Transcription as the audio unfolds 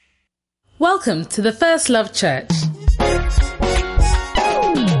Welcome to the First Love Church.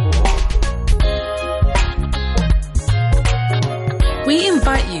 We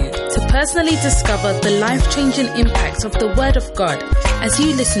invite you to personally discover the life-changing impact of the Word of God as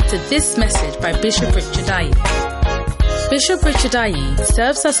you listen to this message by Bishop Richard Ayi. Bishop Richard Ayi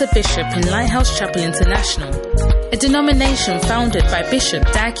serves as a bishop in Lighthouse Chapel International, a denomination founded by Bishop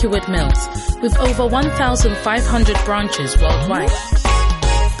Dag Heward-Mills with over 1,500 branches worldwide.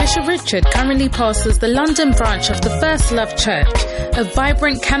 Bishop Richard currently pastors the London branch of the First Love Church, a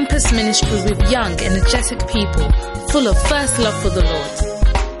vibrant campus ministry with young, energetic people full of first love for the Lord.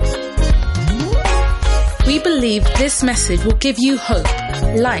 We believe this message will give you hope,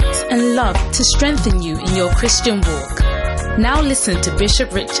 light, and love to strengthen you in your Christian walk. Now listen to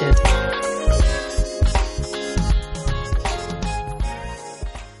Bishop Richard.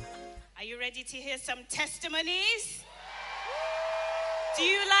 Are you ready to hear some testimonies? Do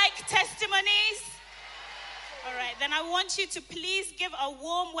you like testimonies? All right, then I want you to please give a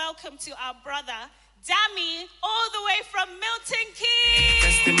warm welcome to our brother, Dami, all the way from Milton Keynes.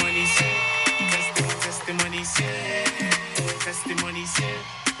 Testimonies, testimonies, testimonies,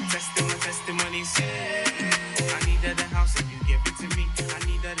 testimonies. I needed a house and you gave it to me. I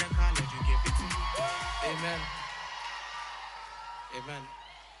needed a car and you gave it to me. Amen. Amen.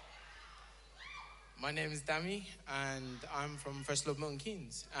 My name is Dami, and I'm from First Love Milton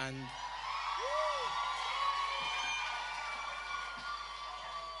Keynes. And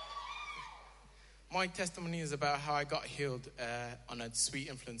my testimony is about how I got healed on a Sweet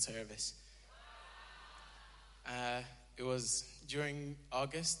Influence service. It was during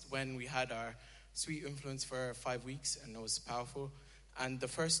August when we had our Sweet Influence for 5 weeks, and it was powerful. And the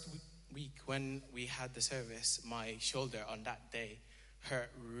first week when we had the service, my shoulder on that day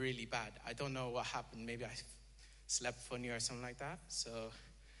hurt really bad. I don't know what happened. Maybe I slept funny or something like that. So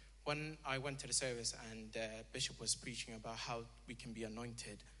when I went to the service and Bishop was preaching about how we can be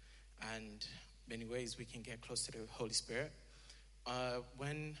anointed and many ways we can get close to the Holy Spirit,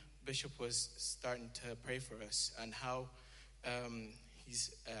 when Bishop was starting to pray for us and how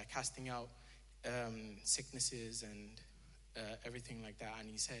he's casting out sicknesses and everything like that, and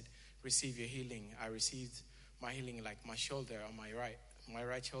he said, receive your healing. I received my healing, like my shoulder on my right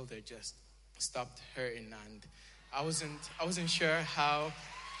shoulder just stopped hurting, and I wasn't sure how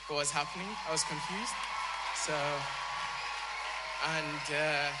what was happening. I was confused. So, and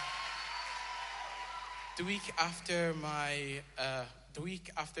the week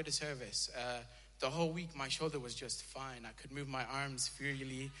after the service, the whole week my shoulder was just fine. I could move my arms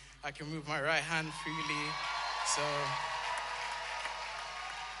freely. I could move my right hand freely. So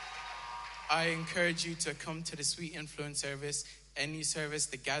I encourage you to come to the Sweet Influence service, any service,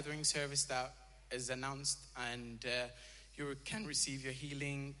 the gathering service that is announced, and you can receive your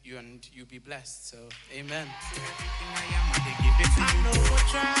healing, and you'll be blessed. So, amen.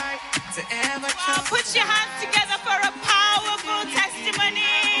 Well, put your hands together for a powerful testimony.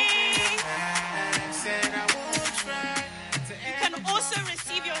 You can also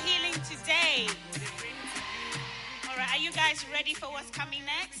receive your healing today. All right, are you guys ready for what's coming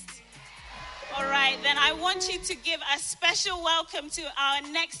next? All right, then I want you to give a special welcome to our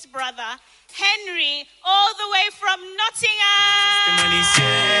next brother, Henry, all the way from Nottingham.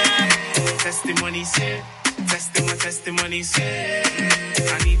 Testimonies, testimonies.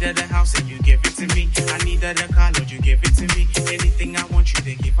 I needed a house and you gave it to me. I needed a car, Lord, you gave it to me. Anything I want you,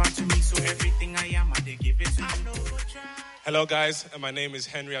 they give unto me. So everything I am, they give it to me. Hello guys, and my name is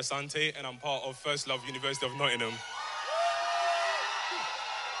Henry Asante, and I'm part of First Love University of Nottingham.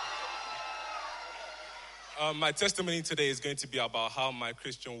 My testimony today is going to be about how my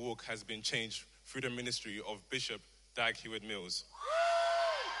Christian walk has been changed through the ministry of Bishop Dag Heward-Mills.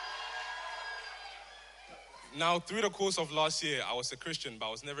 Now, through the course of last year, I was a Christian, but I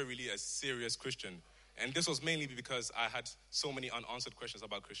was never really a serious Christian. And this was mainly because I had so many unanswered questions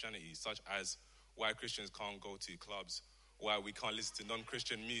about Christianity, such as why Christians can't go to clubs, why we can't listen to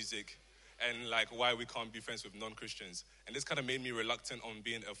non-Christian music, and like why we can't be friends with non-Christians. And this kind of made me reluctant on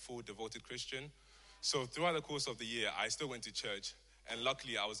being a full devoted Christian. So throughout the course of the year, I still went to church, and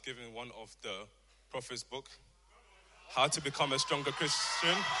luckily I was given one of the prophet's book, How to Become a Stronger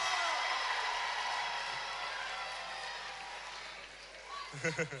Christian.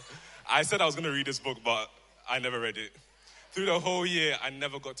 I said I was going to read this book, but I never read it. Through the whole year, I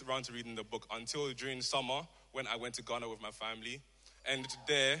never got around to reading the book until during summer when I went to Ghana with my family. And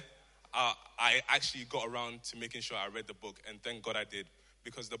there, I actually got around to making sure I read the book, and thank God I did,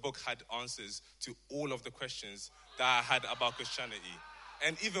 because the book had answers to all of the questions that I had about Christianity,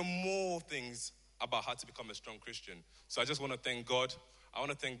 and even more things about how to become a strong Christian. So I just want to thank God. I want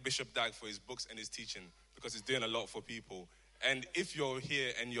to thank Bishop Dag for his books and his teaching because he's doing a lot for people. And if you're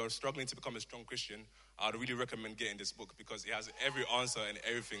here and you're struggling to become a strong Christian, I would really recommend getting this book because it has every answer and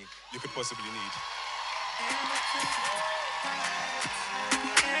everything you could possibly need.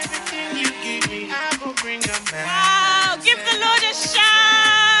 Everything you give me, I will bring them back. Wow, give the Lord a shout.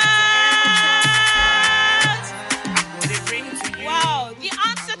 Wow, the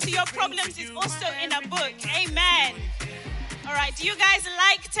answer to your problems is also in a book. Amen. All right, do you guys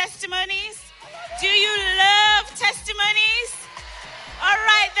like testimonies? Do you love testimonies? All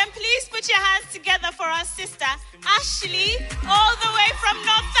right, then please put your hands together for our sister, Ashley, all the way from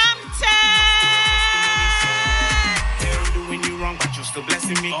Northampton. Doing you wrong, but you're still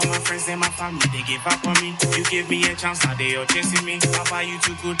blessing me. All my friends and my family, they give up on me. You give me a chance, now they are chasing me. Papa, you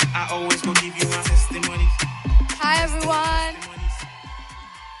too good, I always go give you my testimonies. Hi, everyone.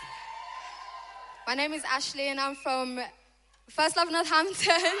 My name is Ashley, and I'm from First Love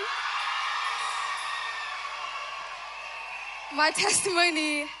Northampton. My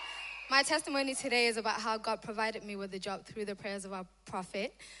testimony today is about how God provided me with a job through the prayers of our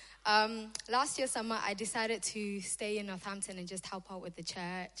prophet. Last year summer, I decided to stay in Northampton and just help out with the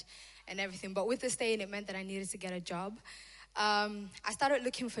church and everything. But with the staying, it meant that I needed to get a job. I started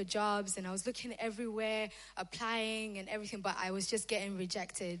looking for jobs, and I was looking everywhere, applying and everything, but I was just getting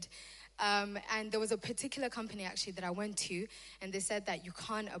rejected. And there was a particular company actually that I went to, and they said that you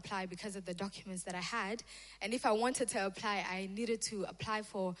can't apply because of the documents that I had. And if I wanted to apply, I needed to apply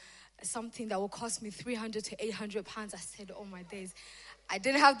for something that would cost me 300 to 800 pounds. I said, oh my days. I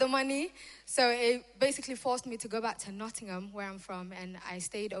didn't have the money, so it basically forced me to go back to Nottingham, where I'm from, and I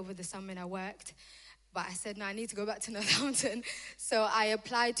stayed over the summer and I worked. But I said, no, I need to go back to Northampton. So I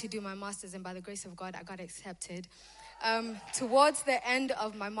applied to do my master's, and by the grace of God, I got accepted. Towards the end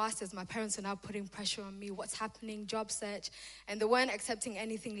of my master's, my parents were now putting pressure on me. What's happening? Job search. And they weren't accepting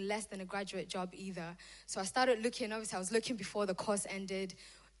anything less than a graduate job either. So I started looking. Obviously, I was looking before the course ended.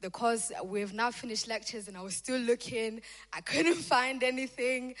 The course, we've now finished lectures, and I was still looking. I couldn't find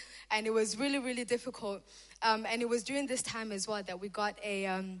anything, and it was really, really difficult. And it was during this time as well that we got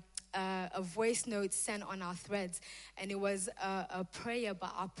a voice note sent on our threads, and it was a prayer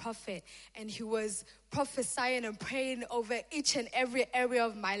by our prophet, and he was prophesying and praying over each and every area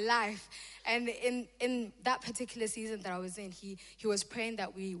of my life. And in that particular season that I was in, he was praying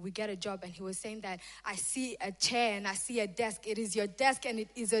that we get a job, and he was saying that I see a chair and I see a desk. It is your desk and it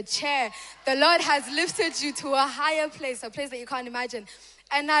is a chair. The Lord has lifted you to a higher place, a place that you can't imagine.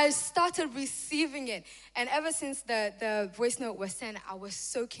 And I started receiving it. And ever since the voice note was sent, I was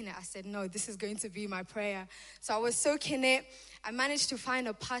soaking it. I said, no, this is going to be my prayer. So I was soaking it. I managed to find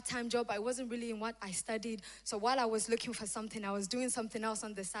a part-time job. I wasn't really in what I studied. So while I was looking for something, I was doing something else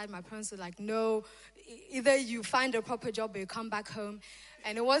on the side. My parents were like, no, either you find a proper job or you come back home.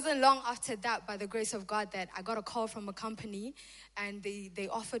 And it wasn't long after that, by the grace of God, that I got a call from a company, and they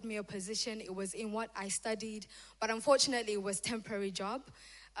offered me a position. It was in what I studied, but unfortunately it was a temporary job.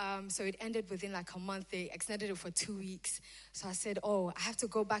 So it ended within like a month. They extended it for 2 weeks. So I said, oh, I have to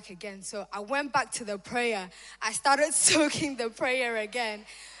go back again. So I went back to the prayer. I started soaking the prayer again.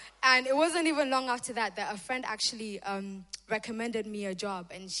 And it wasn't even long after that a friend actually recommended me a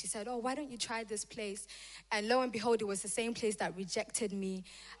job. And she said, oh, why don't you try this place? And lo and behold, it was the same place that rejected me.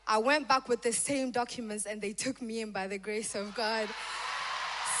 I went back with the same documents, and they took me in by the grace of God.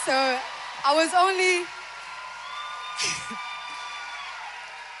 So I was only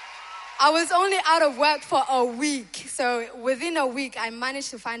out of work for a week. So within a week, I managed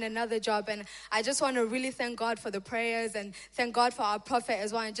to find another job. And I just want to really thank God for the prayers, and thank God for our prophet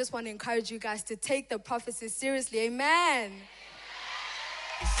as well. I just want to encourage you guys to take the prophecy seriously. Amen.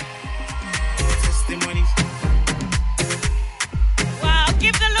 Testimonies. Wow,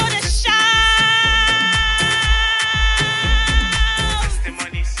 give the Lord a shout.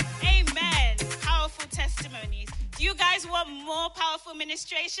 Testimonies. Amen. Powerful testimonies. Do you guys want more powerful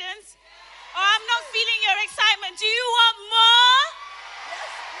ministrations? Oh, I'm not feeling your excitement. Do you want more?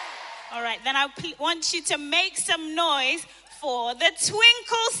 All right, then I want you to make some noise for the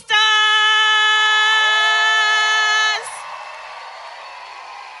Twinkle Stars.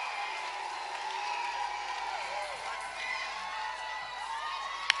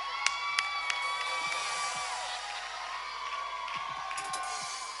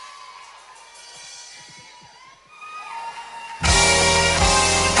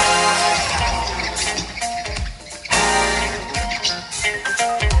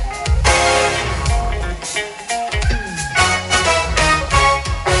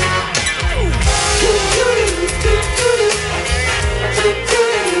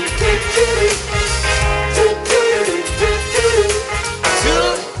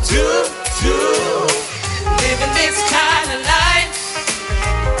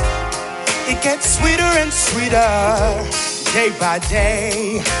 gets sweeter and sweeter day by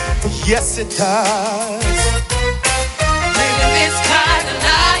day. Yes, it does. Living this kind of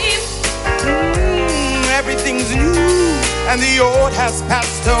life. Everything's new and the old has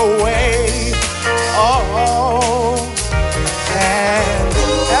passed away. Oh, and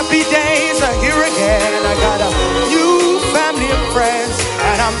happy days are here again. I got a new family and friends,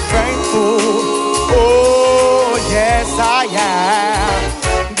 and I'm thankful. Oh, yes, I am.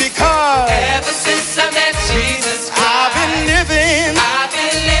 Because ever since I met Jesus Christ, I've been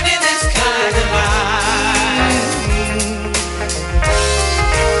living this kind of life.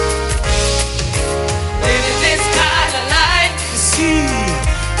 Living this kind of life. See,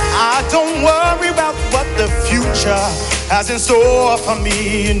 I don't worry about what the future has in store for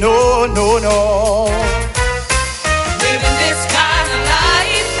me. No, no, no. Living this kind of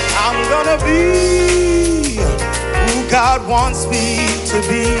life. I'm gonna be who God wants me to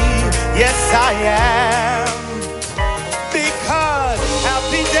be. Yes, I am. Because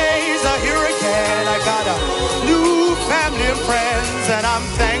happy days are here again. I got a new family and friends, and I'm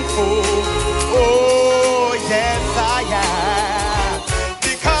thankful. Oh, yes, I am.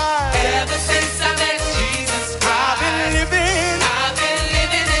 Because ever since I met Jesus Christ, I've been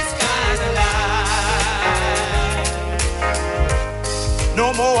living this kind of life.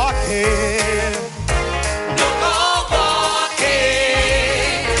 no more walking. No more walking,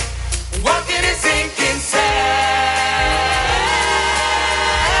 walking in sinking sand.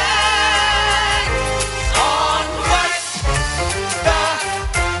 Onwards, the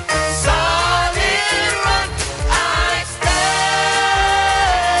solid rock I stand.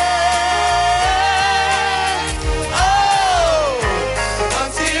 Oh,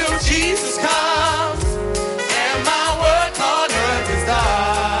 until Jesus comes and my work on earth is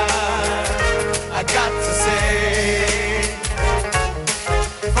done, I got to say,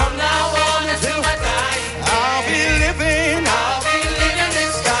 from now on until my dying, I'll be living. I'll be living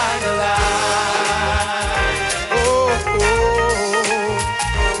this kind of life. Oh,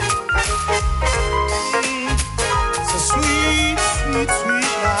 it's a sweet, sweet,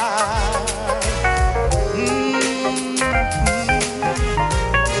 sweet life.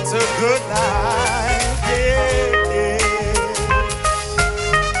 It's a good life, yeah, yeah.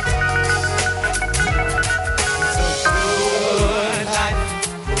 It's a good life.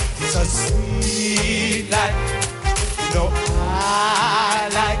 It's a sweet life. You know I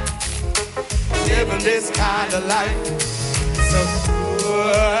like living this kind of life. It's a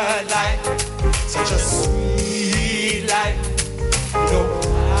good life, such a sweet life. You know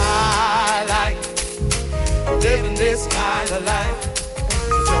I like living this kind of life.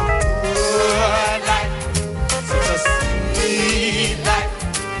 It's a good life, such a sweet life.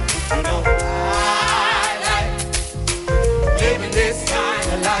 You know I like living this kind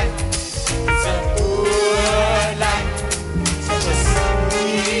of life. It's a good life, such a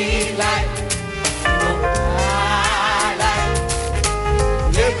sweet life.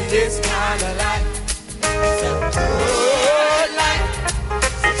 Living this kind of life. It's a good life.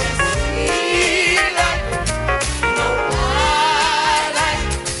 Such a sweet life. You know I like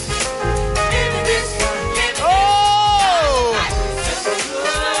living this kind of life. Oh!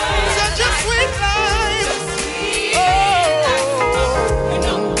 Such a sweet life. Oh! You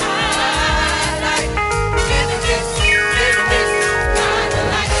know I like living this kind of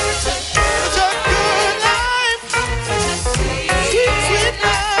life. Such a good life. Sweet, sweet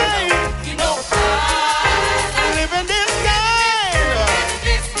life. You know I Living this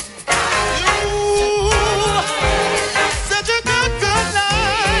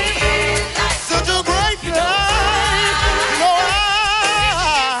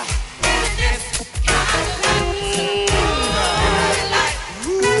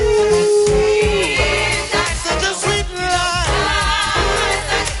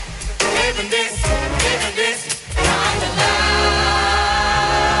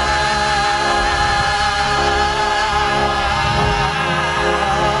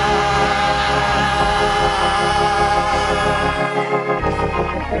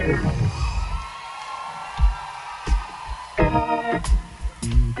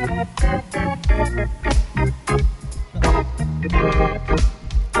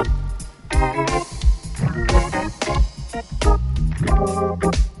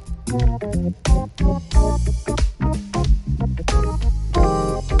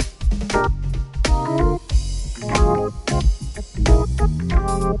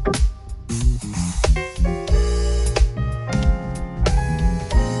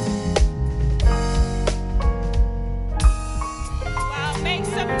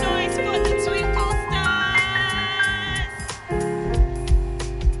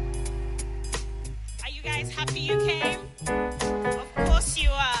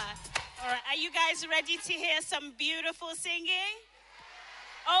hear some beautiful singing?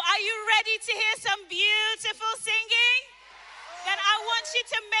 Oh, are you ready to hear some beautiful singing? Then I want you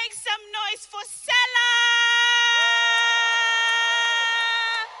to make some noise for Selah.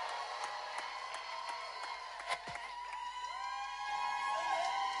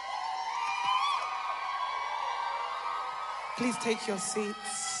 Please take your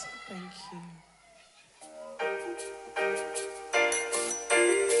seats. Thank you.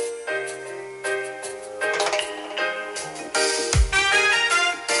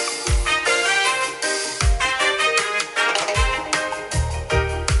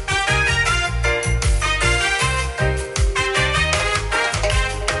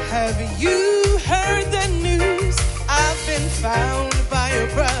 Have you heard the news? I've been found by a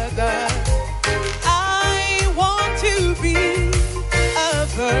brother. I want to be a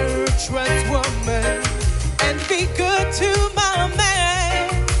virtuous woman and be good to my man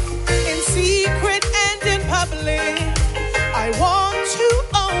in secret and in public. I want to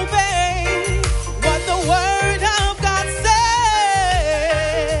obey what the word of God says.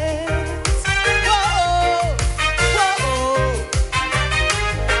 Whoa, whoa.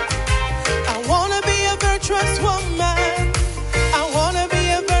 I want to be a virtuous woman. I want to be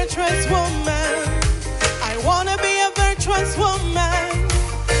a virtuous woman. I want to be a virtuous woman.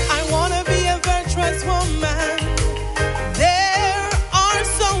 I want to be a virtuous woman. There are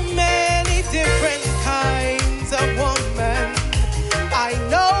so many different kinds of women. I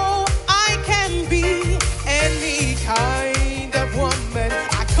know I can be any kind of woman.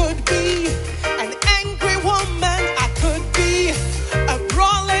 I could be an angry woman. I could be a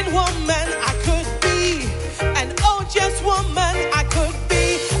brawling woman. I could be an odious woman. I could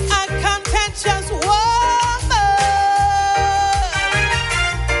be a contentious woman.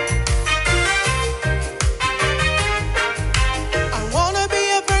 I want to be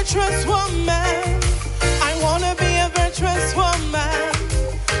a virtuous woman. I want to be a virtuous woman.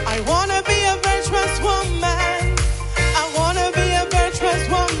 I want to be a virtuous woman. I want to be a virtuous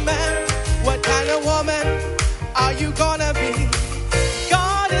woman. What kind of woman are you gonna be?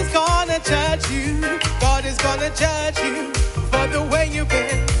 God is gonna judge you. God is gonna judge you for the way you've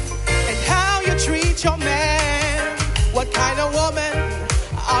been and how you treat your man. What kind of woman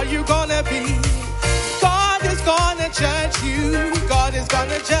are you gonna be? God is gonna judge you. God is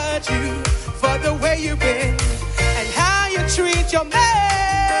gonna judge you for the way you've been and how you treat your man.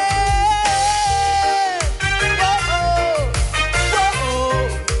 Whoa, whoa, whoa.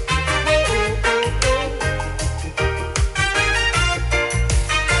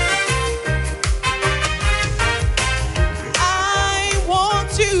 I want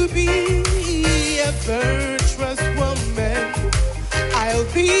to be a virtuous woman. I'll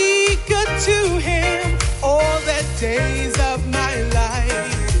be good to him all the days of my life.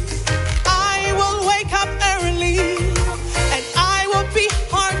 I will wake up early and I will be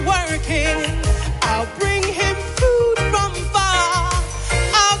hardworking. I'll bring him food from far.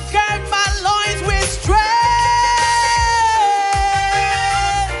 I'll gird my loins with strength.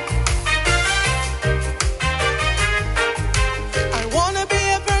 I want to be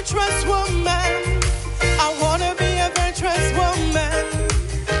a virtuous woman. I want to be a virtuous woman.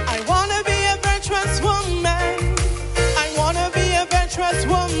 I want to be a virtuous woman. I want to be a virtuous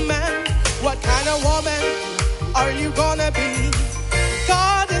woman. What kind of woman are you gonna be?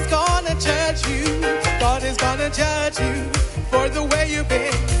 God is gonna judge you. God is gonna judge you for the way you've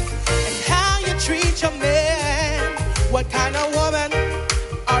been and how you treat your man. What kind of woman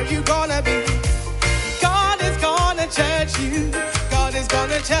are you gonna be? God is gonna judge you. God is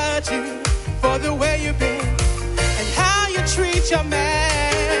gonna judge you for the way you've been and how you treat your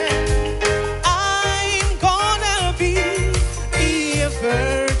man. I'm gonna be a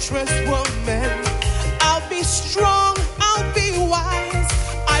virtuous woman. I'll be strong, I'll be wise.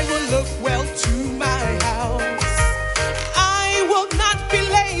 I will look well to my house. I will not be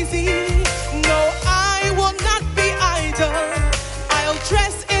lazy. No, I will not be idle. I'll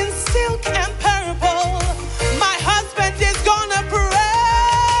dress in silk and purple. My husband is gonna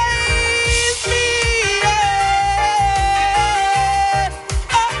praise me. Yeah.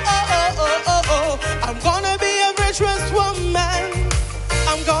 Oh. I'm gonna be a virtuous woman.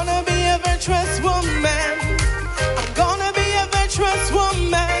 I'm gonna be a virtuous woman. I'm gonna be a virtuous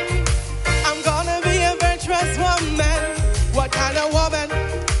woman. I'm gonna be a virtuous woman. What kind of woman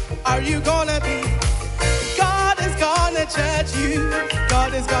are you gonna be? God is gonna judge you.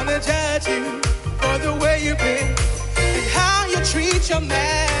 God is gonna judge you for the way you've been and how you treat your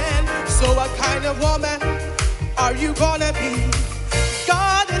man. So what kind of woman are you gonna be?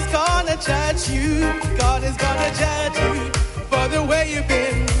 God is gonna judge you. God is gonna judge you for the way you've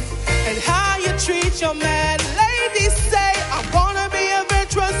been and how you treat your man. Ladies say, I'm gonna be a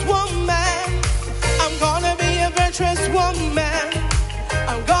virtuous woman. I'm gonna be a virtuous woman.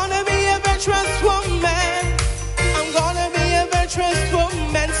 I'm gonna be a virtuous woman. I'm gonna be a virtuous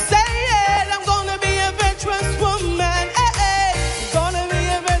woman. Say it, I'm gonna be a virtuous woman. Hey, hey. I'm gonna be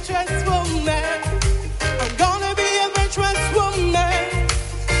a virtuous woman. I'm gonna be a virtuous woman.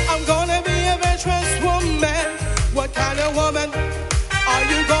 I'm gonna be a virtuous woman. What kind of woman are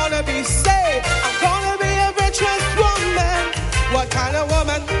you gonna be? Say, I'm gonna be a virtuous woman. What kind of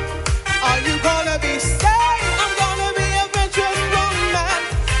woman are you gonna be? Say, I'm gonna be a virtuous woman.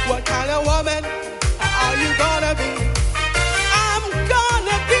 What kind of woman are you gonna be? I'm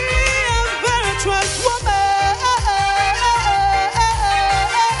gonna be a virtuous woman.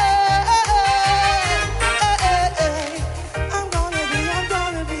 I'm gonna be.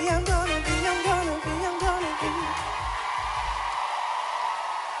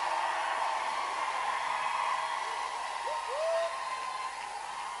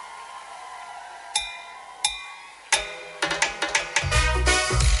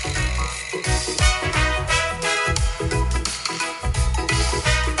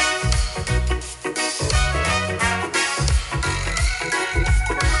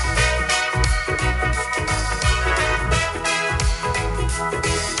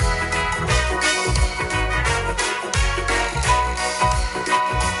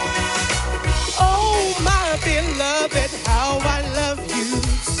 Oh, my beloved, how I love you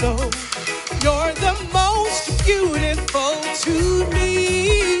so. You're the most beautiful to me.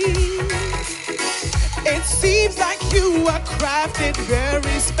 It seems like you were crafted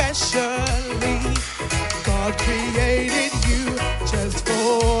very specially. God created you just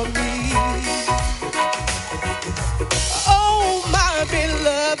for me. Oh, my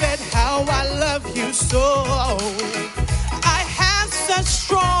beloved, how I love you so. I have such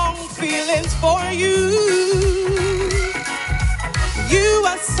strong feelings for you. You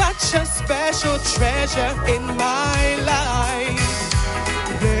are such a special treasure in my life.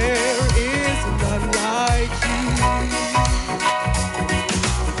 There is none like you.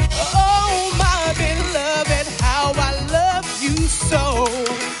 Oh, my beloved, how I love you so.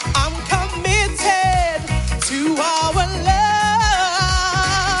 I'm committed to our love.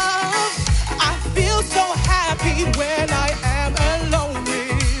 I feel so happy when I am alone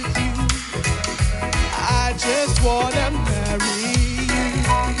with you. I just wanna marry you.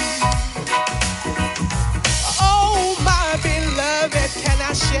 Oh, my beloved, can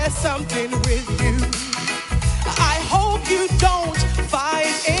I share something with you? I hope you don't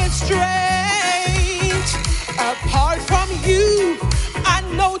find it strange. Apart from you, I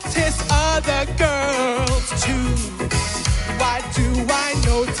notice other girls too. Why do I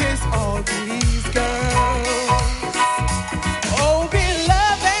notice all these girls? Oh,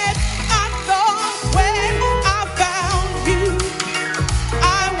 beloved, I thought when I found you,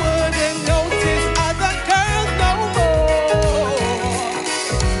 I wouldn't notice other girls no more.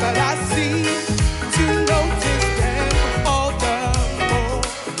 But I seem to notice them all the more.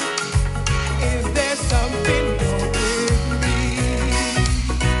 Is there something wrong with me?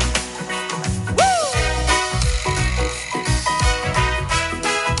 Woo!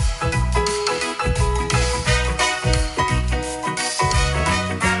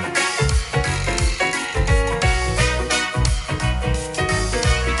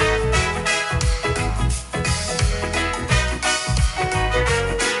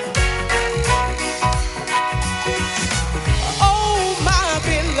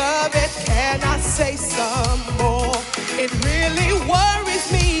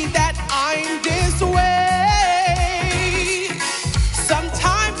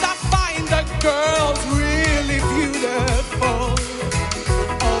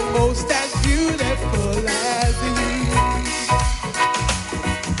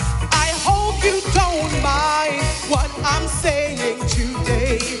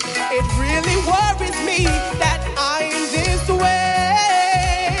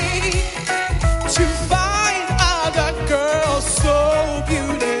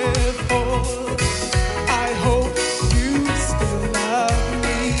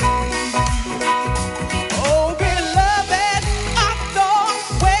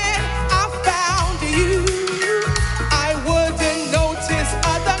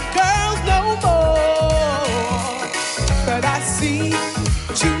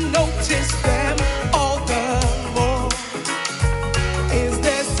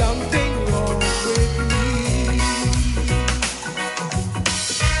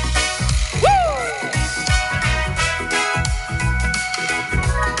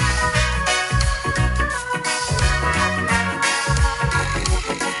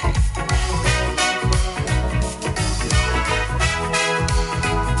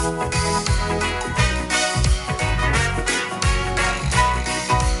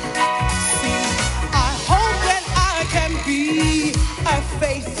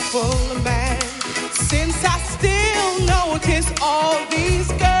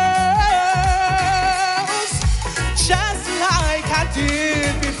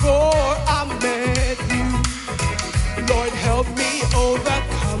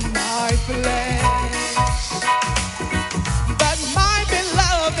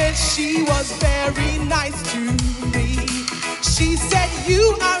 she was very nice to me. She said,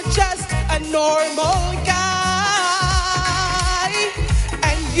 you are just a normal guy,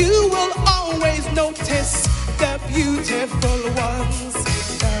 and you will always notice the beautiful ones,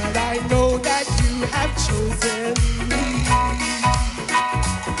 but I know that you have chosen me.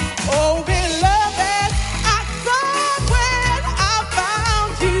 Oh, beloved, I thought when I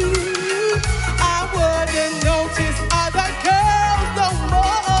found you, I wouldn't notice other girls no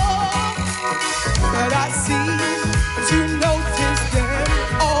more, but I seem to notice them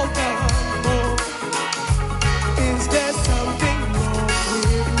all the more. Is there something wrong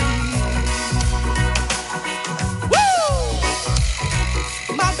with me? Woo!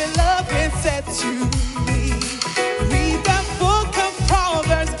 My beloved said to me, read the book of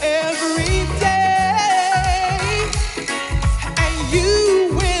Proverbs every day, and you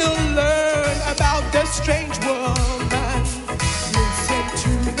will learn about the strange woman. Listen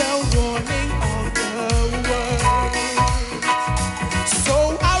to the warning of the word. So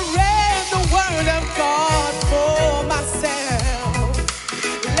I read the word of God for myself.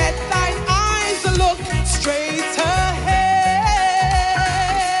 Let thine eyes look straight ahead.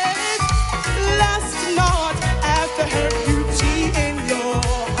 Lust not after her beauty in your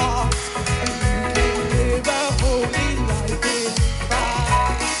heart, and you can live a holy life in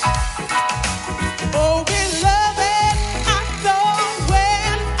Christ. Oh, beloved, I thought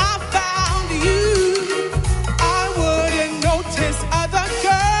when I found you, I wouldn't notice other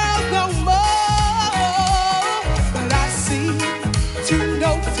girls no more, but I seem to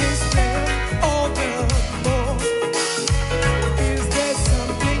notice them all the more. Is there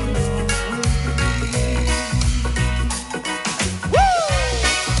something wrong with me? Woo!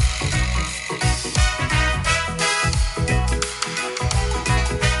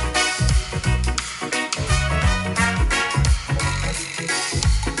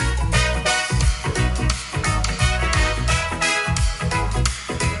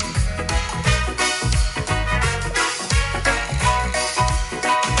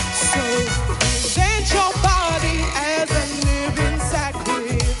 So present your body as a living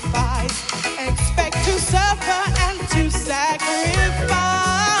sacrifice. Expect to suffer and to sacrifice.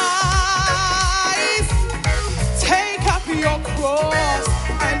 Take up your cross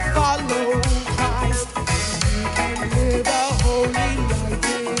and follow Christ. You can live a holy life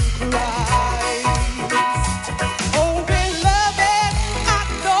in Christ. Oh, beloved, I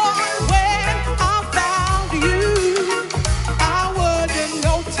thought when I found you, I wouldn't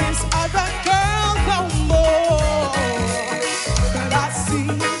notice other girls no more, but I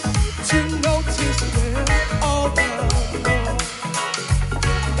seem to notice them all the more.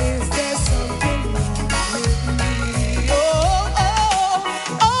 Is there something wrong with me? Oh, oh,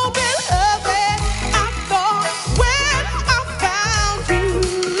 oh, beloved, I thought when I found you,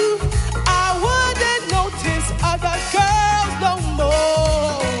 I wouldn't notice other girls no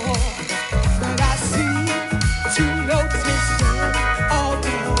more, but I seem to notice them all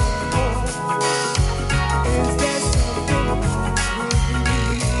the more. Is there something wrong with me?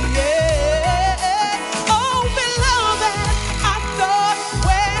 Yeah. Oh, beloved, I thought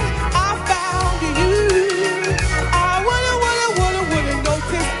when I found you, I wouldn't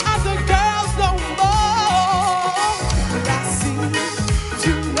notice other girls no more, but I seem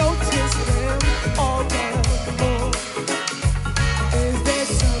to notice them all the more. Is there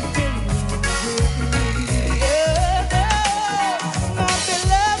something wrong with me? Yeah. My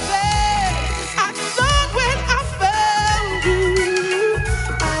beloved, I thought when I found you,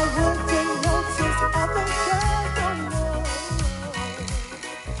 I wouldn't notice other girls no more.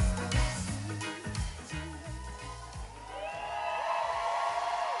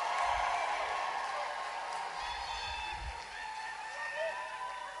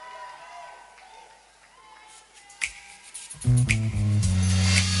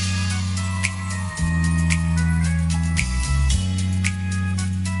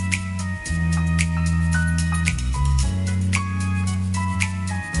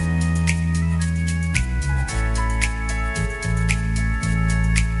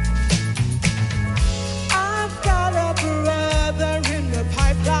 I've got a brother in the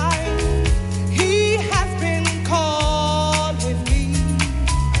pipeline. He has been calling me.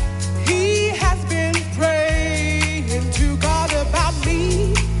 He has been praying to God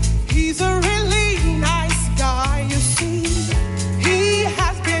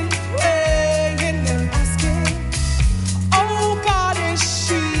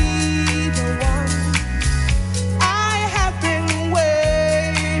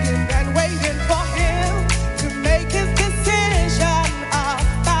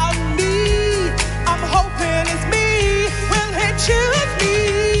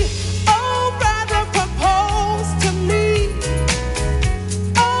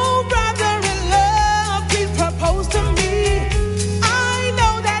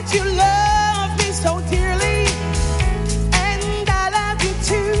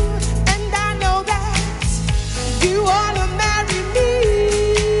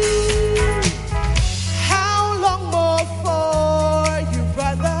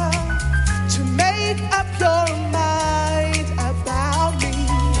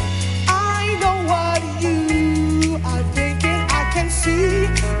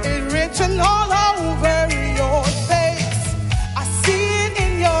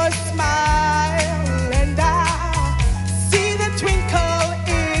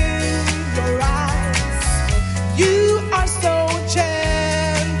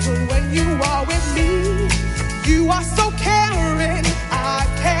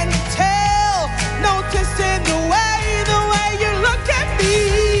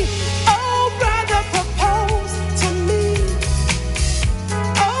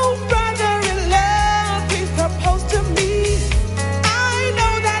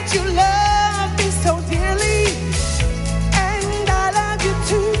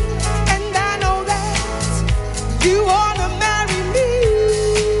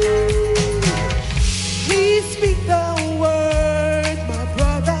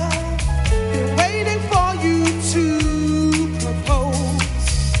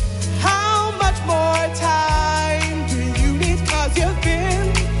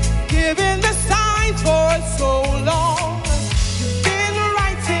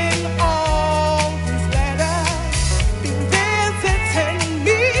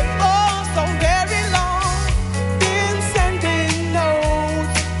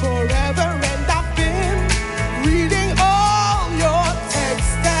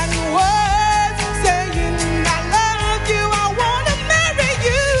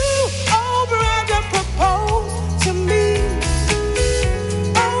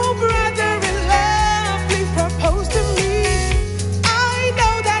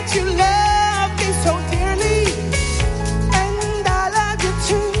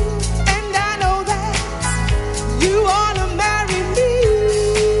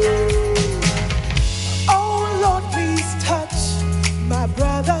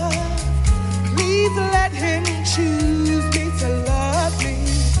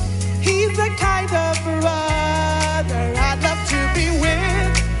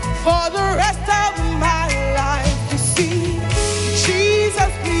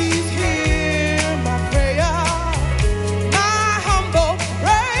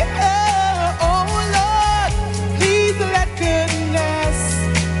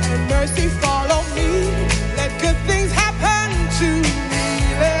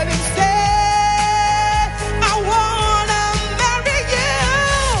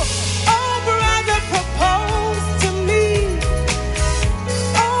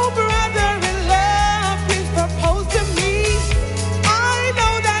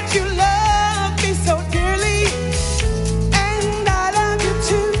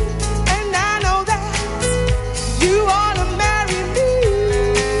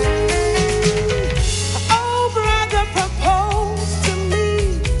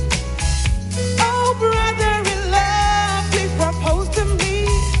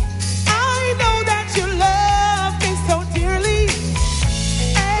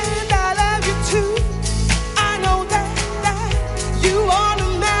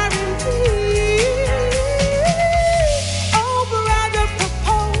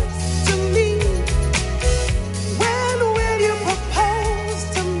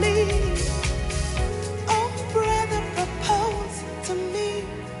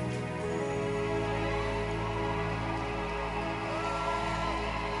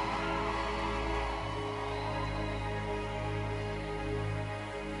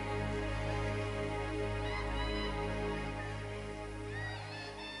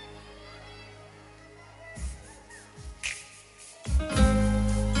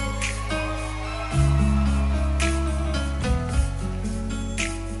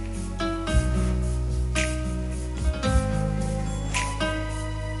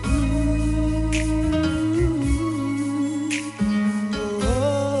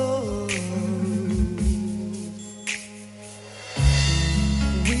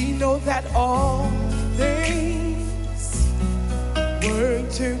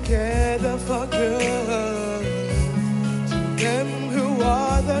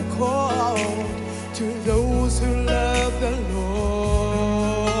are the called, to those who love the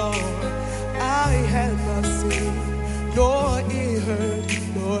Lord. I have not seen, nor ear heard,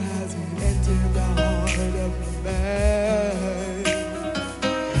 nor has it entered the heart of man.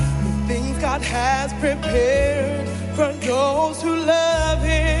 The things God has prepared for those who love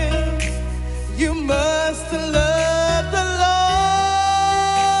Him. You must love the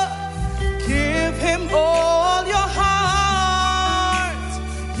Lord. Give Him all your heart.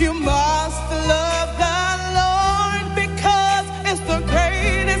 You must love the Lord because it's the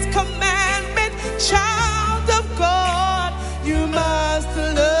greatest commandment. Child of God, you must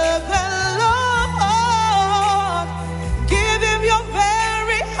love the Lord. Give Him your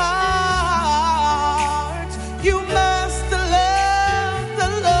very heart. You must love the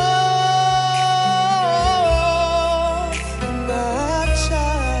Lord, my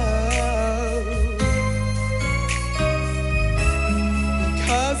child,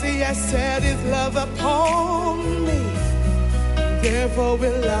 because He has set His love upon me. Therefore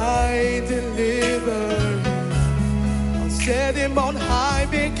will I deliver Him. I'll set Him on high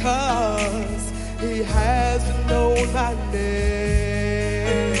because He has known my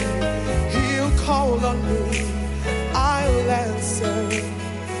name. He'll call on me, I'll answer.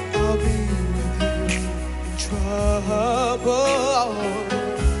 I'll be with Him in trouble.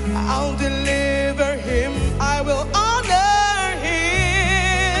 I'll deliver Him, I will honor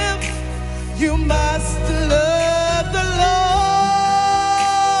Him. You must love the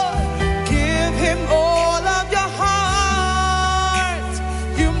Lord. Give Him all of your heart.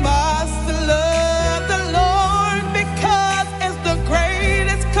 You must love the Lord because it's the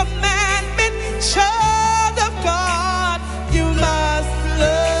greatest commandment. Child of God, you must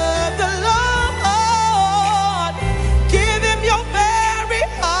love the Lord.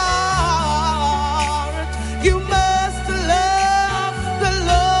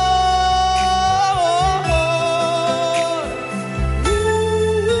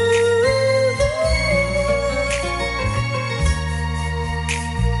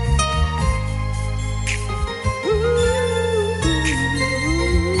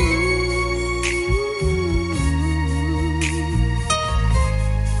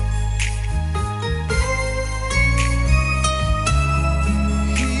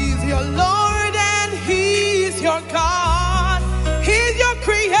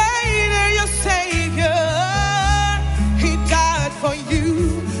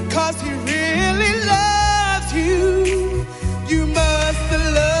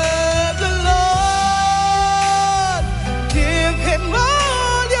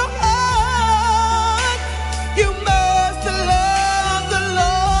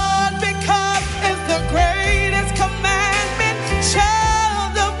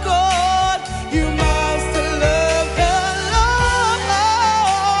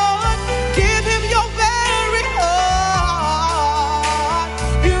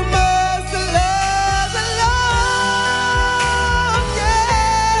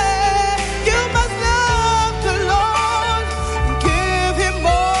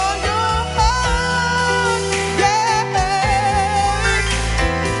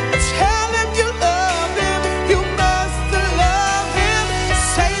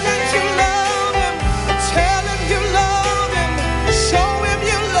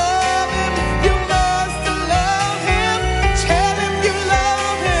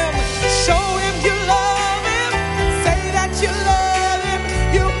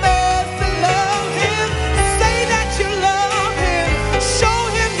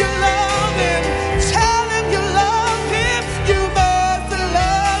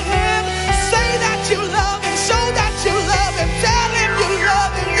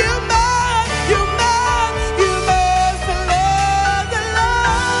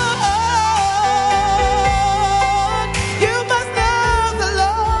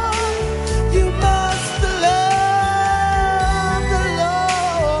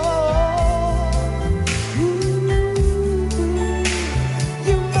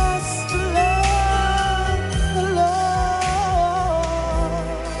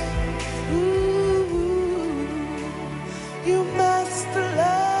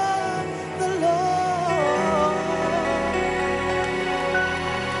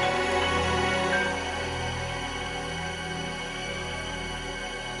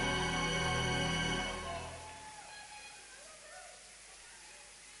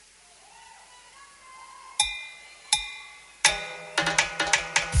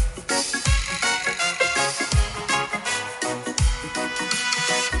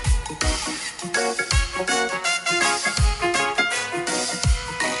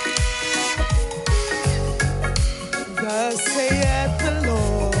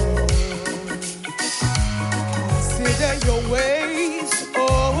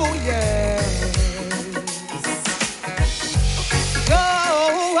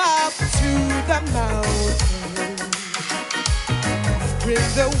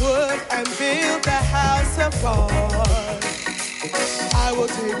 bring the wood and build the house of God. I will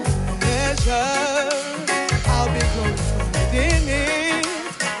take pleasure, I'll be glorified in it.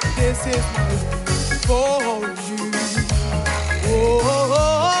 This is my word for you.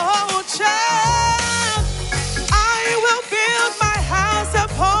 Oh, child, I will build my house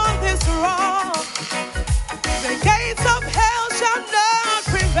upon this rock. The gates of hell shall not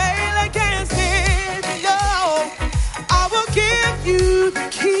prevail against it. No, I will give you the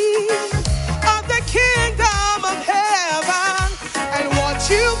key of the kingdom of heaven, and what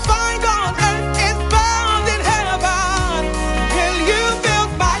you find on earth is bound in heaven. Will you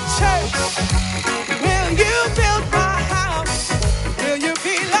build my church? Will you build my house? Will you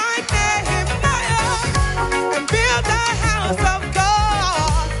be like Nehemiah and build the house of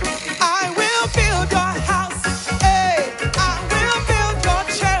God? I will build your house. Hey, I will build your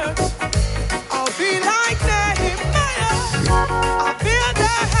church. I'll be like Nehemiah. I'll build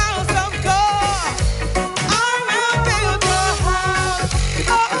the house of God. I will build your house.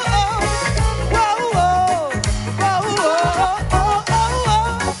 Oh, oh, oh, oh, oh, oh, oh,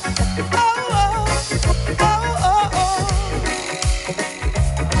 oh, oh, oh, oh.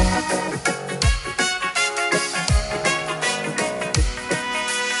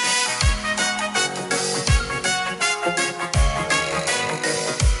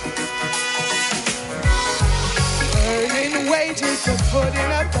 Earning wages to put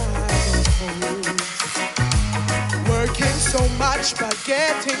in a Bible. Working so much but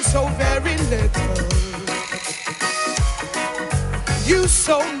getting so very little. You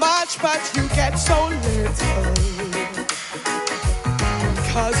so much but you get so little.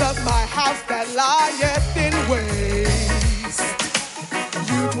 Because of my house that lieth in waste.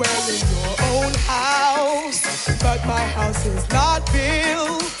 You dwell in your own house, but my house is not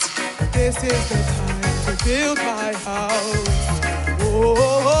built. This is the time to build my house.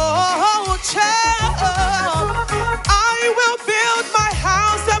 Oh, child, I will build my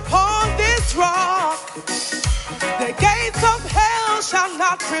house upon this rock. The gates of hell shall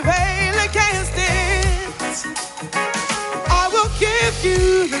not prevail against it. I will give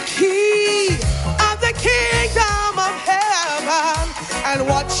you the key of the kingdom of heaven, and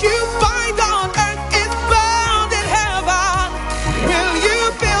what you find on earth is bound in heaven. Will you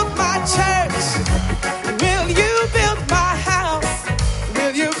build my church? Will you build my house?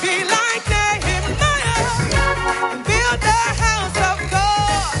 Will you be like Nehemiah and build the house of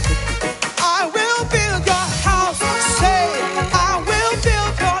God? I will build your house. Say, I will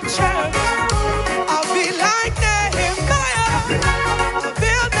build your church.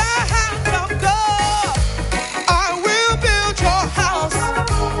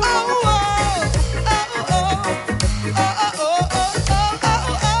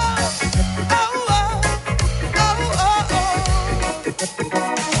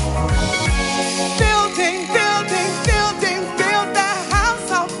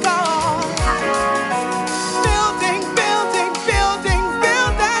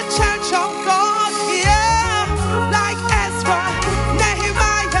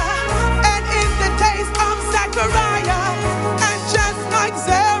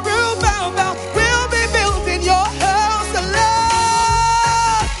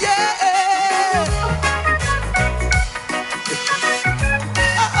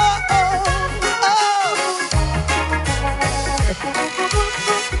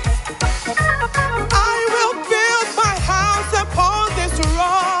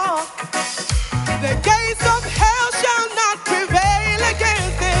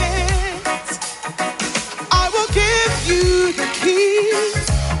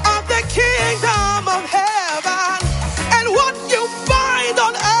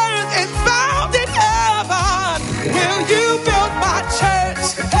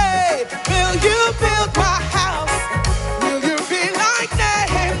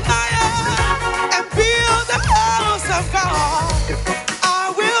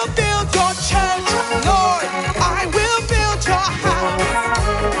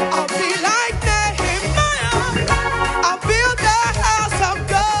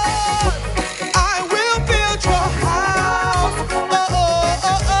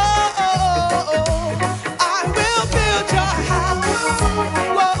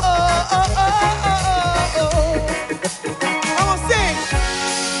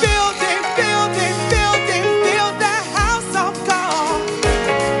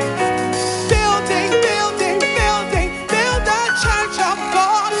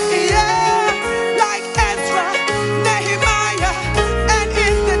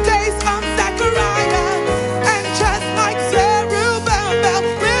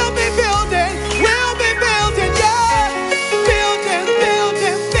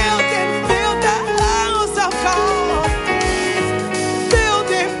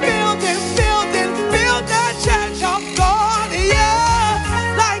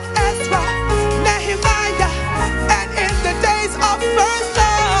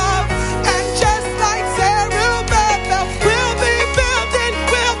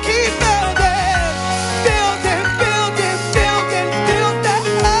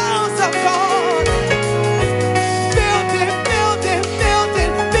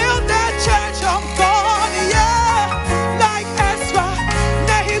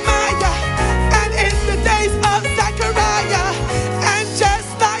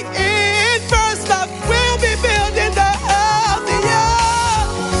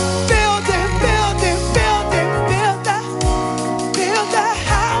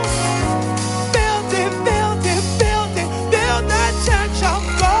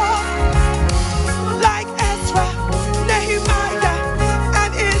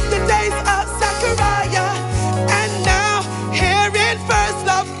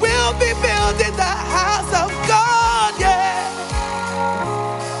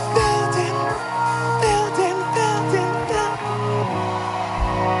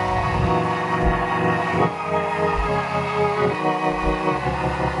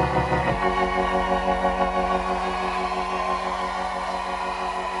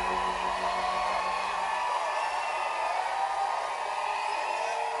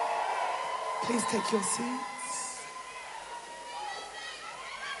 Please take your seats.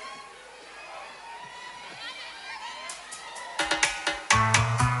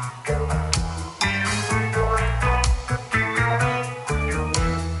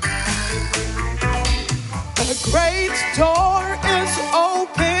 A great door is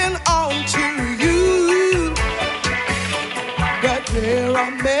open unto you, but there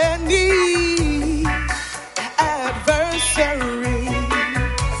are many adversaries.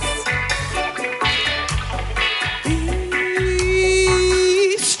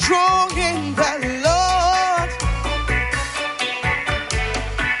 Be strong in the Lord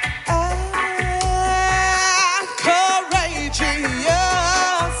and courageous.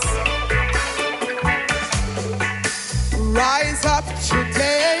 Rise up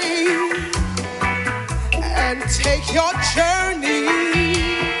today and take your journey.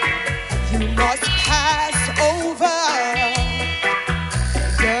 You must pass over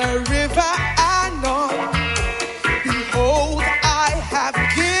the river Arnon. Behold, I have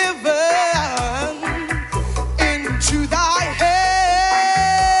given into thy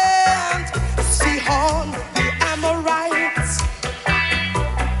hand Sihon the Amorites,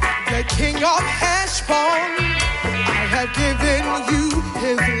 the king of Heshbon. I have given you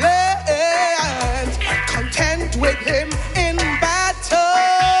his land. Contend with him in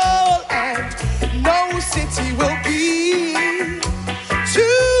battle, and no city will be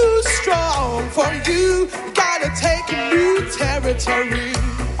too strong for you. You gotta take new territory.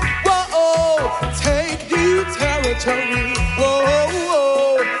 Whoa, take new territory.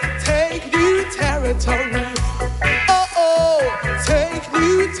 Whoa, take new territory. Oh, take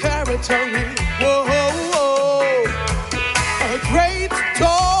new territory. Whoa. A great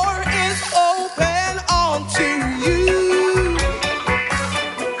door is open unto you,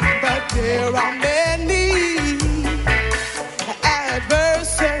 but there are many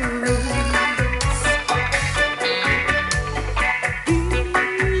adversaries.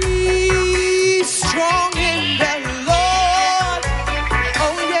 Be strong in the Lord,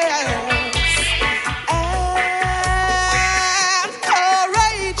 oh yes, and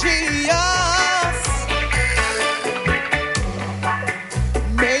courageous.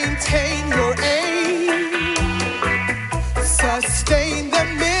 Maintain your aim, sustain the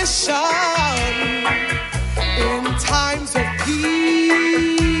mission in times of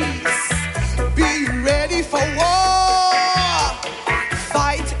peace. Be ready for war,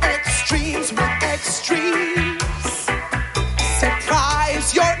 fight extremes with extremes.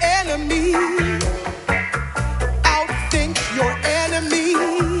 Surprise your enemy, outthink your enemy,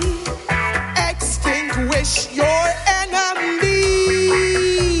 extinguish your enemies.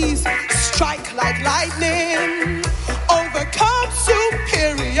 Strike like lightning, overcome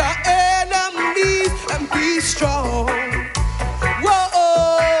superior enemies, and be strong.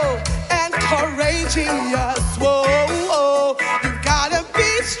 Whoa, and courageous. Whoa, you gotta be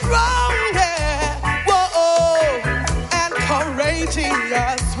strong. Yeah. Whoa, and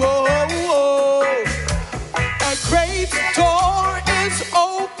courageous. Whoa, a great door is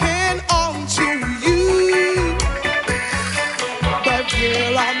open unto you, but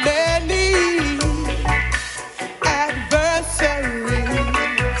there are many adversaries.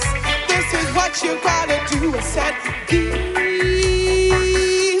 This is what you gotta do. I said,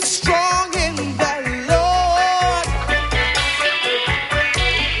 be strong in the Lord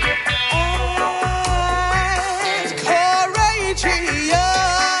and courageous.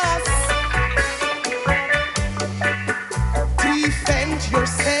 Defend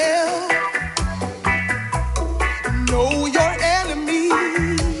yourself. Know your enemy.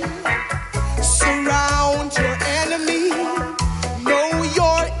 Surround your enemy. Know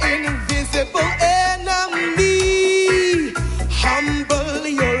your invisible enemy. Humble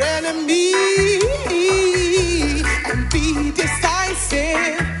your enemy and be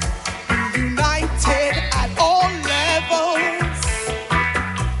decisive. Be united at all levels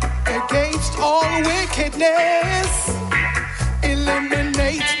against all wickedness.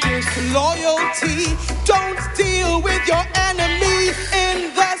 Eliminate disloyalty. Don't deal with your enemy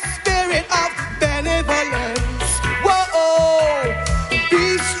in the spirit of benevolence. Whoa,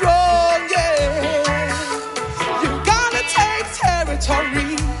 be strong, yeah. You gotta take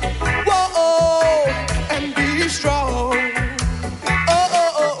territory. Whoa, and be strong.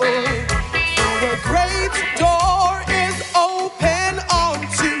 Oh. For a great door is open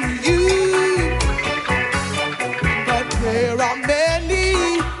unto you, but there are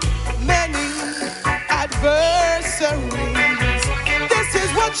many adversaries. This is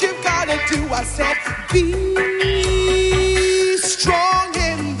what you've gotta do. I said, be strong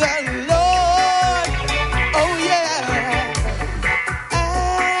in the Lord. Oh yeah.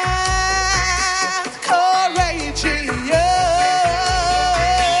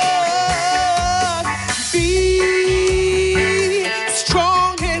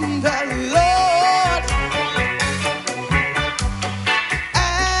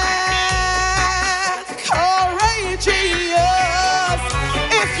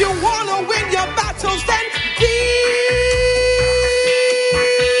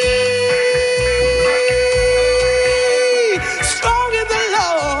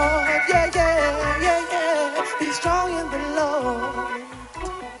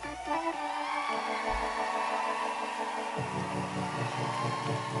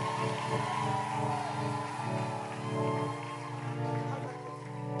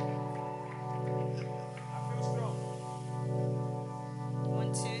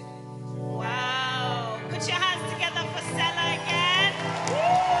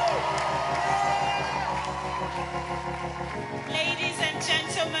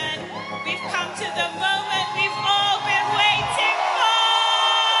 come to the moment we've all been waiting for.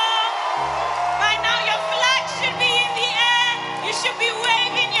 By now your flag should be in the air. You should be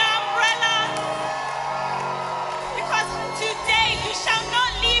waving your umbrella. Because today you shall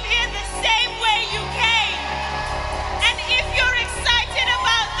not leave here the same way you came. And if you're excited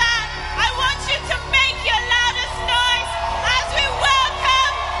about that, I want you to make your loudest noise as we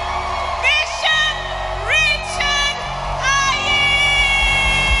welcome Bishop Richard Ayi.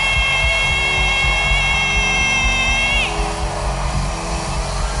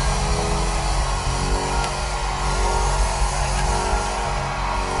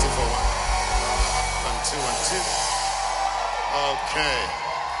 One, two. Okay.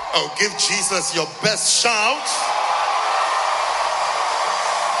 Oh, give Jesus your best shout.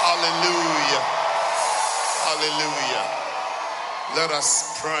 Hallelujah. Hallelujah. Let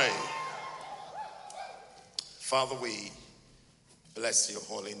us pray. Father, we bless your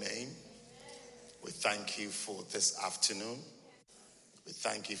holy name. We thank you for this afternoon. We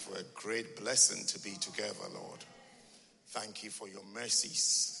thank you for a great blessing to be together, Lord. Thank you for your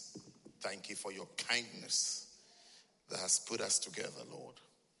mercies. Thank you for your kindness that has put us together, Lord.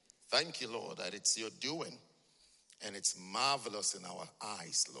 Thank you, Lord, that it's your doing and it's marvelous in our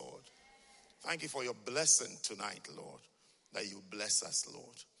eyes, Lord. Thank you for your blessing tonight, Lord, that you bless us,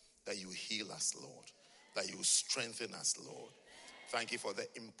 Lord, that you heal us, Lord, that you strengthen us, Lord. Thank you for the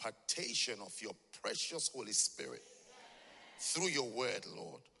impartation of your precious Holy Spirit through your word,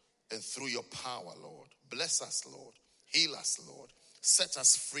 Lord, and through your power, Lord. Bless us, Lord. Heal us, Lord. Set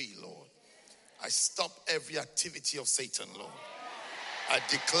us free, Lord. I stop every activity of Satan, Lord. I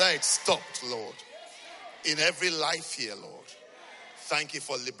declare it stopped, Lord. In every life here, Lord. Thank you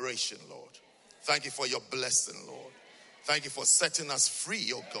for liberation, Lord. Thank you for your blessing, Lord. Thank you for setting us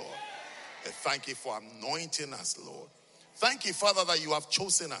free, oh God. And thank you for anointing us, Lord. Thank you, Father, that you have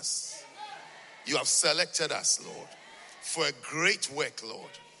chosen us. You have selected us, Lord, for a great work,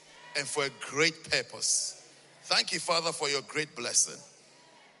 Lord, and for a great purpose. Thank you, Father, for your great blessing.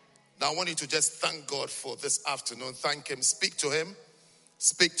 Now I want you to just thank God for this afternoon. Thank him. Speak to him.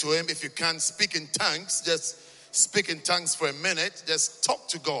 Speak to him. If you can't speak in tongues, just speak in tongues for a minute. Just talk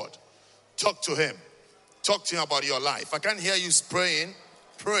to God. Talk to him. Talk to him about your life. I can't hear you praying.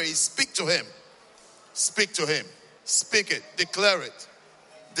 Pray. Speak to him. Speak to him. Speak it. Declare it.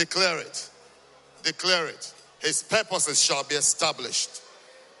 Declare it. Declare it. His purposes shall be established.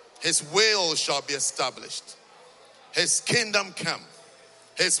 His will shall be established. His kingdom come.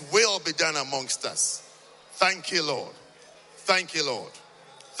 His will be done amongst us. Thank you, Lord. Thank you, Lord.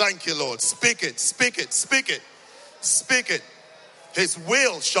 Thank you, Lord. Speak it. Speak it. Speak it. Speak it. His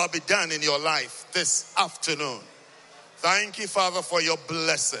will shall be done in your life this afternoon. Thank you, Father, for your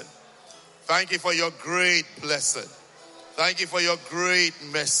blessing. Thank you for your great blessing. Thank you for your great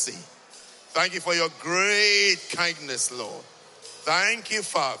mercy. Thank you for your great kindness, Lord. Thank you,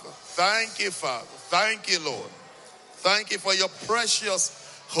 Father. Thank you, Father. Thank you, Lord. Thank you for your precious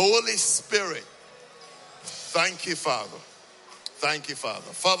Holy Spirit. Thank you, Father. Thank you,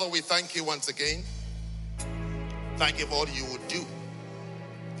 Father. Father, we thank you once again. Thank you for what you will do.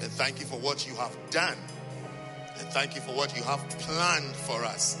 And thank you for what you have done. And thank you for what you have planned for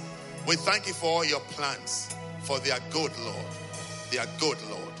us. We thank you for all your plans. For they are good, Lord. They are good,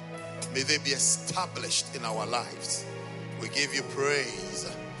 Lord. May they be established in our lives. We give you praise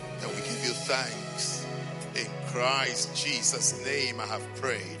and we give you thanks. In Christ Jesus' name I have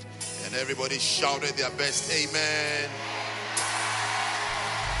prayed. And everybody shouted their best amen.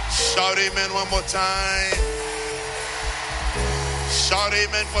 Shout amen one more time. Shout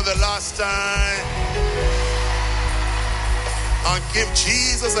amen for the last time. And give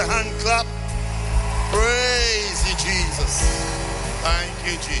Jesus a hand clap. Praise you, Jesus. Thank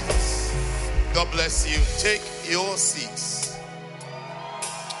you, Jesus. God bless you. Take your seats.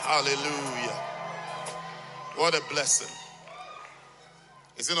 Hallelujah. What a blessing.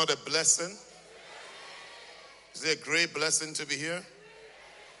 Is it not a blessing? Is it a great blessing to be here?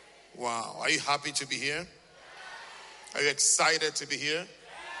 Wow. Are you happy to be here? Are you excited to be here?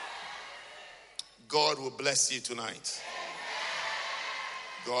 God will bless you tonight.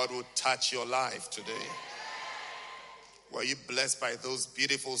 God will touch your life today. Were you blessed by those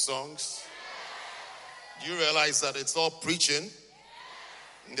beautiful songs? Do you realize that it's all preaching?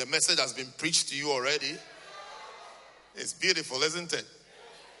 The message has been preached to you already. It's beautiful, isn't it?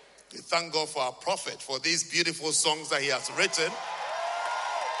 We thank God for our prophet, for these beautiful songs that he has written.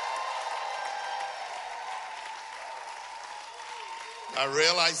 I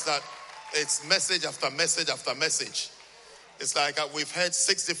realize that it's message after message after message. It's like we've heard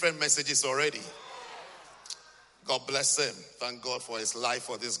 6 different messages already. God bless him. Thank God for his life,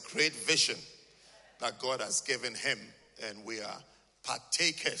 for this great vision that God has given him. And we are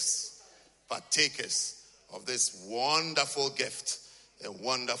partakers of this wonderful gift, a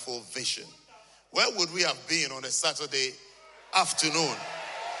wonderful vision. Where would we have been on a Saturday afternoon?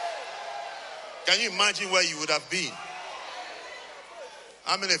 Can you imagine where you would have been?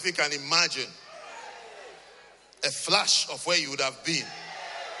 How many of you can imagine a flash of where you would have been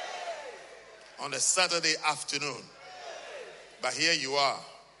on a Saturday afternoon? But here you are,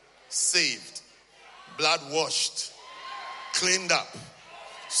 saved, blood washed, cleaned up,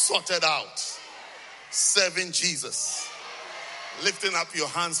 sorted out, serving Jesus, lifting up your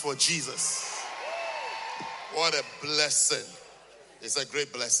hands for Jesus. What a blessing. It's a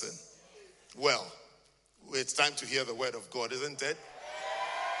great blessing. Well, it's time to hear the word of God, isn't it?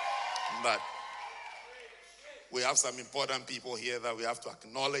 But we have some important people here that we have to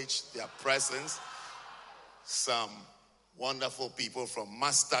acknowledge their presence. Some wonderful people from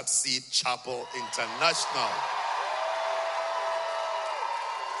Mustard Seed Chapel International.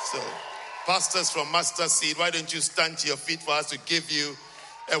 So, pastors from Mustard Seed, why don't you stand to your feet for us to give you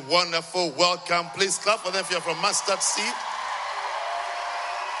a wonderful welcome. Please clap for them if you're from Mustard Seed.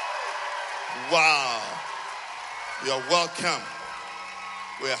 Wow. You're welcome.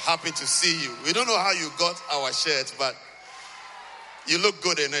 We're happy to see you. We don't know how you got our shirt, but you look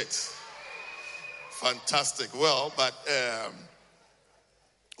good in it. Fantastic. Well, but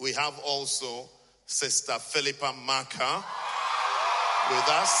we have also Sister Philippa Maka with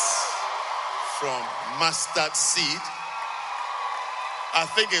us from Mustard Seed. I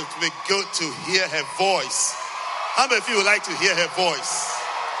think it would be good to hear her voice. How many of you would like to hear her voice?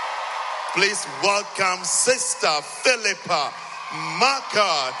 Please welcome Sister Philippa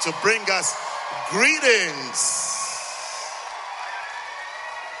Maka to bring us greetings.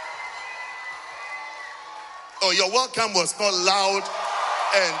 Oh, your welcome was not loud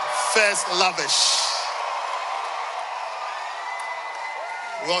and first lavish.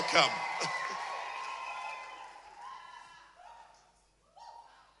 Welcome.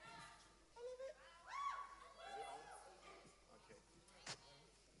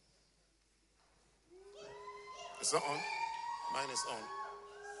 It's not on? Mine is on.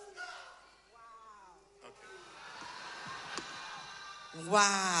 Okay.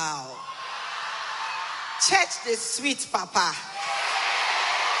 Wow. Church is sweet, Papa.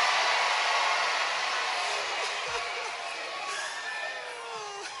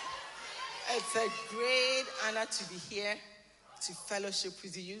 It's a great honor to be here to fellowship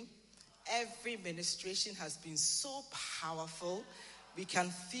with you. Every ministration has been so powerful. We can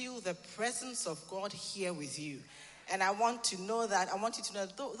feel the presence of God here with you. And I want you to know that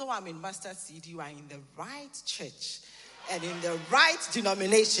though I'm in Mustard Seed, you are in the right church and in the right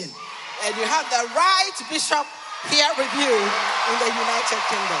denomination. And you have the right bishop here with you in the United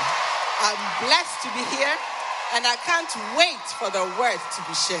Kingdom. I'm blessed to be here, and I can't wait for the word to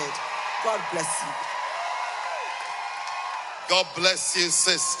be shared. God bless you. God bless you,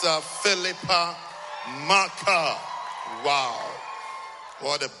 Sister Philippa Maka. Wow.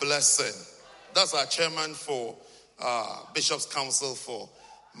 What a blessing. That's our chairman for Bishop's Council for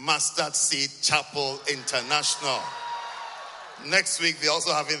Mustard Seed Chapel International. Next week, they're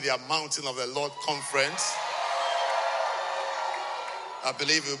also having their Mountain of the Lord conference. I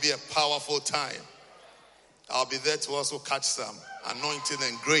believe it will be a powerful time. I'll be there to also catch some anointing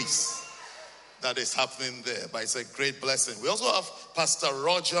and grace that is happening there. But it's a great blessing. We also have Pastor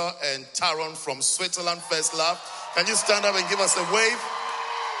Roger and Taron from Switzerland First Love. Can you stand up and give us a wave?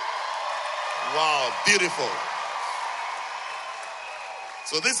 Wow, beautiful.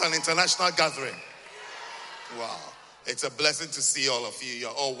 So this is an international gathering. Wow. It's a blessing to see all of you. You're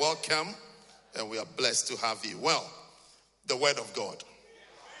all welcome, and we are blessed to have you. Well, the word of God.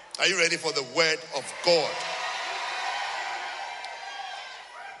 Are you ready for the word of God?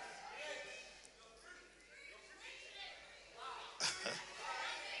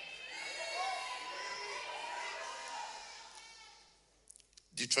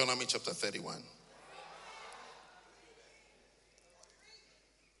 Deuteronomy chapter 31.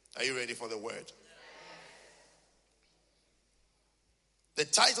 Are you ready for the word? The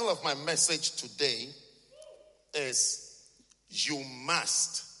title of my message today is You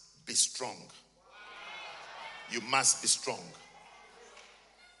Must Be Strong. You must be strong.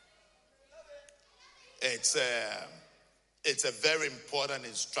 It's a very important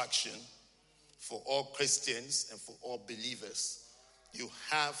instruction for all Christians and for all believers. You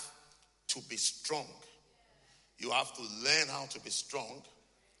have to be strong. You have to learn how to be strong,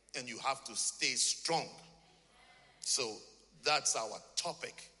 and you have to stay strong. So that's our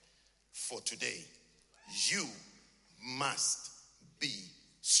topic for today. You must be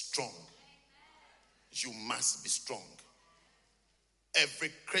strong. You must be strong.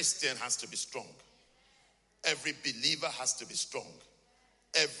 Every Christian has to be strong. Every believer has to be strong.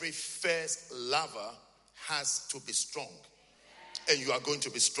 Every first lover has to be strong. And you are going to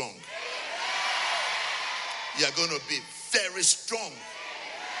be strong. You are going to be very strong.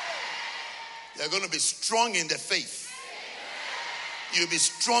 You are going to be strong in the faith. You'll be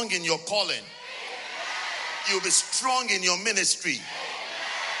strong in your calling. You'll be strong in your ministry.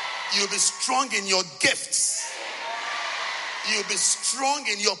 You'll be strong in your gifts. You'll be strong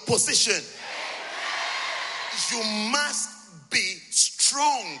in your position. You must be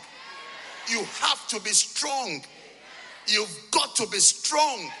strong. You have to be strong. You've got to be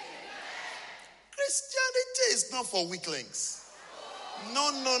strong. Christianity is not for weaklings. No.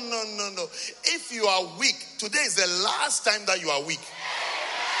 If you are weak, today is the last time that you are weak.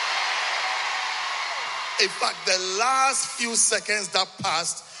 In fact, the last few seconds that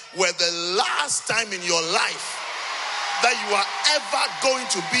passed were the last time in your life that you are ever going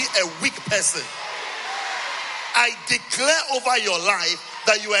to be a weak person. I declare over your life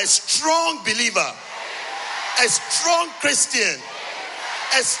that you are a strong believer, a strong Christian,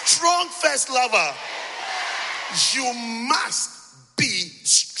 a strong first lover. You must be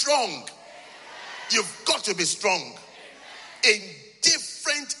strong. You've got to be strong. In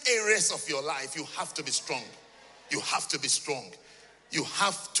different areas of your life, you have to be strong. You have to be strong. You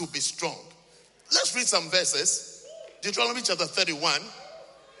have to be strong. Let's read some verses. Deuteronomy chapter 31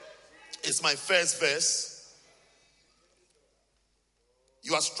 is my first verse.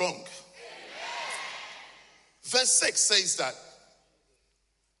 You are strong. Verse 6 says that.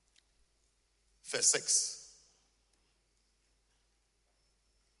 Verse 6.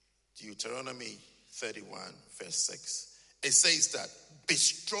 Deuteronomy 31, verse 6. It says that, be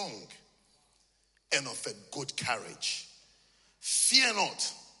strong and of a good courage. Fear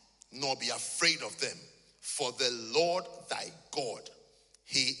not, nor be afraid of them. For the Lord thy God,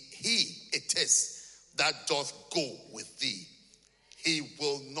 he it is that doth go with thee. He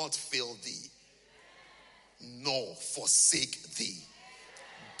will not fail thee, nor forsake thee.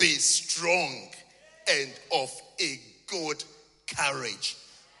 Be strong and of a good courage.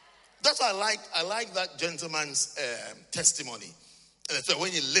 That's what I like that gentleman's testimony. And so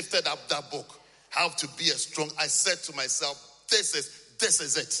when he lifted up that book, How to Be a Strong, I said to myself, this is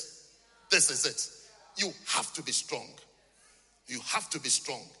it. This is it. You have to be strong. You have to be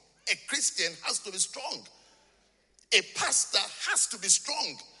strong. A Christian has to be strong. A pastor has to be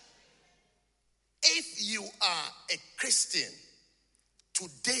strong. If you are a Christian,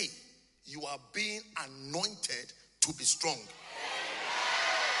 today you are being anointed to be strong.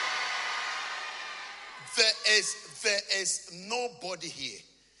 There is nobody here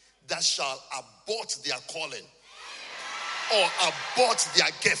that shall abort their calling or abort their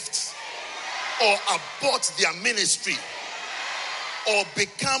gift or abort their ministry or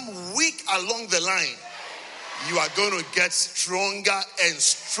become weak along the line. You are going to get stronger and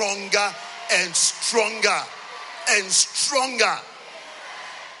stronger and stronger and stronger.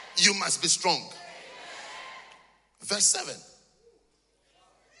 You must be strong. Verse 7.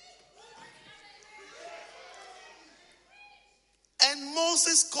 And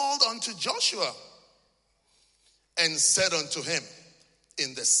Moses called unto Joshua and said unto him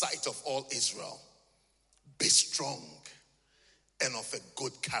in the sight of all Israel, be strong and of a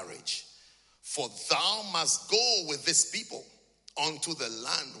good courage, for thou must go with this people unto the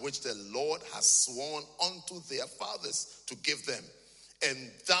land which the Lord has sworn unto their fathers to give them, and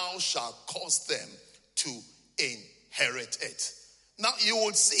thou shalt cause them to inherit it. Now you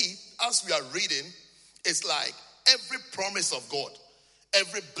will see, as we are reading, it's like every promise of God,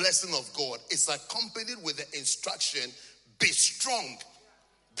 every blessing of God is accompanied with the instruction, be strong.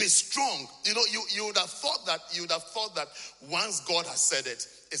 Be strong. You know, you would have thought that once God has said it,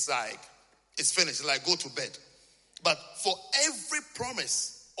 it's like it's finished. It's like go to bed. But for every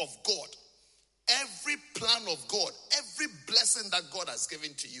promise of God, every plan of God, every blessing that God has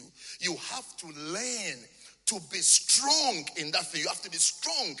given to you, you have to learn to be strong in that thing. You have to be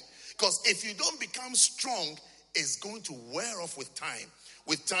strong. Because if you don't become strong, it's going to wear off with time.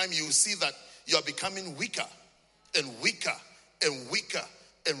 With time, you will see that you are becoming weaker and weaker and weaker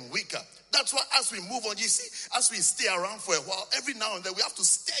and weaker. That's why as we move on, you see, as we stay around for a while, every now and then we have to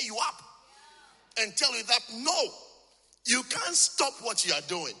stir you up and tell you that no, you can't stop what you are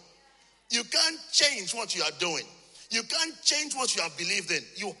doing. You can't change what you are doing. You can't change what you have believed in.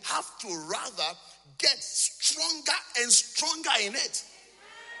 You have to rather get stronger and stronger in it.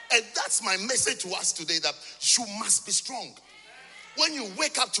 And that's my message to us today, that you must be strong. When you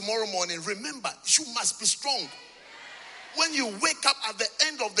wake up tomorrow morning, remember, you must be strong. When you wake up at the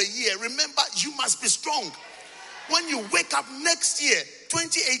end of the year, remember you must be strong. When you wake up next year,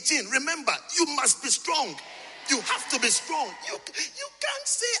 2018, remember you must be strong. You have to be strong. You can't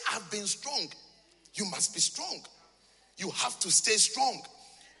say I've been strong. You must be strong. You have to stay strong.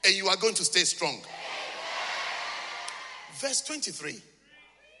 And you are going to stay strong. Verse 23.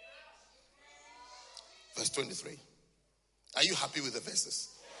 Verse 23. Are you happy with the verses?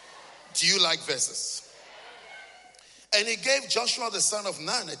 Do you like verses? And he gave Joshua the son of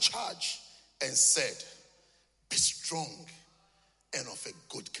Nun a charge and said, be strong and of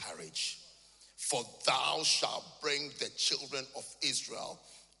a good courage, for thou shalt bring the children of Israel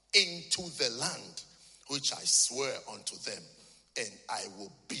into the land which I swear unto them, and I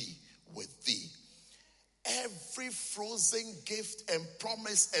will be with thee. Every frozen gift and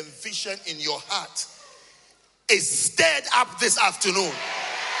promise and vision in your heart is stirred up this afternoon.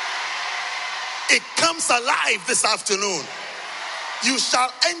 It comes alive this afternoon. You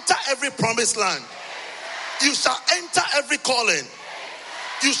shall enter every promised land. You shall enter every calling.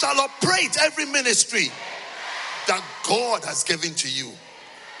 You shall operate every ministry that God has given to you.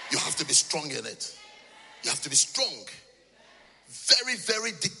 You have to be strong in it. You have to be strong. Very,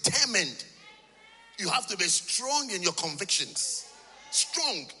 very determined. You have to be strong in your convictions.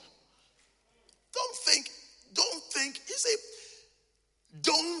 Strong. Don't think, you see,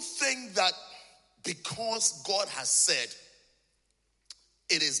 don't think that because God has said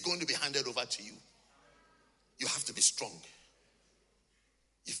it is going to be handed over to you. You have to be strong.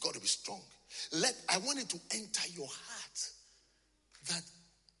 You've got to be strong. I want it to enter your heart that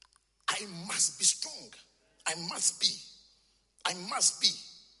I must be strong. I must be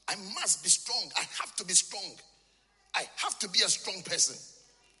strong. I have to be strong. I have to be a strong person,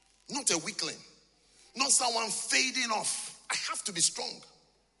 not a weakling, not someone fading off. I have to be strong.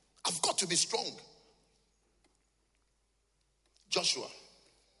 I've got to be strong. Joshua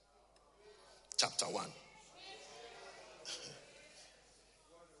chapter 1.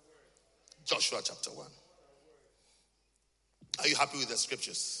 Joshua chapter 1. Are you happy with the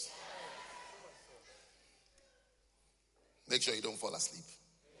scriptures? Make sure you don't fall asleep.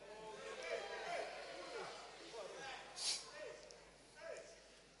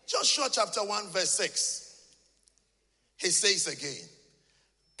 Joshua chapter 1 verse 6. He says again,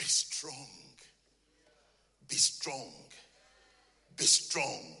 be strong, be strong, be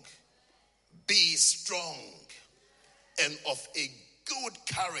strong, be strong, and of a good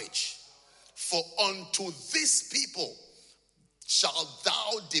courage. For unto this people shalt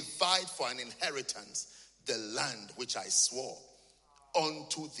thou divide for an inheritance the land which I swore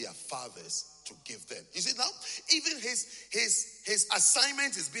unto their fathers to give them. You see now, even his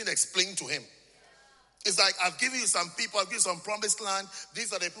assignment is being explained to him. It's like, I've given you some people, I've given you some promised land.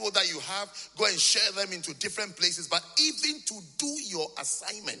 These are the people that you have. Go and share them into different places. But even to do your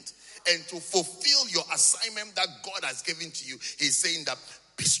assignment and to fulfill your assignment that God has given to you, he's saying that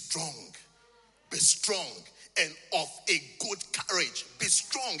be strong, and of a good courage. Be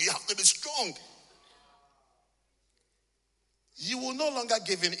strong. You have to be strong. You will no longer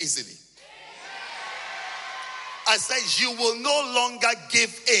give in easily. I say you will no longer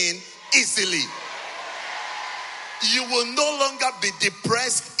give in easily. You will no longer be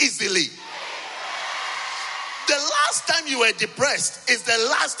depressed easily. The last time you were depressed is the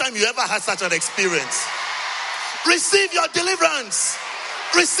last time you ever had such an experience. Receive your deliverance.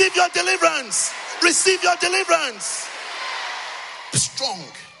 Receive your deliverance. Receive your deliverance. Be strong.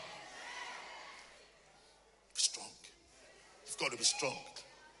 Be strong. You've got to be strong.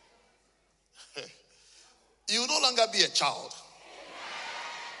 You will no longer be a child.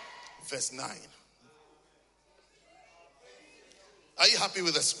 Verse 9. Are you happy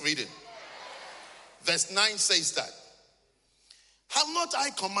with this reading? Verse 9 says that, have not I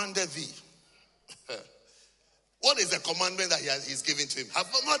commanded thee? What is the commandment that he's giving to him? Have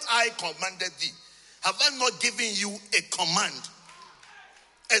not I commanded thee? Have I not given you a command?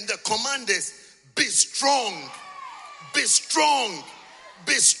 And the command is, be strong. Be strong.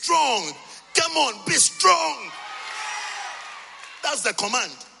 Be strong. Come on, be strong. That's the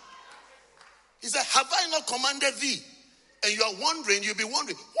command. He said, have I not commanded thee? And you are wondering, you'll be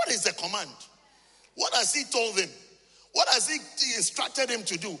wondering, what is the command? What has he told him? What has he instructed him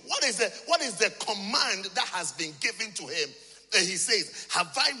to do? What is the command that has been given to him? And he says,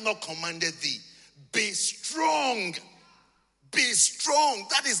 have I not commanded thee? Be strong. Be strong.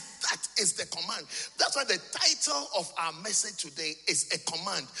 That is the command. That's why the title of our message today is a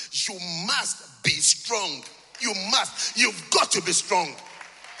command. You must be strong. You must. You've got to be strong.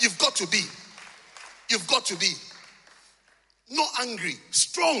 You've got to be. You've got to be. Not angry.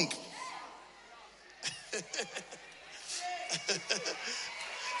 Strong.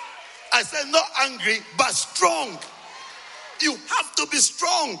 I said not angry, but strong. You have to be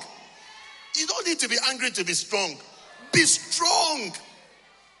strong. You don't need to be angry to be strong. Be strong.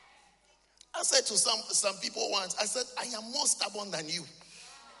 I said to some people once, I said, I am more stubborn than you.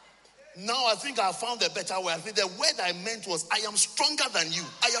 Now I think I found a better word. I think the word I meant was, I am stronger than you.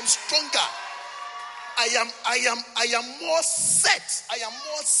 I am stronger. I am more set. I am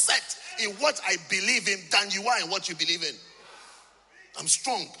more set in what I believe in than you are in what you believe in. I'm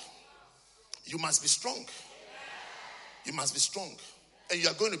strong. You must be strong. You must be strong. And you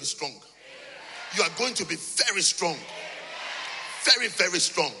are going to be strong. You are going to be very strong. Very, very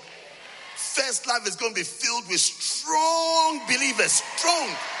strong. First Life is going to be filled with strong believers. Strong.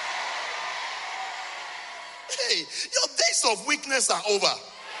 Hey, your days of weakness are over.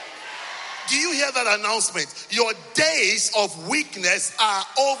 Do you hear that announcement? Your days of weakness are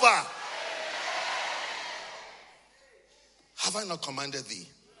over. Have I not commanded thee?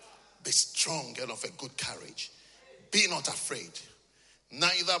 Be strong and of a good courage. Be not afraid,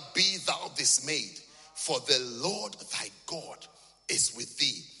 neither be thou dismayed, for the Lord thy God is with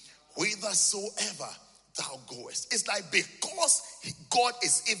thee, whithersoever thou goest. It's like because God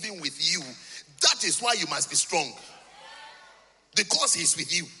is even with you, that is why you must be strong. Because he's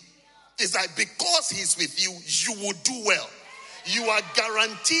with you. It's like because he's with you, you will do well. You are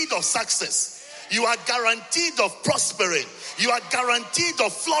guaranteed of success. You are guaranteed of prospering. You are guaranteed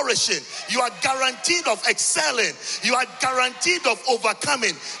of flourishing. You are guaranteed of excelling. You are guaranteed of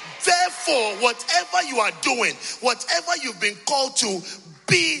overcoming. Therefore, whatever you are doing, whatever you've been called to,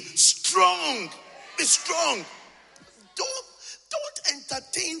 be strong. Be strong. Don't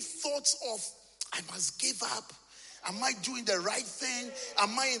entertain thoughts of, I must give up. Am I doing the right thing?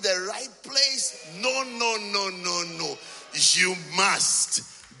 Am I in the right place? No. You must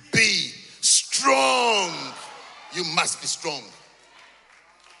be strong. You must be strong.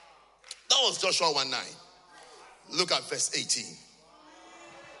 That was Joshua 1:9. Look at verse 18.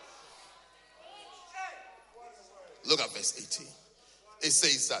 Look at verse 18. It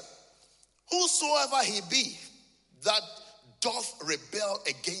says that whosoever he be that doth rebel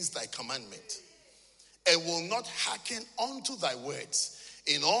against thy commandment, and will not hearken unto thy words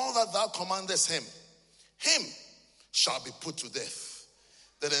in all that thou commandest him shall be put to death.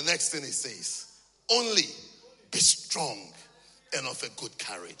 Then the next thing it says, only be strong and of a good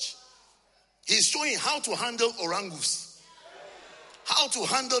courage. He's showing how to handle orangus, how to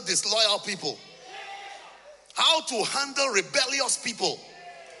handle disloyal people, how to handle rebellious people,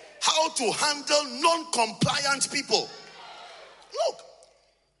 how to handle non-compliant people. Look,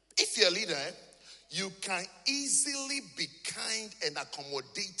 if you're a leader, you can easily be kind and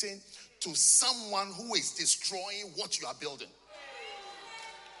accommodating to someone who is destroying what you are building.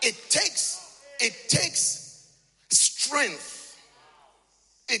 It takes strength.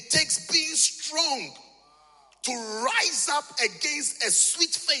 It takes being strong to rise up against a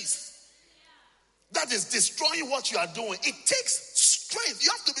sweet face that is destroying what you are doing. It takes strength.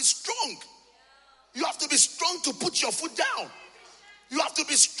 You have to be strong. You have to be strong to put your foot down. You have to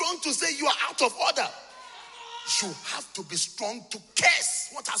be strong to say you are out of order. You have to be strong to curse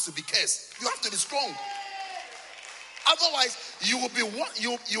what has to be cursed. You have to be strong. Otherwise, you will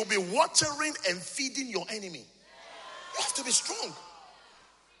be watering and feeding your enemy. You have to be strong.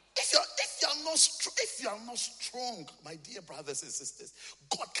 If you are not strong, my dear brothers and sisters,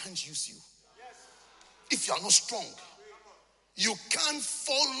 God can't use you. If you are not strong, you can't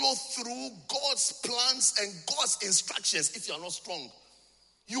follow through God's plans and God's instructions if you are not strong.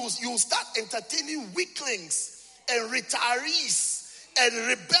 You start entertaining weaklings and retirees and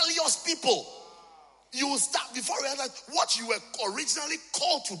rebellious people. You will start, before you realize what you were originally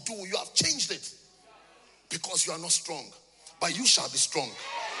called to do, you have changed it because you are not strong. But you shall be strong.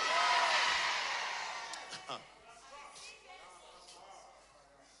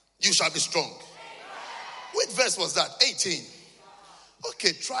 You shall be strong. Which verse was that? 18.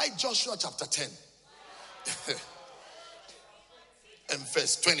 Okay, try Joshua chapter 10. And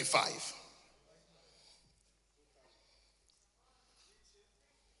verse 25.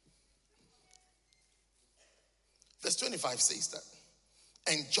 Verse 25 says that.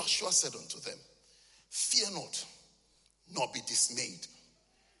 And Joshua said unto them, fear not, nor be dismayed.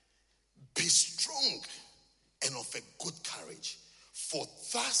 Be strong and of a good courage. For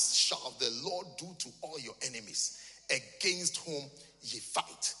thus shall the Lord do to all your enemies against whom ye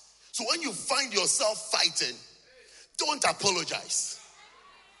fight. So when you find yourself fighting, don't apologize.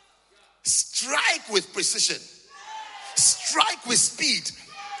 Strike with precision. Strike with speed.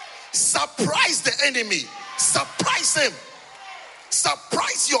 Surprise the enemy. Surprise him.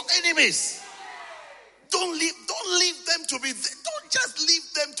 Surprise your enemies. Don't leave them to be there. Don't just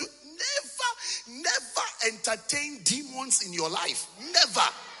leave them to never entertain demons in your life.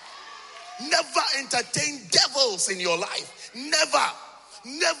 Never entertain devils in your life. Never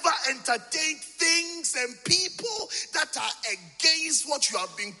entertain things and people that are against what you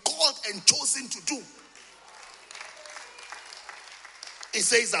have been called and chosen to do. It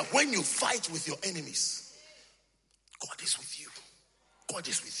says that when you fight with your enemies, God is with you. God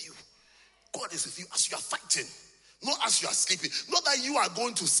is with you. God is with you as you are fighting. Not as you are sleeping. Not that you are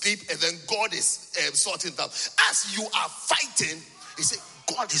going to sleep and then God is sorting them. As you are fighting, he said,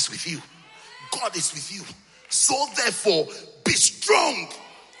 God is with you. God is with you. So therefore, be strong.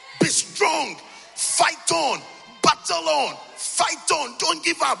 Be strong. Fight on. Battle on. Fight on. Don't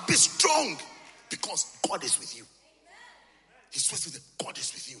give up. Be strong. Because God is with you. He's with you. God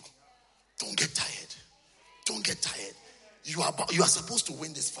is with you. Don't get tired. Don't get tired. You are supposed to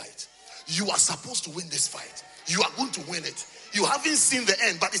win this fight. You are supposed to win this fight. You are going to win it. You haven't seen the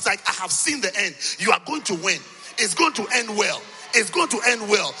end, but it's like, I have seen the end. You are going to win. It's going to end well. It's going to end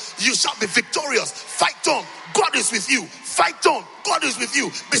well. You shall be victorious. Fight on. God is with you. Fight on. God is with you.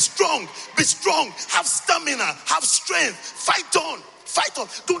 Be strong. Be strong. Have stamina. Have strength. Fight on. Fight on.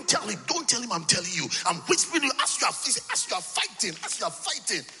 Don't tell him. Don't tell him I'm telling you. I'm whispering you as you are fighting. As you are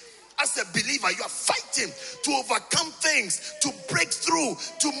fighting. As a believer, you are fighting to overcome things, to break through,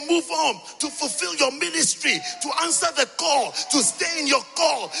 to move on, to fulfill your ministry, to answer the call, to stay in your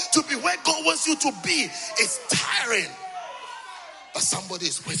call, to be where God wants you to be. It's tiring. But somebody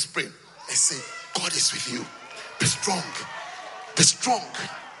is whispering and saying, God is with you. Be strong. Be strong.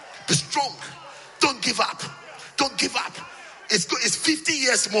 Be strong. Don't give up. Don't give up. It's 50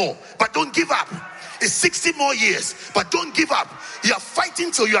 years more, but don't give up. It's 60 more years, but don't give up. You are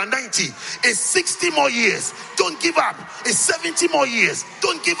fighting till you are 90. It's 60 more years. Don't give up. It's 70 more years.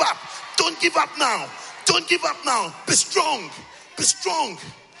 Don't give up. Don't give up now. Don't give up now. Be strong. Be strong.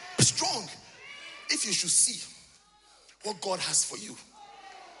 Be strong. If you should see what God has for you,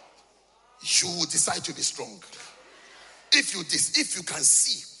 you will decide to be strong. If you can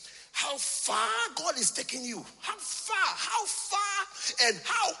see how far God is taking you, how far and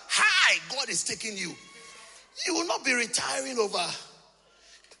how high God is taking you, you will not be retiring over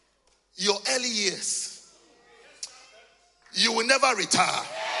your early years. You will never retire.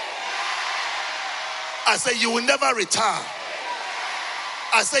 I say you will never retire.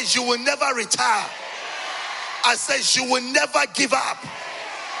 I say you will never retire. I say you will never give up.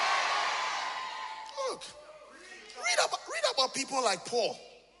 Look, read about people like Paul.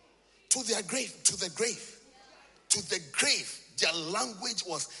 To their grave, to the grave, to the grave. Their language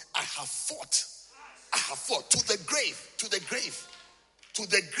was, I have fought. I have fought. To the grave, to the grave, to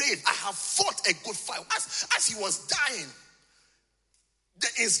the grave. I have fought a good fight. As he was dying, the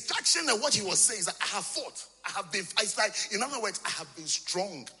instruction and what he was saying is that I have fought. I have been, it's like, in other words, I have been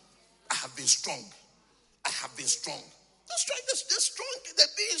strong. I have been strong. I have been strong. The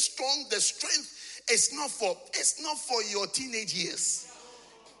being strong, the strength is not for your teenage years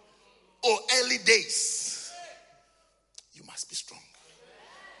or early days. You must be strong.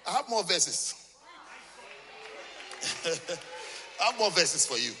 I have more verses. I have more verses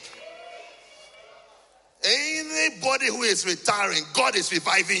for you. Anybody who is retiring, God is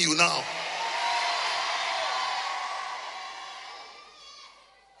reviving you now.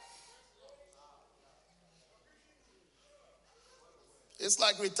 It's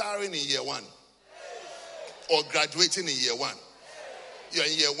like retiring in year one or graduating in year one. You're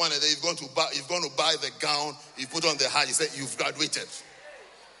in year one and then you've gone to buy the gown, you put on the hat, you say you've graduated.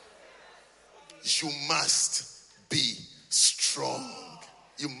 You must be strong.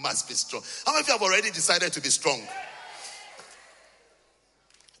 You must be strong. How many of you have already decided to be strong?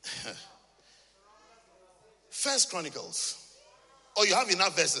 First Chronicles. Oh, you have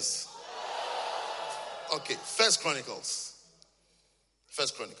enough verses? Okay, First Chronicles.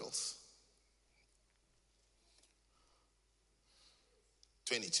 First Chronicles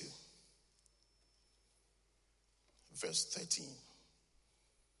 22, verse 13.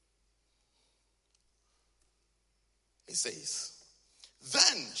 It says,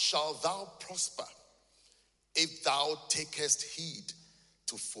 then shalt thou prosper if thou takest heed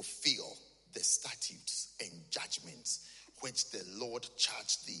to fulfill the statutes and judgments which the Lord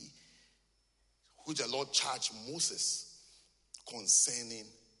charged Moses concerning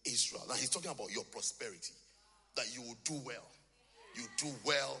Israel. Now he's talking about your prosperity, that you will do well. You do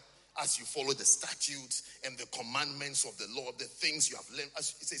well as you follow the statutes and the commandments of the Lord, the things you have learned.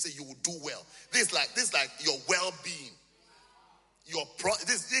 As he says, you will do well. This is like your well-being.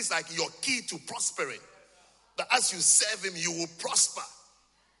 This is like your key to prospering. That as you serve him, you will prosper.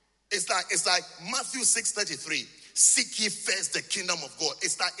 It's like Matthew 6:33. Seek ye first the kingdom of God.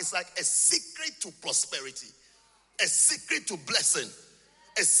 It's like a secret to prosperity, a secret to blessing,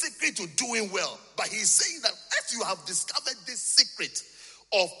 a secret to doing well. But he's saying that as you have discovered this secret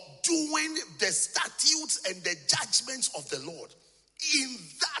of doing the statutes and the judgments of the Lord, in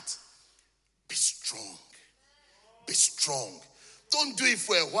that, be strong. Be strong. Don't do it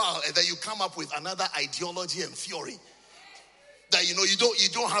for a while and then you come up with another ideology and theory. That you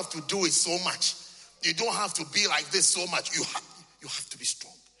don't have to do it so much. You don't have to be like this so much. You have to be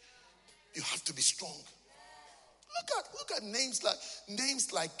strong. You have to be strong. Look at names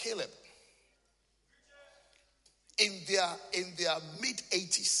like Caleb. In their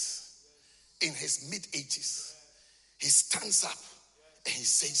mid-80s, in his mid-80s, he stands up and he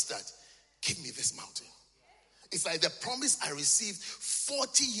says that, give me this mountain. It's like the promise I received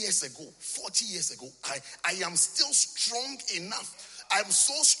 40 years ago. 40 years ago, I am still strong enough. I'm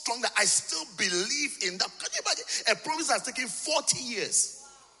so strong that I still believe in that. Can you imagine? A promise has taken 40 years.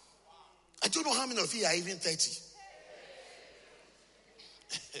 I don't know how many of you are even 30.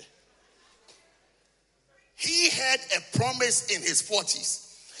 He had a promise in his 40s.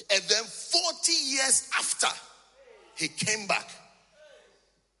 And then 40 years after, he came back.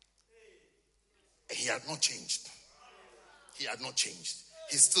 And he had not changed. He had not changed.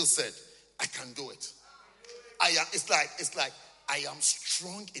 He still said, I can do it. It's like I am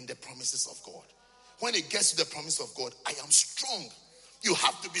strong in the promises of God. When it gets to the promise of God, I am strong. You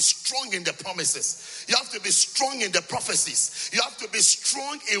have to be strong in the promises. You have to be strong in the prophecies. You have to be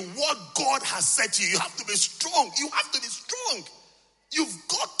strong in what God has said to you. You have to be strong. You have to be strong. You've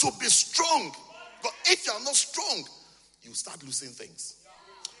got to be strong. But if you are not strong, you start losing things.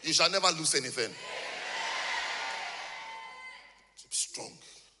 You shall never lose anything. So be strong.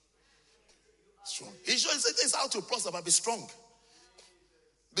 Strong. He shows it's how to prosper, but be strong.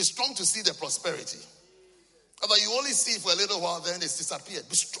 Be strong to see the prosperity. But you only see it for a little while, then it's disappeared.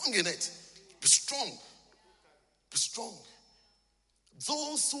 Be strong in it. Be strong. Be strong.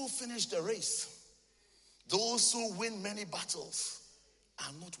 Those who finish the race, those who win many battles,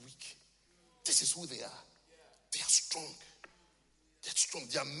 are not weak. This is who they are. They are strong. They're strong.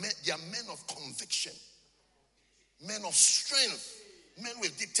 They are men of conviction, men of strength, men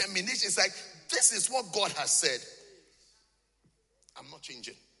with determination. It's like, this is what God has said. I'm not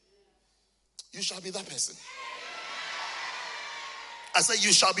changing. You shall be that person. I said,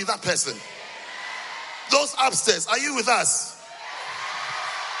 you shall be that person. Those upstairs, are you with us?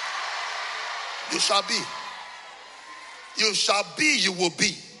 You shall be. You shall be, you will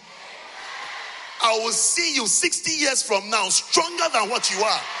be. I will see you 60 years from now stronger than what you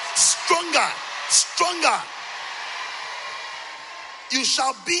are. Stronger. Stronger. You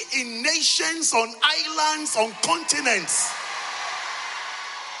shall be in nations, on islands, on continents.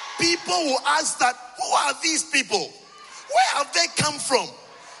 People will ask that, who are these people? Where have they come from?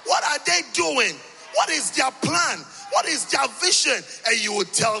 What are they doing? What is their plan? What is their vision? And you will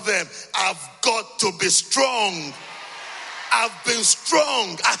tell them, I've got to be strong. I've been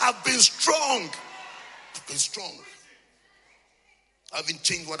strong. I have been strong. I've been strong. I haven't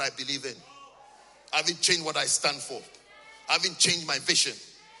changed what I believe in. I haven't changed what I stand for. I haven't changed my vision.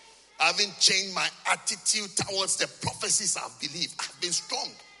 I haven't changed my attitude towards the prophecies I've believed. I've been strong.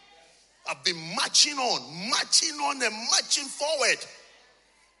 I've been marching on and marching forward.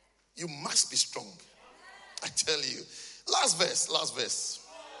 You must be strong. I tell you. Last verse.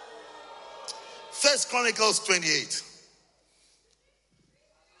 1 Chronicles 28.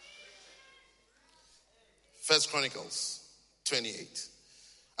 1 Chronicles 28.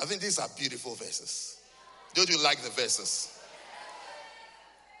 I think these are beautiful verses. Don't you like the verses?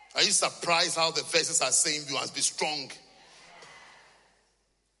 Are you surprised how the verses are saying you must be strong?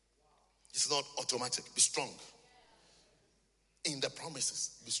 It's not automatic. Be strong in the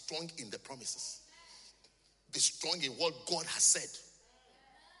promises. Be strong in the promises. Be strong in what God has said.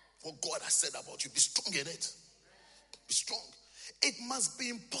 What God has said about you. Be strong in it. Be strong. It must be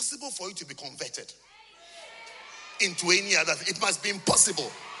impossible for you to be converted into any other. It must be impossible.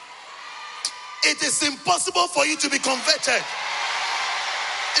 It is impossible for you to be converted.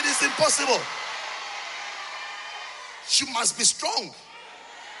 It is impossible. You must be strong.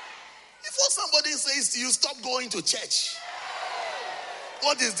 Before somebody says to you, stop going to church.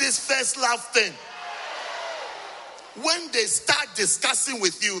 What is this first love thing? When they start discussing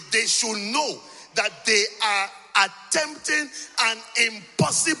with you, they should know that they are attempting an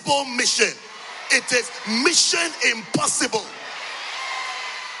impossible mission. It is mission impossible.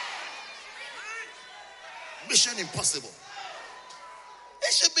 Mission impossible.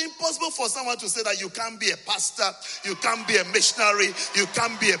 It should be impossible for someone to say that you can't be a pastor, you can't be a missionary, you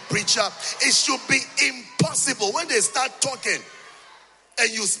can't be a preacher. It should be impossible. When they start talking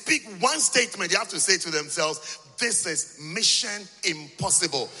and you speak one statement, you have to say to themselves, this is mission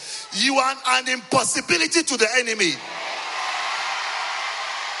impossible. You are an impossibility to the enemy.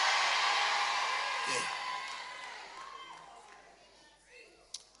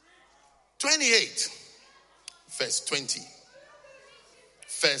 28, verse 20.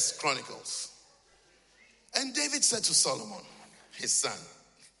 First Chronicles. And David said to Solomon, his son,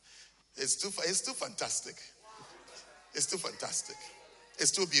 it's too fantastic. It's too fantastic.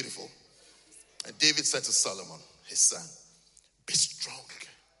 It's too beautiful. And David said to Solomon, his son, be strong.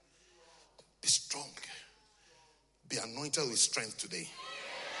 Be strong. Be anointed with strength today.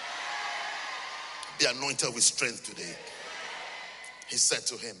 Be anointed with strength today. He said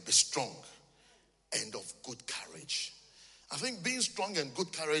to him, be strong and of good courage. I think being strong and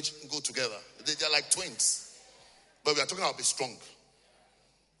good courage go together. They're like twins. But we are talking about be strong.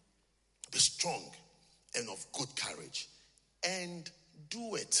 Be strong and of good courage. And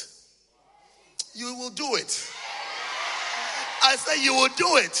do it. You will do it. I say you will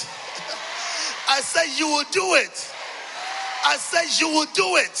do it. I say you will do it. I say you will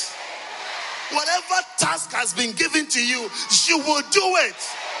do it. Whatever task has been given to you, you will do it.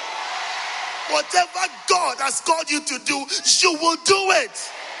 Whatever God has called you to do, you will do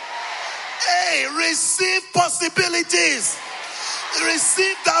it. Hey, receive possibilities.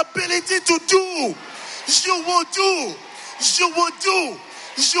 Receive the ability to do. You will do. You will do.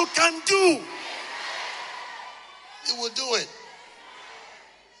 You can do. You will do it.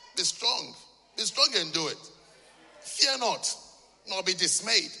 Be strong. Be strong and do it. Fear not, nor be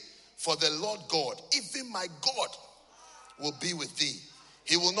dismayed. For the Lord God, even my God, will be with thee.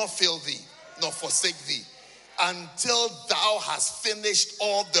 He will not fail thee, nor forsake thee, until thou hast finished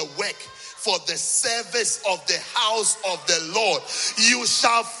all the work for the service of the house of the Lord. You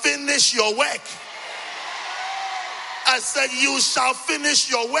shall finish your work. I said you shall finish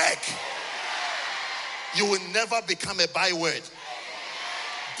your work. You will never become a byword.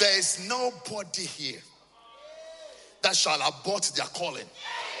 There is nobody here that shall abort their calling,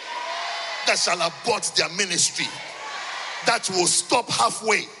 that shall abort their ministry, that will stop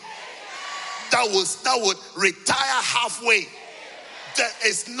halfway, that would retire halfway. There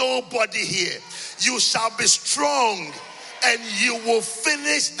is nobody here. You shall be strong and you will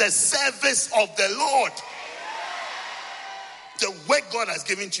finish the service of the Lord. The work God has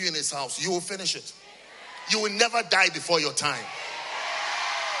given to you in his house, you will finish it. You will never die before your time.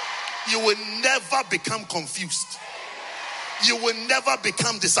 You will never become confused. You will never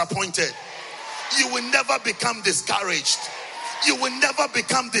become disappointed. You will never become discouraged. You will never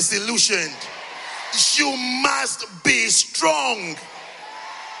become disillusioned. You must be strong.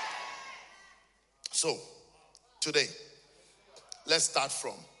 So, today, let's start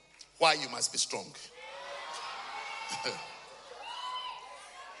from why you must be strong.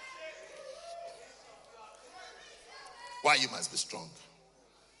 Why you must be strong.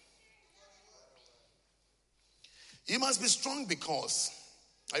 You must be strong because,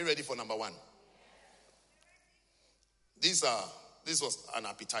 are you ready for number one? This was an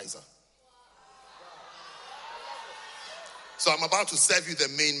appetizer. So I'm about to serve you the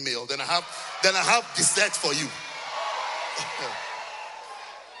main meal. Then I have dessert for you.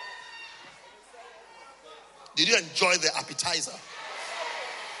 Did you enjoy the appetizer?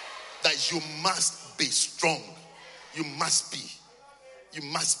 That you must be strong. You must be. You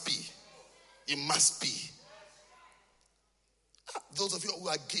must be. You must be. Those of you who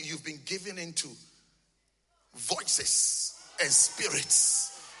you've been given into voices and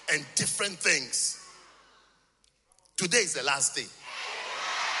spirits and different things. Today is the last day.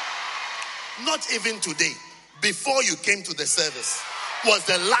 Not even today. Before you came to the service was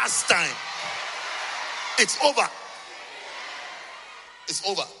the last time. It's over. It's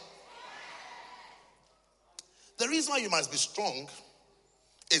over. The reason why you must be strong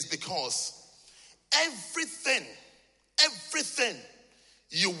is because everything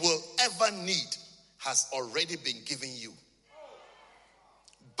you will ever need has already been given you.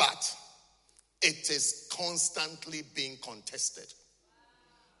 But it is constantly being contested.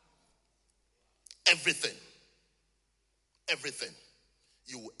 Everything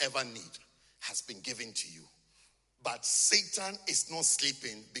you will ever need has been given to you. But Satan is not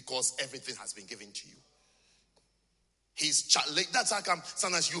sleeping because everything has been given to you. That's how come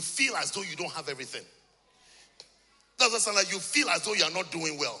sometimes you feel as though you don't have everything. That's why sometimes you feel as though you are not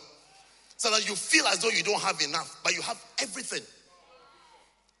doing well. Sometimes you feel as though you don't have enough, but you have everything.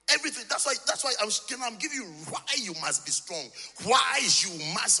 Everything. That's why I'm giving you why you must be strong. Why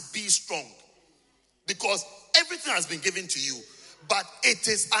you must be strong. Because everything has been given to you, but it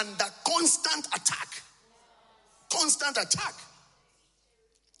is under constant attack. Constant attack.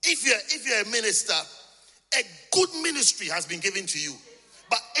 If you're a minister, a good ministry has been given to you,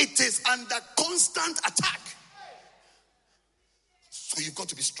 but it is under constant attack. So you've got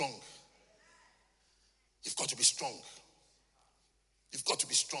to be strong. You've got to be strong. You've got to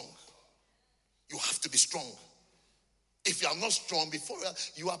be strong. You have to be strong. If you are not strong, before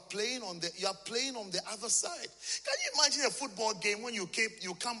you are playing on the other side. Can you imagine a football game when you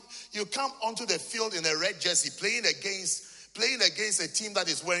come onto the field in a red jersey playing against a team that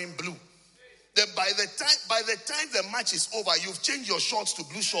is wearing blue? Then by the time the match is over, you've changed your shorts to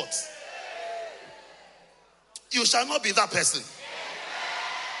blue shorts. You shall not be that person.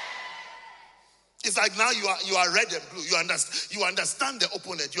 It's like now you are red and blue. You understand the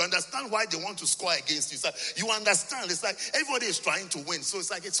opponent. You understand why they want to score against you. It's like, you understand. It's like everybody is trying to win. So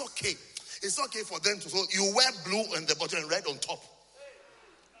it's like it's okay. It's okay for them to. So you wear blue on the bottom and red on top.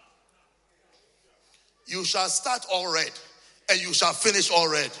 You shall start all red and you shall finish all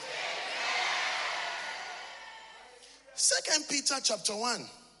red. 2 Peter chapter 1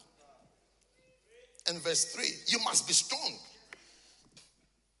 and verse 3. You must be strong.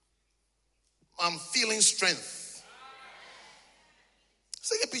 I'm feeling strength.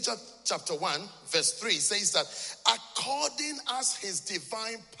 2 Peter chapter 1 verse 3 says that according as his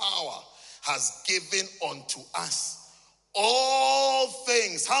divine power has given unto us all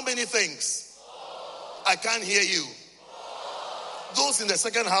things. How many things? I can't hear you. Those in the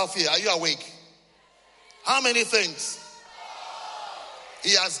second half here, are you awake? How many things?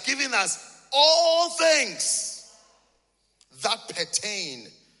 He has given us all things that pertain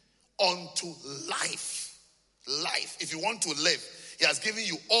unto life. Life. If you want to live, he has given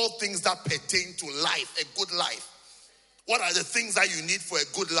you all things that pertain to life, a good life. What are the things that you need for a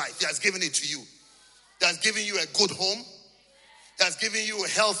good life? He has given it to you. He has given you a good home. He has given you a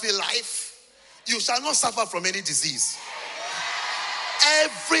healthy life. You shall not suffer from any disease.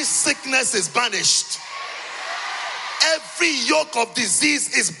 Every sickness is banished. Every yoke of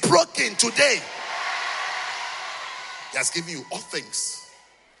disease is broken today. He has given you all things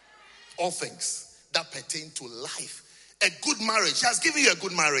that pertain to life. A good marriage. He has given you a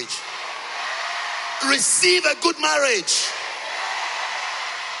good marriage. Receive a good marriage.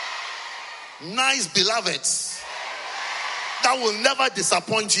 Nice beloveds that will never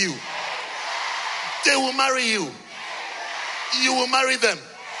disappoint you. They will marry you. You will marry them.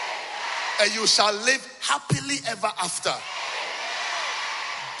 And you shall live happily ever after.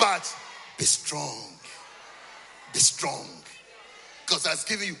 But be strong. Be strong. Because he has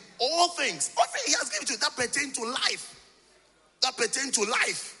given you all things. All things he has given you that pertain to life. That pertain to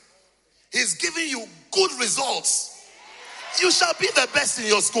life. He's giving you good results. You shall be the best in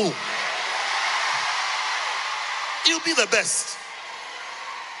your school. You'll be the best.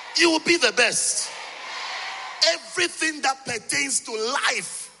 You will be the best. Everything that pertains to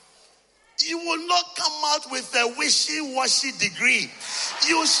life. You will not come out with a wishy-washy degree.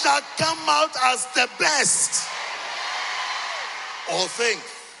 You shall come out as the best. All things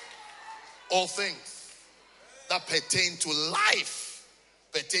that pertain to life.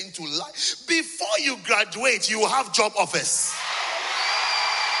 Pertain to life. Before you graduate, you will have job offers.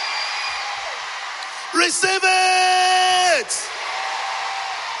 Receive it.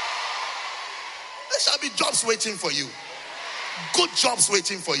 There shall be jobs waiting for you. Good jobs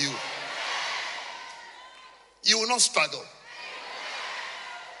waiting for you. You will not struggle.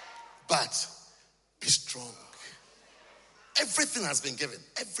 But be strong. Everything has been given.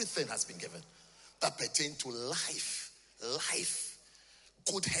 Everything has been given that pertain to life. Life.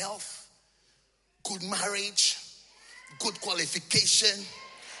 Good health. Good marriage. Good qualification.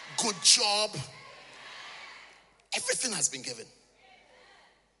 Good job. Everything has been given.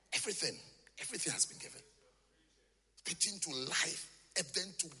 Everything has been given. Pertain to life and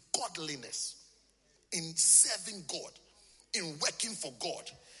then to godliness. In serving God, in working for God,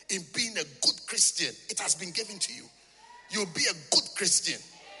 in being a good Christian, it has been given to you. You'll be a good Christian.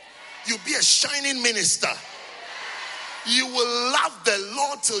 You'll be a shining minister. You will love the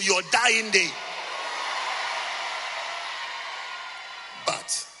Lord till your dying day.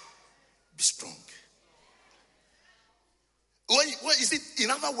 But be strong. When you see,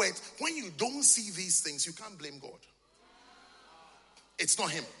 in other words, when you don't see these things, you can't blame God. It's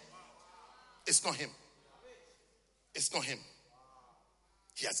not him. It's not him. It's not him.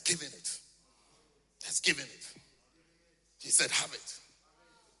 He has given it. He has given it. He said, have it.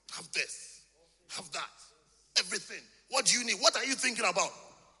 Have this. Have that. Everything. What do you need? What are you thinking about?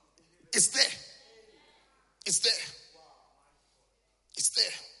 It's there. It's there. It's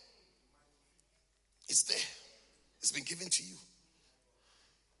there. It's there. It's been given to you.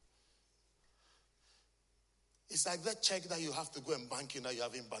 It's like that check that you have to go and bank in that you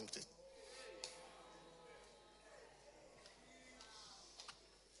haven't banked it.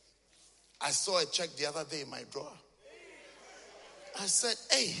 I saw a check the other day in my drawer. I said,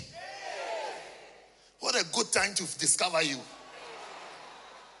 hey, what a good time to discover you.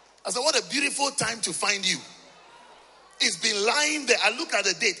 I said, what a beautiful time to find you. It's been lying there. I look at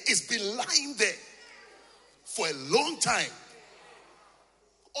the date. It's been lying there for a long time.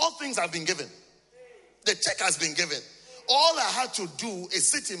 All things have been given. The check has been given. All I had to do is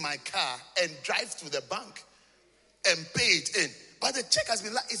sit in my car and drive to the bank and pay it in. But the check has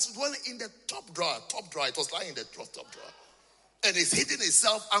been lying. It's well in the top drawer. It was lying in the top drawer. And it's hidden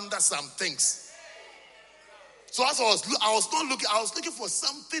itself under some things. So as I was looking for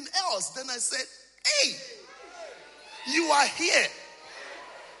something else. Then I said, hey, you are here.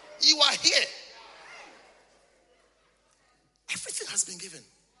 You are here. Everything has been given.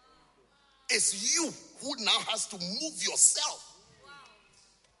 It's you who now has to move yourself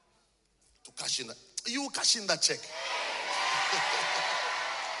to cash in that. You will cash in that check.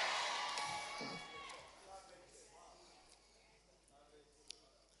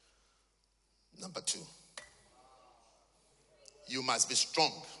 Number 2, you must be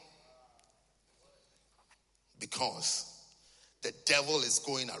strong because the devil is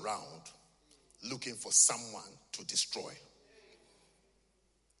going around looking for someone to destroy.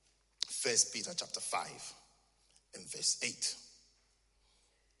 1 Peter chapter 5 and verse 8.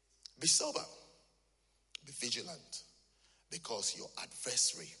 Be sober, be vigilant, because your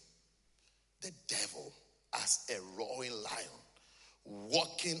adversary, the devil, as a roaring lion,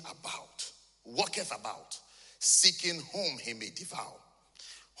 walketh about, seeking whom he may devour.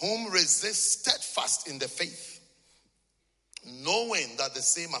 Whom resist steadfast in the faith, knowing that the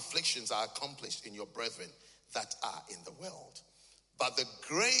same afflictions are accomplished in your brethren that are in the world. But the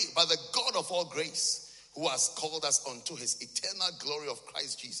God of all grace, who has called us unto his eternal glory of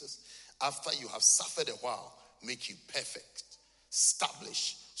Christ Jesus, after you have suffered a while, make you perfect,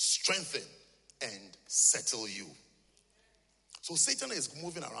 establish, strengthen, and settle you. So Satan is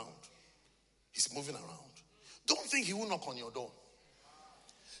moving around. He's moving around. Don't think he will knock on your door.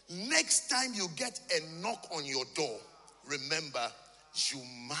 Next time you get a knock on your door, remember, you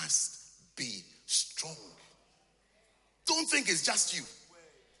must be strong. Don't think it's just you.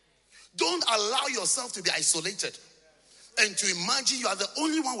 Don't allow yourself to be isolated and to imagine you are the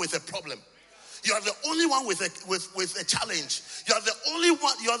only one with a problem. You are the only one with a challenge. You are the only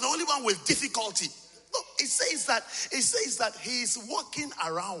one with difficulty. No, it says that he is walking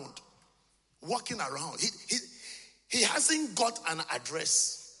around. He hasn't got an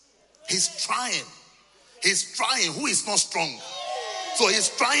address. He's trying. Who is not strong? So he's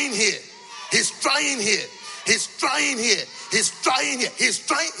trying here. He's trying here. He's trying here. He's trying here. He's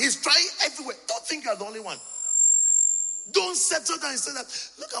trying everywhere. Don't think you're the only one. Don't settle down and say that,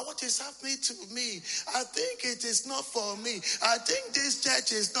 look at what is happening to me. I think it is not for me. I think this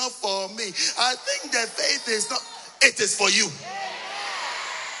church is not for me. I think the faith is not. It is for you.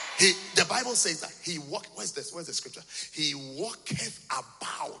 The Bible says that he walked. Where's the scripture? He walketh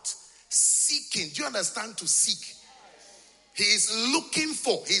about seeking. Do you understand? To seek. He is looking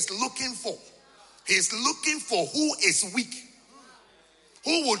for. He's looking for who is weak.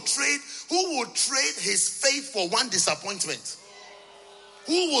 Who will trade his faith for one disappointment?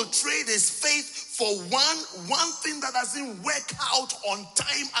 Who will trade his faith for one thing that doesn't work out on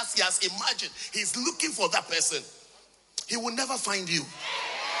time as he has imagined? He's looking for that person. He will never find you.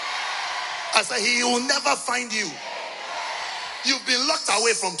 I said he will never find you. You've been locked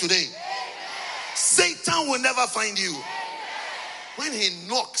away from today. Satan will never find you. When he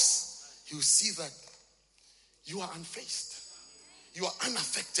knocks, you see that you are unfazed. You are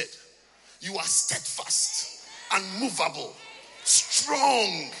unaffected. You are steadfast, unmovable,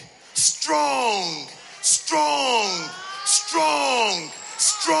 strong, strong, strong, strong,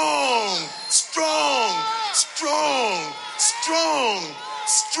 strong, strong, strong, strong,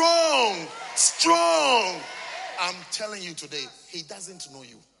 strong, strong. I'm telling you today, he doesn't know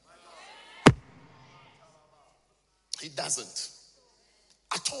you. He doesn't.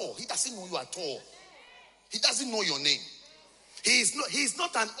 At all. He doesn't know you at all. He doesn't know your name. He is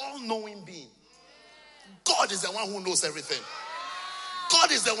not an all-knowing being. God is the one who knows everything.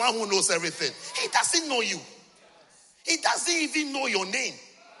 God is the one who knows everything. He doesn't know you. He doesn't even know your name.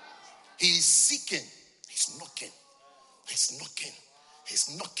 He is seeking. He's knocking. He's knocking.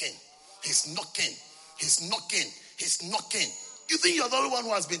 He's knocking. He's knocking. He's knocking. He's knocking. You think you're the only one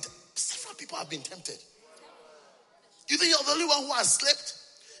who has been people have been tempted. You think you're the only one who has slept?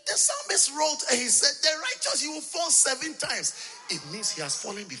 The psalmist wrote and he said, the righteous, you will fall 7 times. It means he has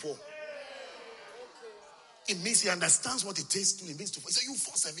fallen before. It means he understands what it takes to. It means to fall. So you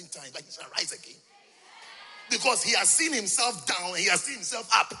fall 7 times, like he shall rise again. Because he has seen himself down and he has seen himself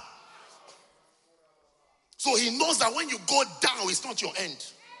up. So he knows that when you go down, it's not your end.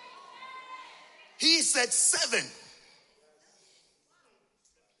 He said 7.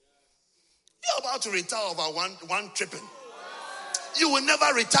 You're about to retire over one tripping. You will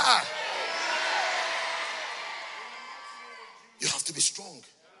never retire. You have to be strong.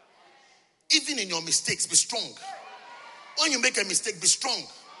 Even in your mistakes, be strong. When you make a mistake, be strong.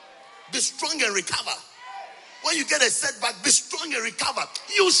 Be strong and recover. When you get a setback, be strong and recover.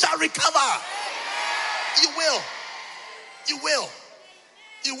 You shall recover. You will. You will.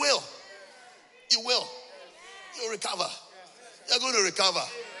 You will. You will. You'll recover. You're going to recover.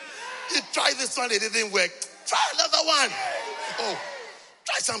 You tried this one, it didn't work. Try another one. Oh,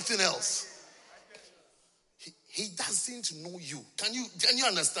 try something else. He doesn't know you. Can you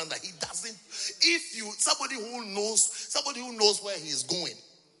understand that? He doesn't. If you, somebody who knows where he is going,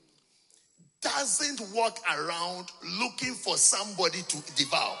 doesn't walk around looking for somebody to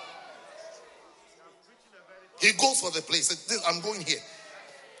devour. He goes for the place. I'm going here.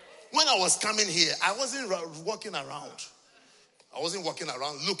 When I was coming here, I wasn't walking around. I wasn't walking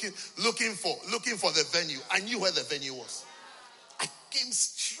around looking for the venue. I knew where the venue was. I came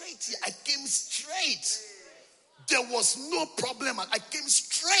straight here. I came straight. There was no problem. I came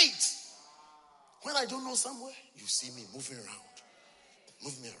straight. When I don't know somewhere, you see me moving around.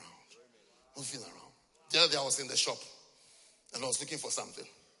 Moving around. The other day I was in the shop and I was looking for something.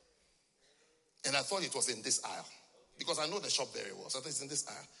 And I thought it was in this aisle. Because I know the shop very well. So I thought it's in this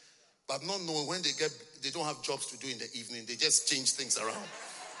aisle. But not knowing when they don't have jobs to do in the evening, they just change things around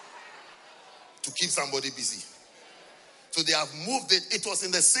to keep somebody busy. So they have moved it. It was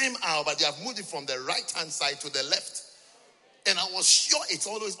in the same aisle, but they have moved it from the right-hand side to the left. And I was sure it's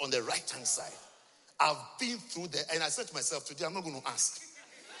always on the right-hand side. I've been through there, and I said to myself, today I'm not going to ask.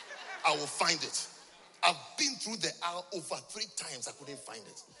 I will find it. I've been through the aisle over 3 times. I couldn't find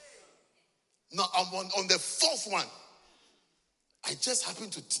it. Now I'm on the 4th one. I just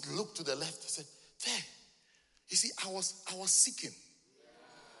happened to look to the left. I said, there. You see, I was seeking.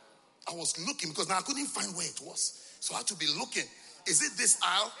 I was looking because now I couldn't find where it was. So I had to be looking. Is it this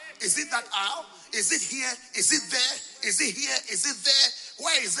aisle? Is it that aisle? Is it here? Is it there? Is it here? Is it there?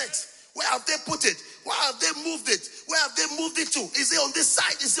 Where is it? Where have they put it? Where have they moved it? Where have they moved it to? Is it on this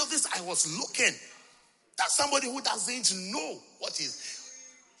side? Is it on this side? I was looking. That's somebody who doesn't know what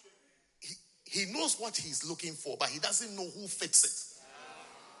he knows what he's looking for, but he doesn't know who fits it.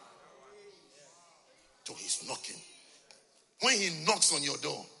 So he's knocking. When he knocks on your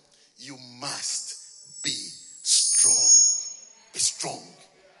door, you must be strong. Be strong.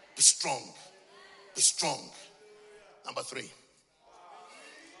 Be strong. Be strong. Number 3.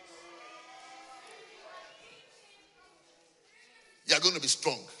 You're going to be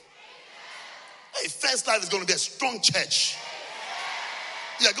strong. Hey, First Life is going to be a strong church.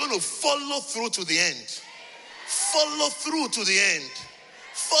 You're going to follow through to the end. Follow through to the end.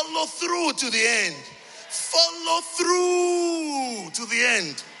 Follow through to the end. Follow through to the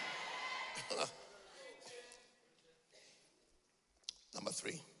end. Number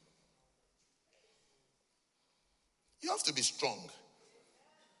 3. You have to be strong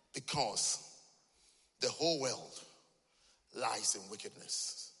because the whole world lies in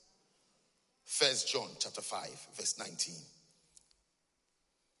wickedness. 1 John chapter 5, verse 19.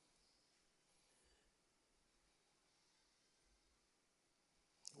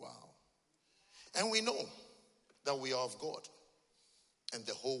 Wow. And we know that we are of God, and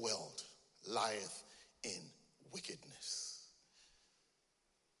the whole world lieth in wickedness.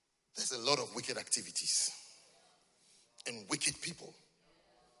 There's a lot of wicked activities and wicked people.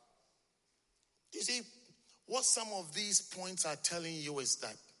 You see, what some of these points are telling you is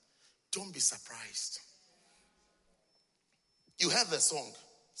that don't be surprised. You heard the song,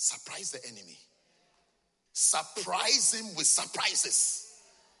 Surprise the Enemy. Surprise him with surprises.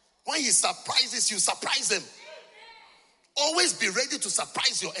 When he surprises you, surprise him. Always be ready to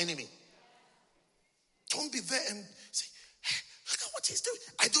surprise your enemy. Don't be there and say, hey, look at what he's doing.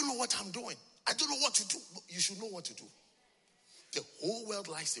 I don't know what I'm doing. I don't know what to do. You should know what to do. The whole world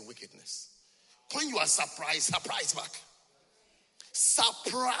lies in wickedness. When you are surprised, surprise back.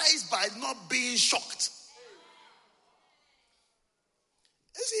 Surprised by not being shocked.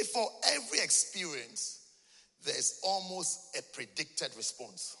 You see, for every experience, there's almost a predicted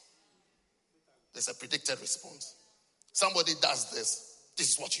response. There's a predicted response. Somebody does this. This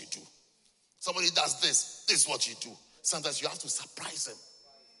is what you do. Somebody does this. This is what you do. Sometimes you have to surprise them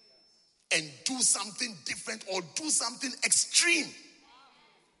and do something different or do something extreme.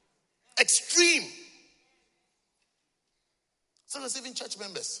 Extreme. Sometimes even church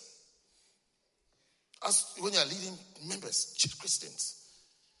members. As when you are leading members, Christians,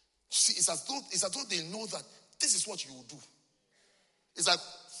 see, it's as though they know that this is what you will do. It's that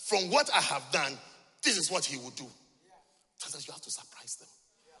from what I have done, this is what he will do. Sometimes you have to surprise them.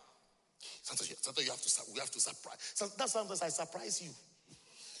 Sometimes we have to surprise. Sometimes I surprise you.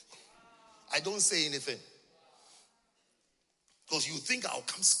 I don't say anything. Because you think I'll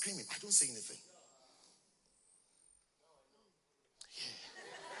come screaming. I don't say anything. Yeah.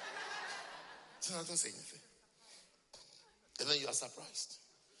 So I don't say anything. And then you are surprised.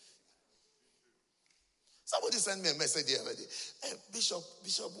 Somebody sent me a message the other day. Hey, Bishop,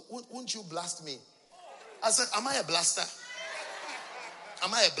 won't you blast me? I said, am I a blaster?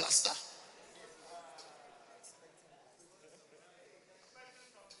 Am I a blaster?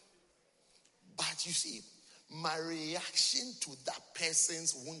 But you see, my reaction to that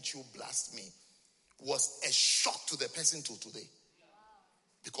person's "won't you blast me" was a shock to the person till today.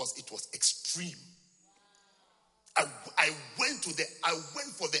 Because it was extreme. I went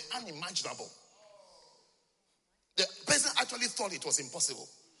for the unimaginable. The person actually thought it was impossible.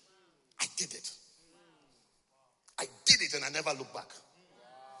 I did it. I did it and I never looked back.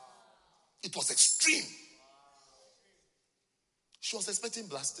 It was extreme. She was expecting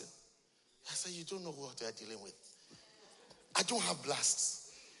blasting. I said, you don't know what they're dealing with. I don't have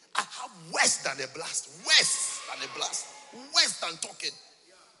blasts. I have worse than a blast. Worse than a blast. Worse than talking.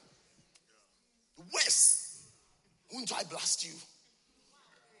 Worse. Won't I blast you?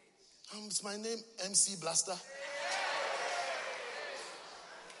 Is my name MC Blaster?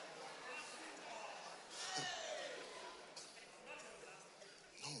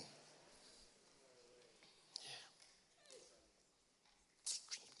 No. Yeah.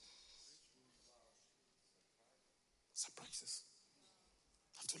 Surprises.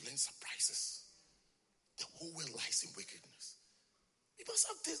 You have to learn surprises. The whole world lies in wickedness. You must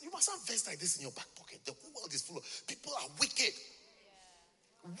have this. You must have verse like this in your back pocket. The whole world is full of people are wicked.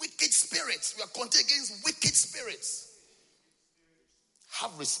 Wicked spirits. We are contending against wicked spirits.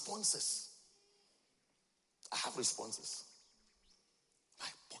 Have responses. I have responses.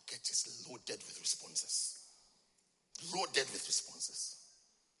 My pocket is loaded with responses. Loaded with responses.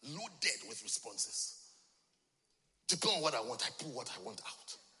 Loaded with responses. Depending on what I want, I pull what I want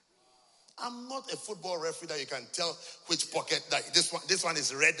out. I'm not a football referee that you can tell which pocket that this one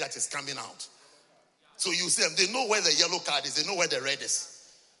is red that is coming out. So you see them, they know where the yellow card is, they know where the red is.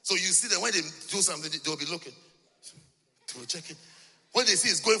 So you see them when they do something, they'll be looking. They will check it. When they see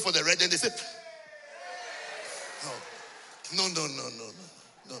it's going for the red, then they say, no.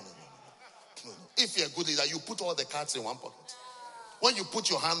 If you're a good leader, you put all the cards in one pocket. When you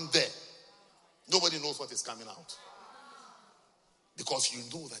put your hand there, nobody knows what is coming out. Because you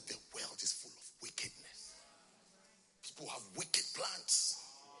know that the world is full of wickedness. People have wicked plans.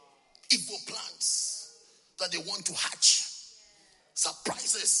 Evil plans that they want to hatch.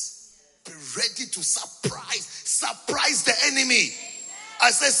 Surprises. Be ready to surprise. Surprise the enemy.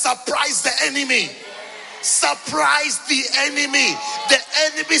 I said surprise the enemy. Surprise the enemy. The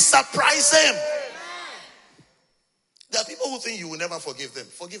enemy surprise him. There are people who think you will never forgive them.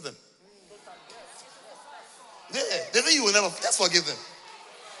 Forgive them. Yeah, they think you will never. Just forgive them.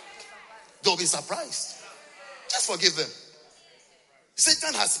 They'll be surprised. Just forgive them.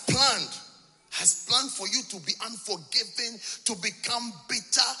 Satan has planned for you to be unforgiving, to become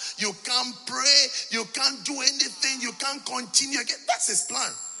bitter. You can't pray. You can't do anything. You can't continue again. That's his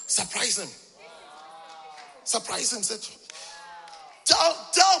plan. Surprise him. Surprise him.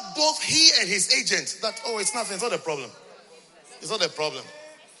 Tell both he and his agent that, it's nothing. It's not a problem. It's not a problem.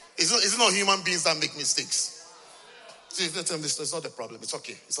 It's not human beings that make mistakes. See, if they tell him this, it's not a problem. It's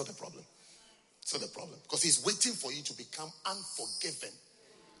okay. It's not a problem. It's not a problem. Because he's waiting for you to become unforgiving,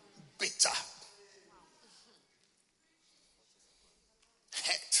 bitter,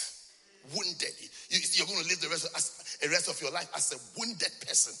 hurt, wounded. You're going to live the rest of your life as a wounded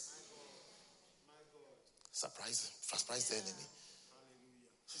person. Surprise the enemy.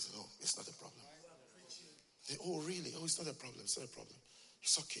 He said, no, it's not a problem. Oh, really? Oh, it's not a problem. It's not a problem.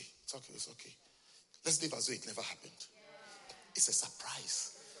 It's okay. It's okay. It's okay. Let's live as though it never happened. It's a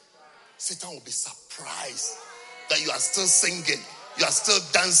surprise. Satan will be surprised that you are still singing, you are still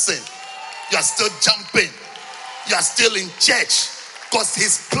dancing, you are still jumping, you are still in church. Because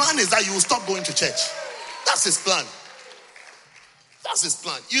his plan is that you will stop going to church. That's his plan. That's his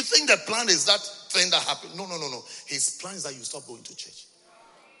plan. You think the plan is that thing that happened? No. His plan is that you stop going to church.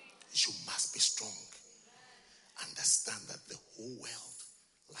 You must must be strong. Understand that the whole world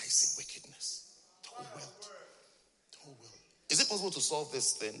lies in wickedness. The whole world. The whole world. Is it possible to solve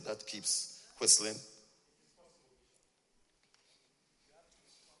this thing that keeps whistling?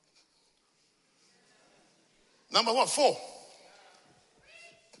 Number 4.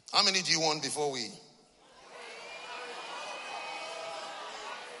 How many do you want before we?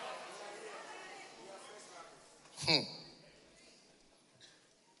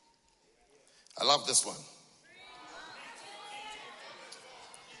 I love this one.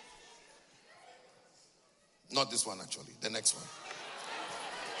 Not this one, actually. The next one.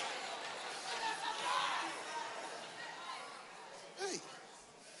 Hey.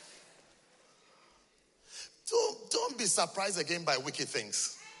 Don't be surprised again by wicked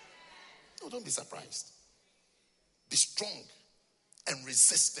things. No, don't be surprised. Be strong and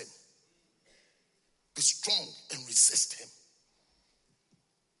resist him. Be strong and resist him.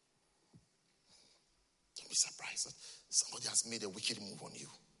 Don't be surprised that somebody has made a wicked move on you.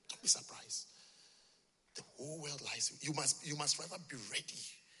 Don't be surprised. The whole world lies. You must rather be ready,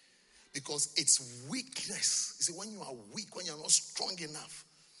 because it's weakness. You see, when you are weak, when you're not strong enough,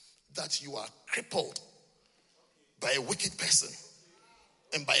 that you are crippled by a wicked person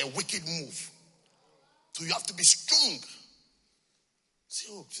and by a wicked move. So you have to be strong.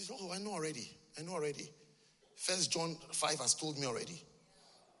 I know already. 1 John 5 has told me already.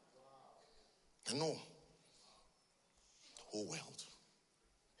 I know. The whole world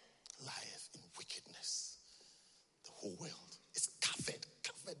lieth in wickedness. The whole world is covered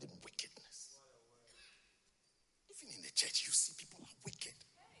in wickedness. Even in the church, you see people are wicked.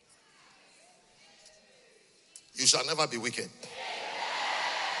 You shall never be wicked.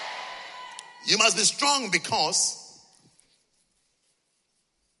 You must be strong, because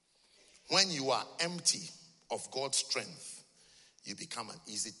when you are empty of God's strength, you become an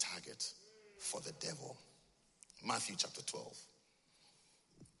easy target for the devil. Matthew chapter 12.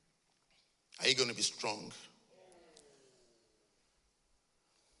 Are you going to be strong?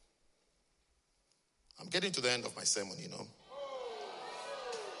 I'm getting to the end of my sermon, you know.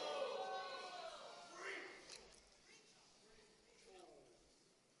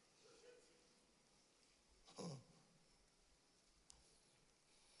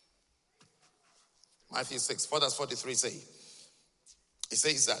 Matthew 6, what does 43 say? It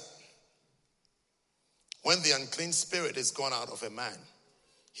says that when the unclean spirit is gone out of a man,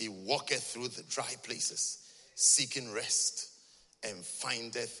 he walketh through the dry places, seeking rest, and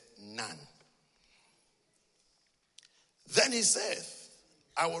findeth none. Then he saith,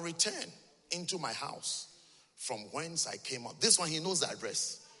 I will return into my house from whence I came out. This one, he knows the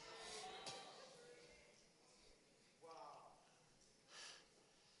address.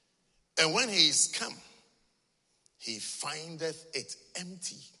 And when he is come, he findeth it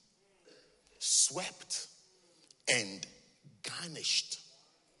empty, swept, and garnished.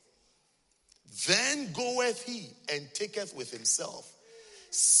 Then goeth he and taketh with himself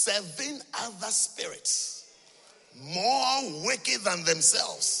 7 other spirits, more wicked than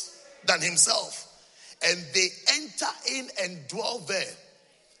himself, and they enter in and dwell there.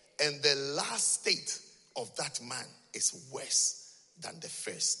 And the last state of that man is worse than the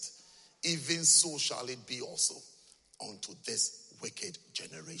first. Even so shall it be also unto this wicked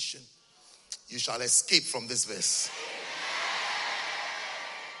generation. You shall escape from this verse.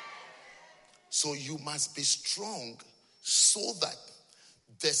 So you must be strong, so that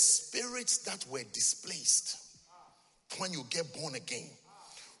the spirits that were displaced, when you get born again,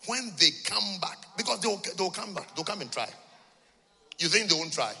 when they come back, because they'll come back, they'll come and try. You think they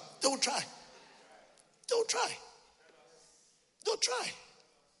won't try? They will try. They'll try. They'll try.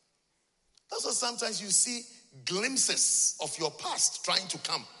 That's why sometimes you see glimpses of your past trying to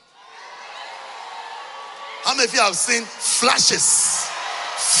come. How many of you have seen flashes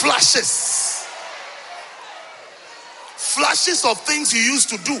of things you used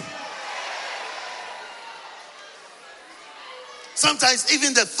to do? Sometimes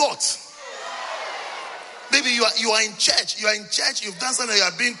even the thought. Maybe you are in church, you've done something, you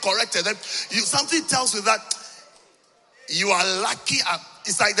are being corrected. Then something tells you that you are lucky.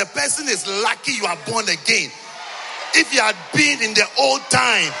 It's like the person is lucky you are born again. If you had been in the old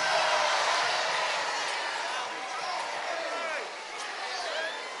time,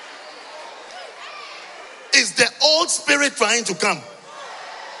 is the old spirit trying to come?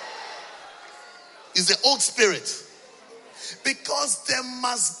 Is the old spirit? Because there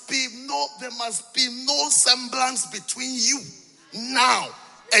must be no semblance between you now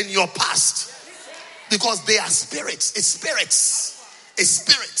and your past. Because they are spirits. It's spirits.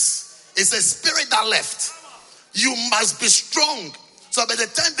 It's a spirit that left. You must be strong So by the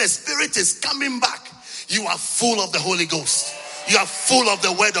time the Spirit is coming back, you are full of the Holy Ghost. You are full of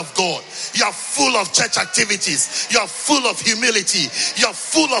the Word of God. You are full of church activities. You are full of humility. You are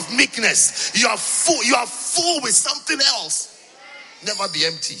full of meekness. You are full with something else. Never be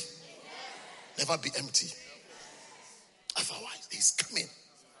empty. Never be empty. Otherwise, he's coming.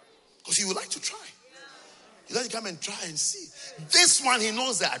 Because he would like to try. He like to come and try and see. This one, he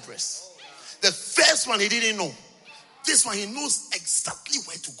knows the address. The first one, he didn't know. This one, he knows exactly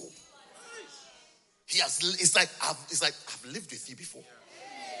where to go. It's like I've lived with you before.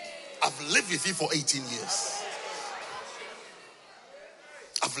 I've lived with you for 18 years.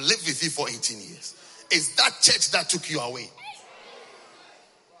 I've lived with you for 18 years. It's that church that took you away.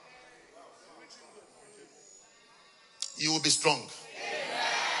 You will be strong.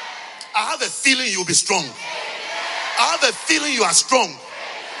 I have a feeling you will be strong. I have a feeling you are strong.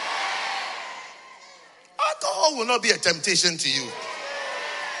 Alcohol will not be a temptation to you.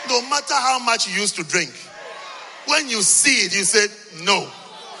 No matter how much you used to drink, when you see it, you say, no,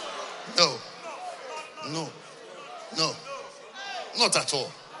 not at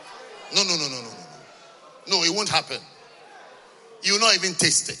all. No, it won't happen. You will not even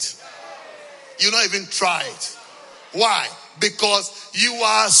taste it. You will not even try it. Why? Because you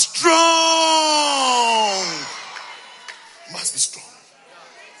are strong. You must be strong.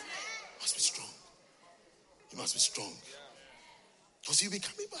 You must be strong. You must be strong. Because he'll be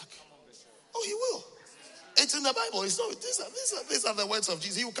coming back. Oh, he will. It's in the Bible. It's not, these are the words of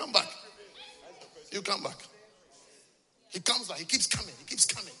Jesus. He will come back. He'll come back. He comes back. He keeps coming. He keeps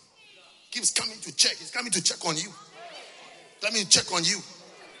coming. He keeps coming to check. He's coming to check on you. Let me check on you.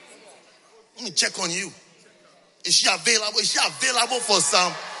 Let me check on you. Is she available? Is she available for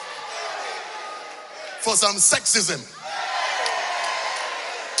some sexism?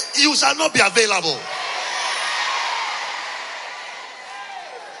 You shall not be available.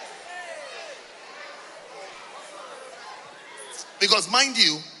 Because mind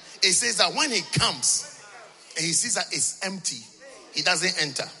you, it says that when he comes and he sees that it's empty, he doesn't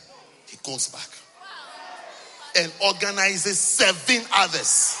enter. He goes back and organizes 7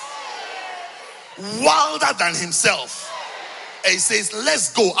 others wilder than himself. And he says, let's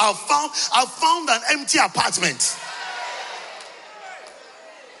go. I've found an empty apartment.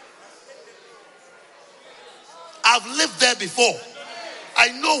 I've lived there before. I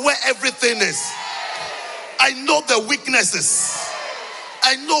know where everything is. I know the weaknesses.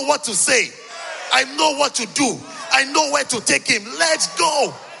 I know what to say. I know what to do. I know where to take him. Let's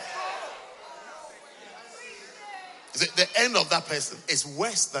go. The end of that person is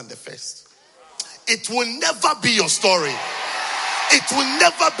worse than the first. It will never be your story. It will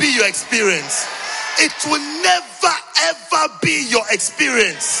never be your experience. It will never ever be your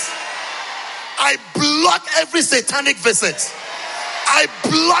experience. I block every satanic visit. I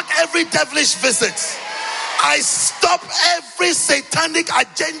block every devilish visit. I stop every satanic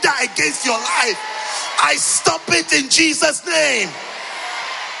agenda against your life. I stop it in Jesus' name.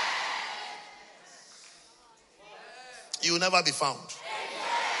 You will never be found.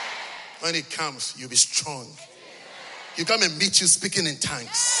 When it comes, you'll be strong. He'll come and meet you speaking in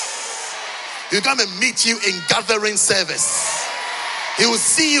tongues. He'll come and meet you in gathering service. He will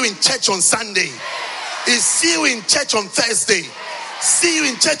see you in church on Sunday. He'll see you in church on Thursday. See you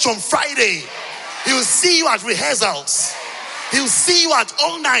in church on Friday. He will see you at rehearsals. He will see you at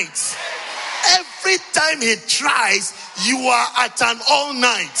all night. Every time he tries, you are at an all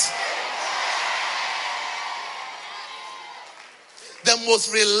night. The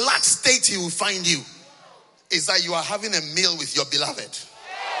most relaxed state he will find you is that you are having a meal with your beloved.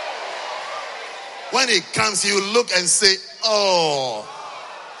 When he comes, you look and say, oh,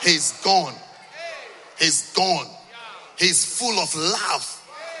 he's gone. He's gone. He's full of love.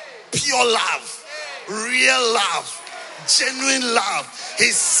 Pure love. Real love. Genuine love.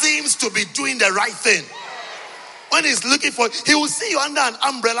 He seems to be doing the right thing. When he's looking for, he will see you under an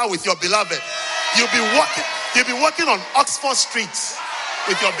umbrella with your beloved. You'll be walking on Oxford Street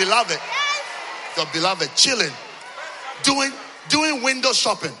with your beloved. Your beloved chilling. Doing window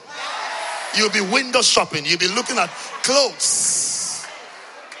shopping. You'll be window shopping. You'll be looking at clothes.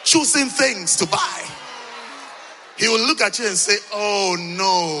 Choosing things to buy. He will look at you and say, oh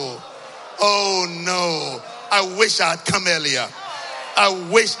no. Oh no. I wish I had come earlier. I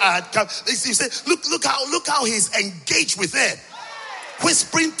wish I had come. You say, look how he's engaged with her.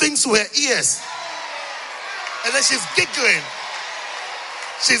 Whispering things to her ears. And then she's giggling.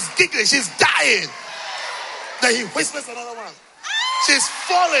 She's giggling. She's dying. Then he whispers another one. She's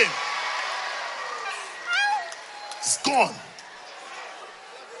falling. It's gone.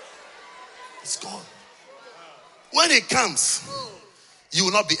 It's gone. When it comes, You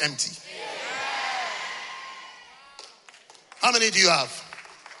will not be empty. How many do you have?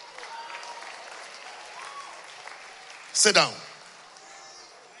 Sit down.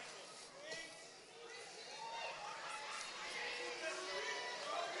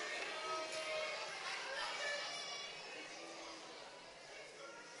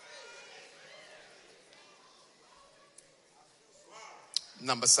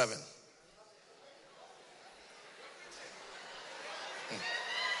 Number 7.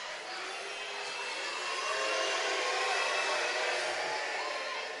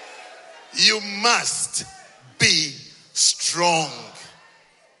 You must be strong.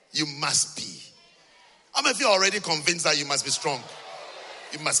 You must be. How many of you are already convinced that you must be strong?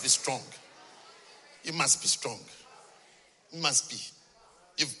 You must be strong. You must be strong. You must be.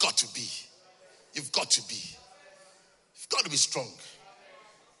 You've got to be. You've got to be. You've got to be strong.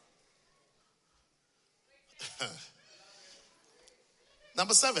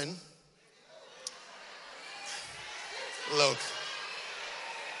 Number 7. Look.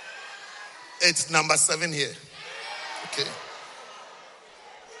 It's number 7 here. Okay.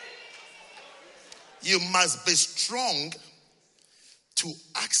 You must be strong to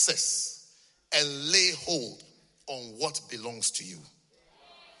access and lay hold on what belongs to you.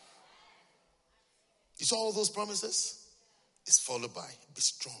 You saw all those promises? It's followed by be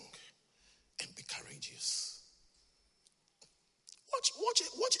strong and be courageous.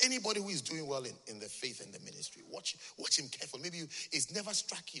 Watch anybody who is doing well in the faith and the ministry. Watch him carefully. Maybe it's never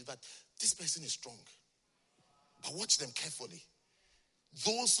struck you that this person is strong. But watch them carefully.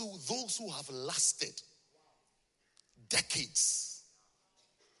 Those who have lasted decades.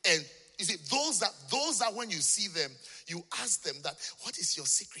 And you see, those that when you see them, you ask them that, what is your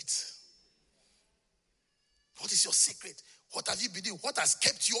secret? What is your secret? What have you been doing? What has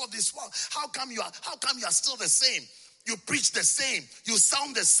kept you all this while? How come you are still the same? You preach the same. You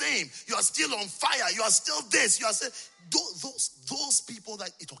sound the same. You are still on fire. You are still this. You are still those people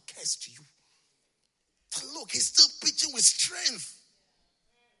that it occurs to you. But look, he's still preaching with strength.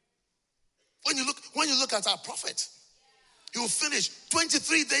 When you look at our prophet, he will finish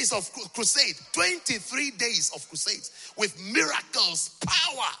 23 days of crusade. 23 days of crusades with miracles,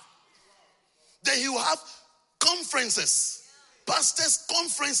 power. Then he will have conferences, pastors'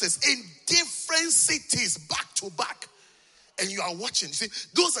 conferences in different cities, back to back. And you are watching. You see,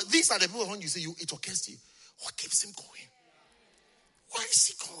 these are the people when you say it occurs to you. What keeps him going? Why is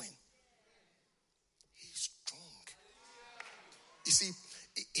he going? He's strong. You see,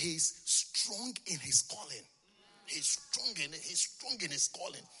 he's strong in his calling. He's strong in it. He's strong in his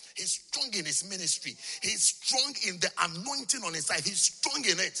calling. He's strong in his ministry. He's strong in the anointing on his side. He's strong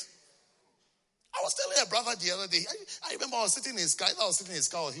in it. I was telling a brother the other day. I remember I was sitting in his car. I was sitting in his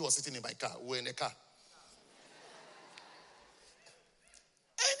car, or he was sitting in my car. We were in the car.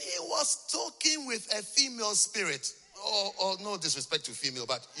 And he was talking with a female spirit. Or no disrespect to female,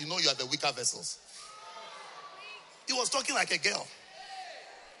 but you know you are the weaker vessels. He was talking like a girl.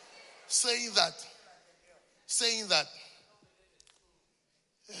 Saying that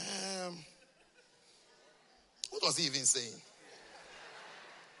what was he even saying?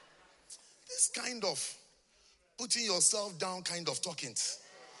 This kind of putting yourself down kind of talking.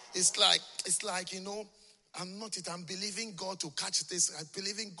 It's like, I'm not it. I'm believing God to catch this. I'm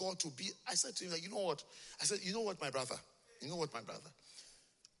believing God to be. I said to him, like, you know what? I said, you know what, my brother?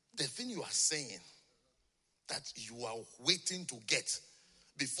 The thing you are saying that you are waiting to get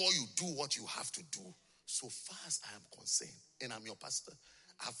before you do what you have to do. So far as I am concerned, and I'm your pastor,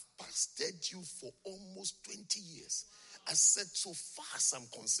 I've pastored you for almost 20 years. I said, so far as I'm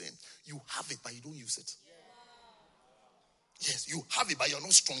concerned, you have it, but you don't use it. Yes, you have it, but you're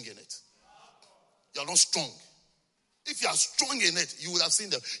not strong in it. You're not strong. If you are strong in it, you would have seen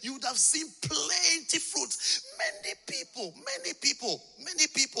them. You would have seen plenty fruits. Many people.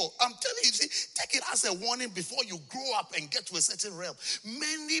 I'm telling you, take it as a warning before you grow up and get to a certain realm.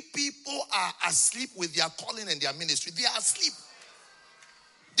 Many people are asleep with their calling and their ministry. They are asleep.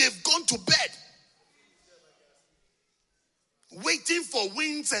 They've gone to bed, waiting for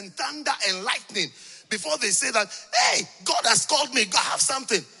winds and thunder and lightning before they say that, hey, God has called me. God have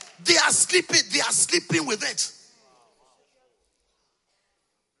something. They are sleeping with it.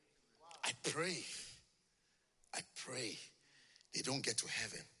 I pray they don't get to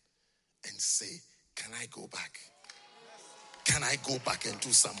heaven and say, can I go back? Can I go back and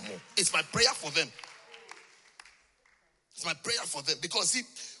do some more? It's my prayer for them. It's my prayer for them. Because see,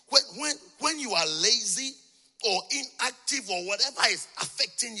 when you are lazy or inactive or whatever is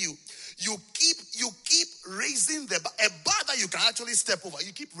affecting you, You keep raising a bar that you can actually step over.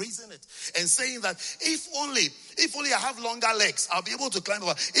 You keep raising it and saying that if only I have longer legs, I'll be able to climb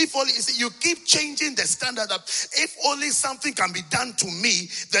over. If only, you keep changing the standard that if only something can be done to me,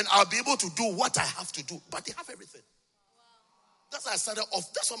 then I'll be able to do what I have to do. But they have everything. That's how I started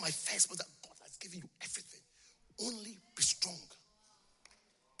off. That's what my first was, that God has given you everything. Only be strong.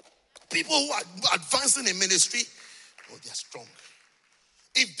 People who are advancing in ministry, they are strong.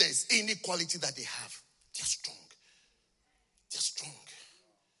 If there's any quality that they have, they're strong. They're strong.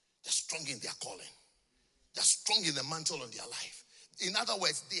 They're strong in their calling. They're strong in the mantle on their life. In other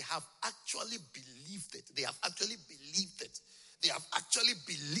words, they have actually believed it. They have actually believed it. They have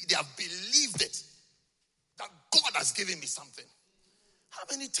believed it. That God has given me something. How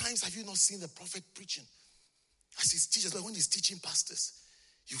many times have you not seen the prophet preaching? As his teachers, but when he's teaching pastors,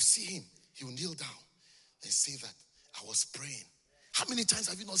 you see him, he will kneel down and say that I was praying. How many times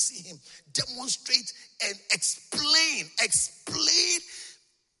have you not seen him demonstrate and explain an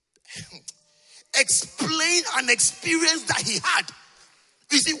experience that he had?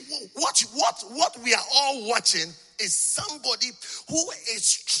 You see, what we are all watching is somebody who is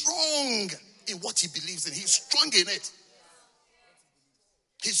strong in what he believes in. He's strong in it.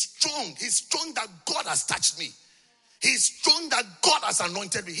 He's strong. He's strong that God has touched me. He's strong that God has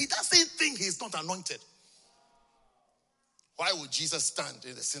anointed me. He doesn't think he's not anointed. Why would Jesus stand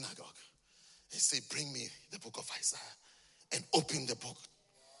in the synagogue and say, bring me the book of Isaiah, and open the book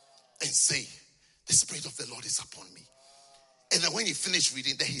and say, the Spirit of the Lord is upon me? And then when he finished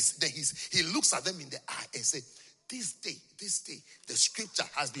reading, he looks at them in the eye and says, this day, the scripture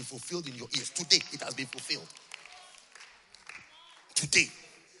has been fulfilled in your ears. Today, it has been fulfilled. Today.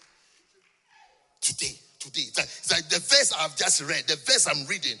 It's like the verse I've just read, the verse I'm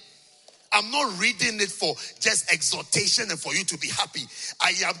reading. I'm not reading it for just exhortation and for you to be happy.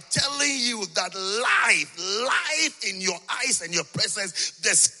 I am telling you that live in your eyes and your presence,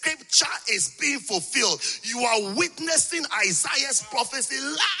 the scripture is being fulfilled. You are witnessing Isaiah's prophecy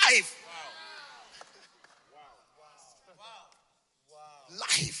live.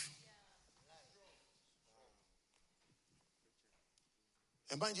 Live.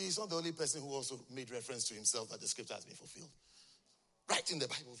 And mind you, he's not the only person who also made reference to himself that the scripture has been fulfilled. Right in the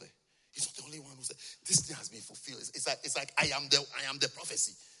Bible there. He's not the only one who said, this thing has been fulfilled. It's like I am the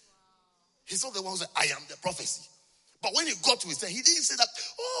prophecy. He's not the one who said, I am the prophecy. But when he got to it, he didn't say that,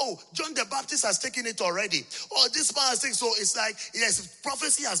 John the Baptist has taken it already. This man has taken, so it's like, yes,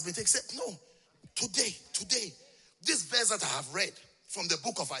 prophecy has been taken. No, today, this verse that I have read from the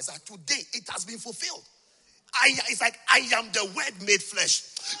book of Isaiah, today it has been fulfilled. It's like, I am the word made flesh.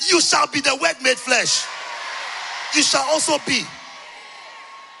 You shall be the word made flesh. You shall also be.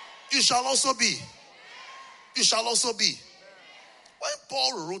 You shall also be. You shall also be. When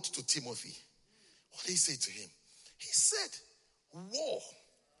Paul wrote to Timothy, what did he say to him? He said, war.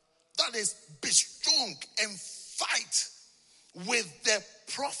 That is, be strong and fight with the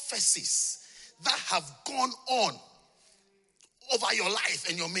prophecies that have gone on over your life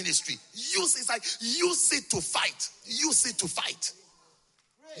and your ministry. Use it to fight. Use it to fight.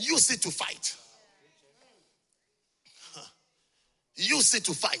 Use it to fight. Use it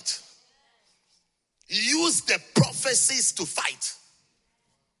to fight. Use the prophecies to fight.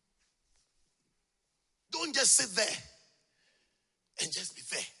 Don't just sit there and just be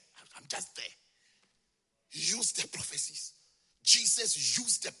there. I'm just there. Use the prophecies. Jesus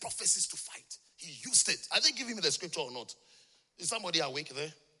used the prophecies to fight. He used it. Are they giving me the scripture or not? Is somebody awake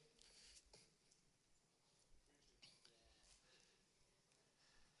there?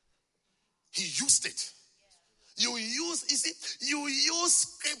 He used it. You use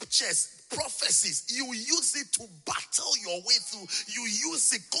scriptures, prophecies. You use it to battle your way through. You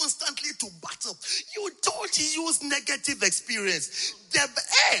use it constantly to battle. You don't use negative experience. The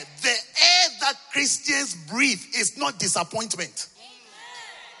air that Christians breathe is not disappointment.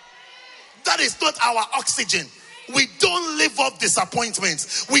 That is not our oxygen. We don't live off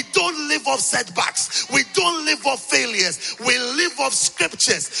disappointments. We don't live off setbacks. We don't live off failures. We live off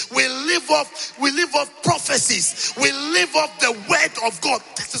scriptures. We live off prophecies. We live off the word of God.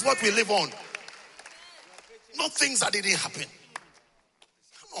 This is what we live on. Not things that didn't happen.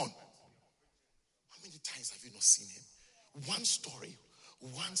 Come on. How many times have you not seen him? One story.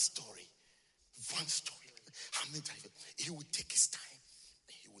 How many times? He will take his time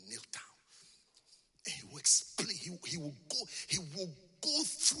and he will kneel down. And he will explain, he will go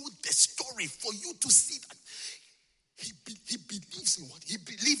through the story for you to see that he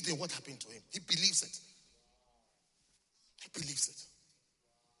believed in what happened to him. He believes it. He believes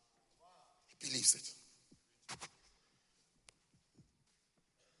it.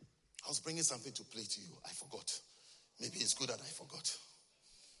 was bringing something to play to you. I forgot. Maybe it's good that I forgot.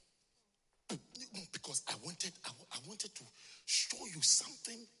 Because I wanted to show you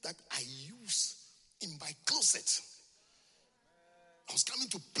something that I use in my closet. I was coming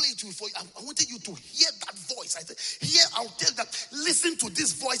to play to you for you. I wanted you to hear that voice. I said, here, I'll tell that, listen to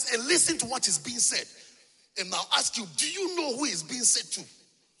this voice and listen to what is being said. And I'll ask you, do you know who is being said to?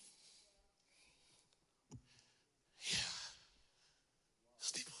 Yeah.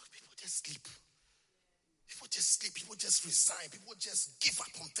 People just sleep. People just sleep. People just resign. People just give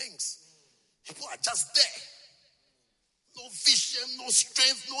up on things. People are just there. No vision, no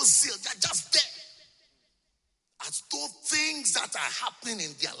strength, no zeal. They're just there. As though things that are happening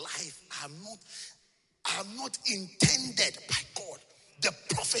in their life are not intended by God. The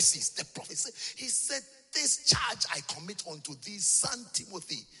prophecies. He said, this charge I commit unto thee, son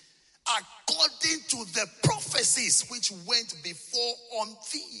Timothy, according to the prophecies which went before on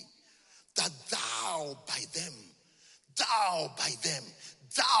thee, that thou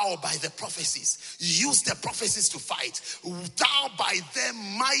by the prophecies, use the prophecies to fight. Thou by them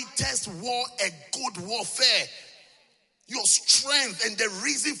mightest war a good warfare. Your strength and the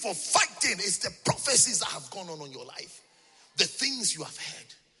reason for fighting is the prophecies that have gone on your life. The things you have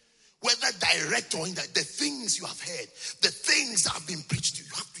heard. Whether direct or indirect, the things you have heard. The things that have been preached to you.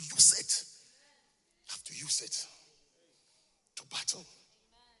 You have to use it. You have to use it to battle.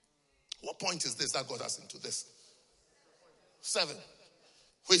 What point is this that got us into this? 7.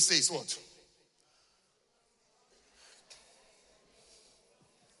 Which says what?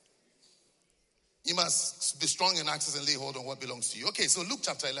 You must be strong in access and lay hold on what belongs to you. Okay, so Luke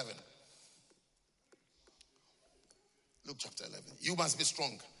chapter 11. Luke chapter 11. You must be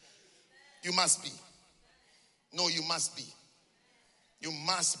strong. You must be. No, you must be. You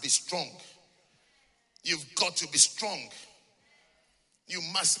must be strong. You've got to be strong. You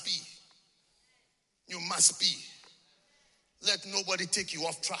must be. You must be. Let nobody take you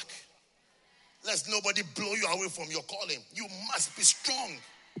off track. Let nobody blow you away from your calling. You must be strong.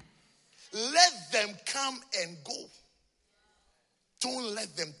 Let them come and go. Don't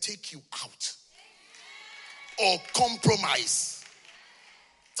let them take you out or compromise.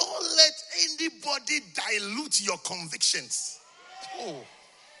 Don't let anybody dilute your convictions. Oh.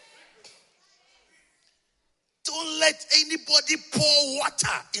 Don't let anybody pour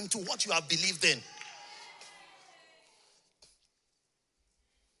water into what you have believed in.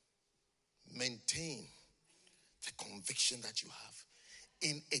 Maintain the conviction that you have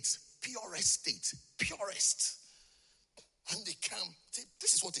in its purest state. Purest. When they come, say,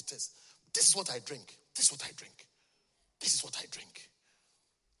 this is what it is. This is what I drink. This is what I drink. This is what I drink.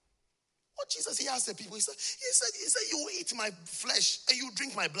 What Jesus, he asked the people, he said, you eat my flesh and you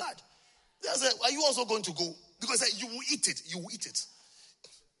drink my blood. They said, are you also going to go? Because you will eat it. You will eat it.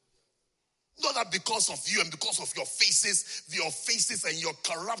 Not that because of you and because of your faces and your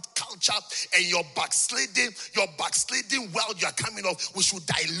corrupt culture and your backsliding world you are coming off, we should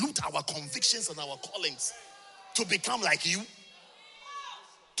dilute our convictions and our callings to become like you,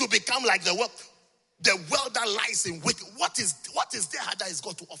 to become like the world that lies in wicked. What is there that is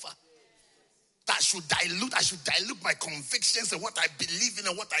God to offer? That I should dilute my convictions and what I believe in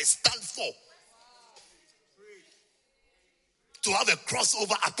and what I stand for. To have a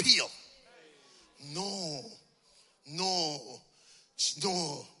crossover appeal. No.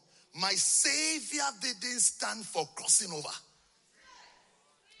 My Savior didn't stand for crossing over.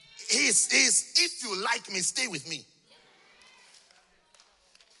 If you like me, stay with me.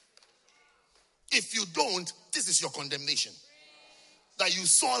 If you don't, this is your condemnation. That you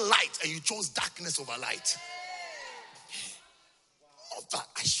saw light and you chose darkness over light. Not that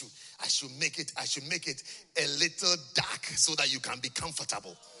I should make it a little dark so that you can be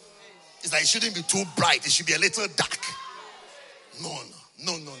comfortable. It's like it shouldn't be too bright. It should be a little dark. No.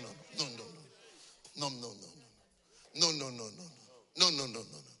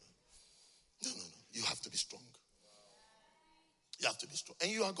 You have to be strong. You have to be strong. And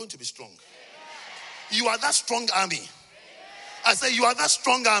you are going to be strong. You are that strong army. I say you are that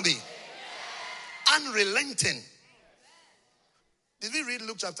strong army. Unrelenting. Did we read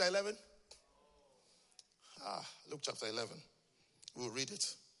Luke chapter 11? Luke chapter 11. We'll read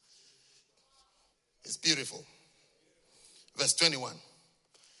it. It's beautiful. Verse 21.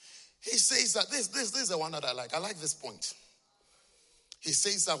 He says that this is the one that I like. I like this point. He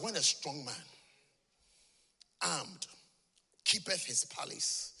says that when a strong man, armed, keepeth his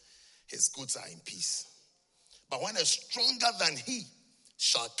palace, his goods are in peace. But when a stronger than he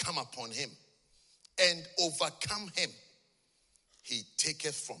shall come upon him and overcome him, he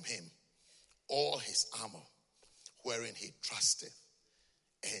taketh from him all his armor, wherein he trusteth,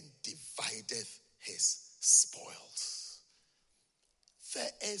 and divideth his spoils. There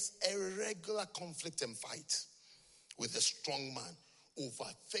is a regular conflict and fight with a strong man over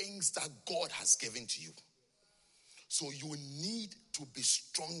things that God has given to you. So you need to be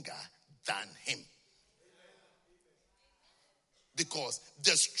stronger than him. Because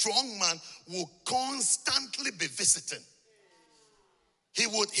the strong man will constantly be visiting. He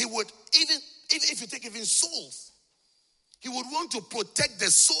would even if you take even souls, he would want to protect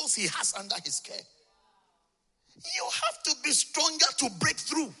the souls he has under his care. You have to be stronger to break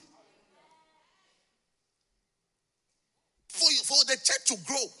through. For the church to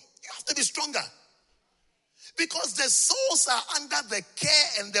grow, you have to be stronger. Because the souls are under the care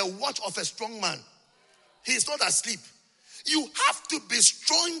and the watch of a strong man. He is not asleep. You have to be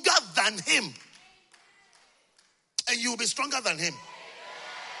stronger than him. And you will be stronger than him.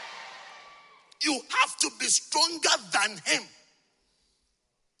 You have to be stronger than him.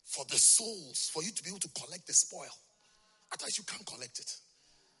 For the souls, for you to be able to collect the spoil. Otherwise you can't collect it.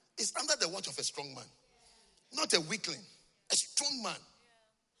 It's under the watch of a strong man. Not a weakling. A strong man.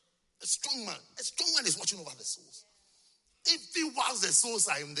 A strong man. A strong man is watching over the souls. Even whilst the souls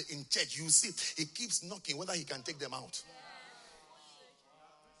are in church, you see, he keeps knocking whether he can take them out.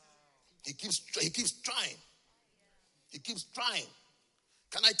 He keeps trying. He keeps trying.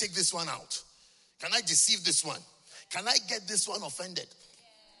 Can I take this one out? Can I deceive this one? Can I get this one offended?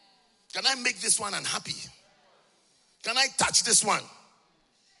 Can I make this one unhappy? Can I touch this one?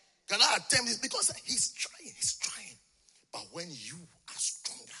 Can I attempt this? Because he's trying. But when you are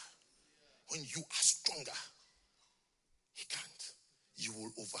stronger, he can't. You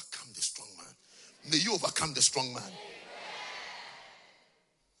will overcome the strong man. May you overcome the strong man.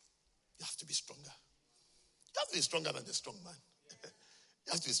 You have to be stronger. You have to be stronger than the strong man.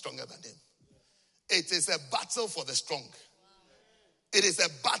 You have to be stronger than him. It is a battle for the strong. It is a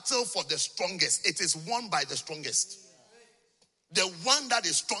battle for the strongest. It is won by the strongest. The one that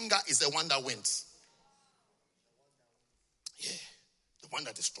is stronger is the one that wins. Yeah, the one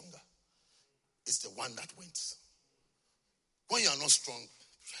that is stronger is the one that wins. When you are not strong,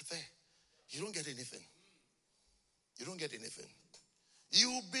 right there, you don't get anything. You don't get anything. You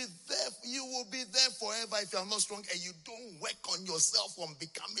will be there forever if you are not strong and you don't work on yourself on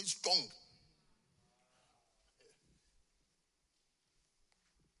becoming strong.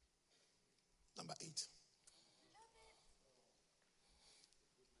 Number 8.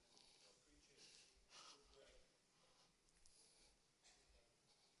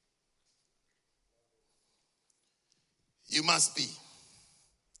 You must be.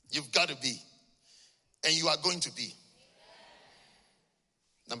 You've got to be. And you are going to be.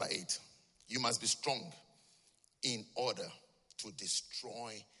 Number 8. You must be strong in order to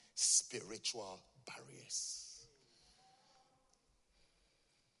destroy spiritual barriers.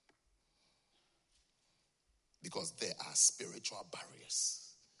 Because there are spiritual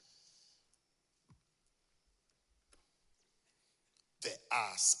barriers. There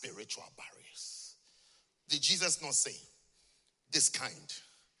are spiritual barriers. Did Jesus not say, this kind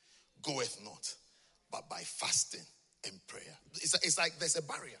goeth not, but by fasting and prayer? It's like there's a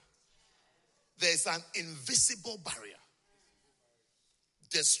barrier. There's an invisible barrier.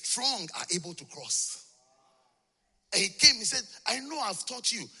 The strong are able to cross. And he came, he said, I know I've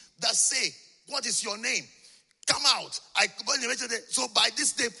taught you that say, what is your name? Come out. So by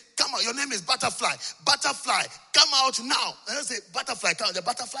this day, come out. Your name is Butterfly. Butterfly, come out now. And I say, Butterfly, come out. The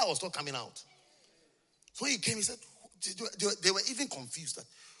butterfly was not coming out. So when he came, he said, they were even confused that,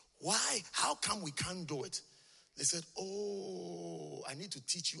 why? How come we can't do it? They said, oh, I need to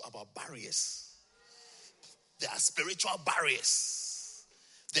teach you about barriers. There are spiritual barriers.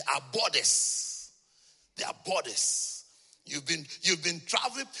 There are borders. There are borders. You've been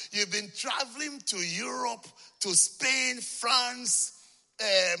traveling to Europe, to Spain, France,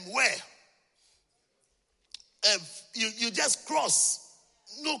 where? You just cross.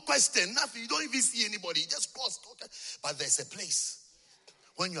 No question, nothing. You don't even see anybody. You just cross. Okay. But there's a place.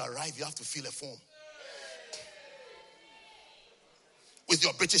 When you arrive, you have to fill a form. With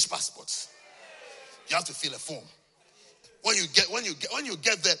your British passport. You have to fill a form. When you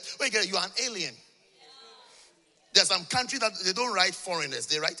get there, you are an alien. There's some country that they don't write foreigners,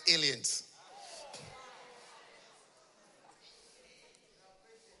 they write aliens.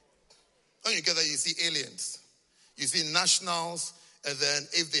 When you get there, you see aliens. You see nationals, and then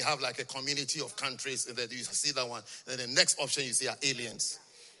if they have like a community of countries, and then you see that one. And then the next option you see are aliens.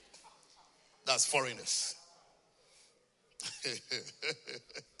 That's foreigners.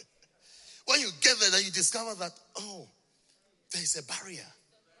 When you get there, then you discover that, oh, there's a barrier.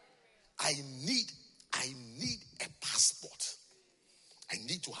 I need a passport. I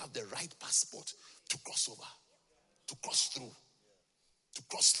need to have the right passport to cross over, to cross through, to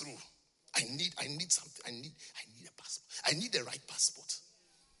cross through. I need something. I need a passport. I need the right passport.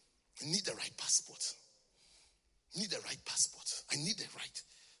 I need the right passport. I need the right passport. I need the right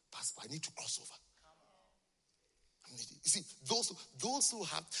passport. I need to cross over. You see, those who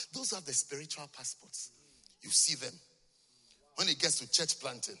have the spiritual passports, you see them. When it gets to church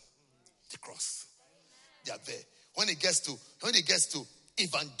planting, they cross. They are there. When it gets to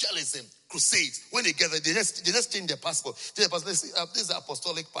evangelism, crusades, when they get there, they just change their passport. This is the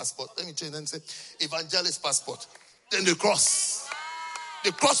apostolic passport. Let me change and say evangelist passport. Then they cross.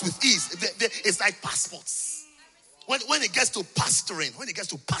 They cross with ease. It's like passports. When it gets to pastoring,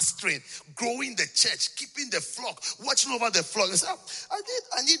 growing the church, keeping the flock, watching over the flock, they say,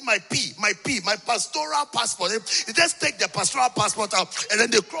 I need my pastoral passport. They just take the pastoral passport out and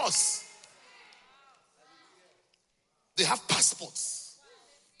then they cross. They have passports.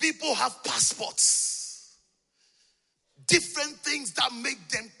 People have passports. Different things that make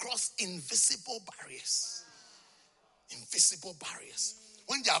them cross invisible barriers. Invisible barriers.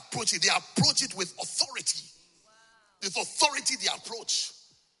 When they approach it with authority. With authority, they approach.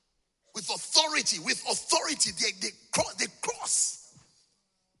 With authority, they cross. They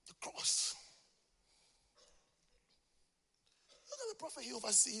cross. Look at the prophet.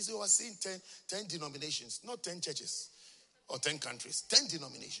 He's overseeing 10 denominations, not 10 churches or 10 countries. 10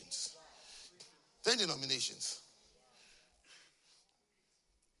 denominations. 10 denominations.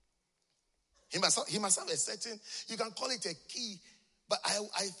 He must have a certain, you can call it a key, but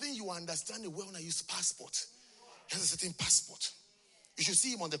I think you understand it well when I use passport. He has a certain passport. You should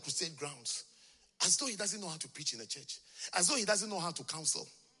see him on the crusade grounds. As though he doesn't know how to preach in the church. As though he doesn't know how to counsel.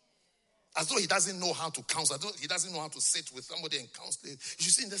 As though he doesn't know how to counsel. As though he doesn't know how to sit with somebody and counsel. You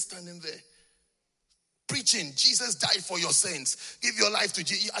should see him just standing there. Preaching, Jesus died for your sins. Give your life to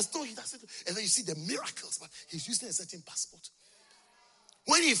Jesus. As though he doesn't. And then you see the miracles. But he's using a certain passport.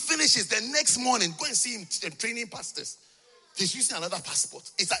 When he finishes the next morning, go and see him training pastors. He's using another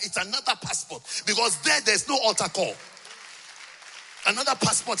passport. It's another passport. Because there's no altar call. Another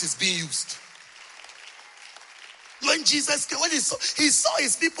passport is being used. When Jesus came, when he saw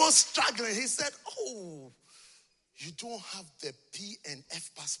his people struggling, he said, oh, you don't have the P and F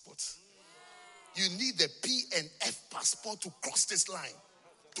passport. You need the P and F passport to cross this line.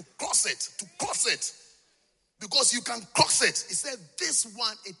 To cross it. Because you can cross it. He said, this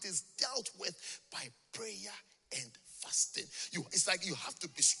one, it is dealt with by prayer and fasting. It's like you have to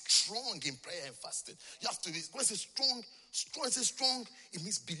be strong in prayer and fasting. You have to be, when it's strong, it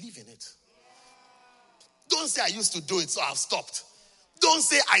means believe in it. Don't say I used to do it, so I've stopped. Don't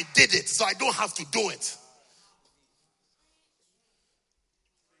say I did it, so I don't have to do it.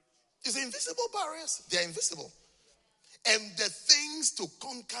 It's invisible barriers. They're invisible. And the things to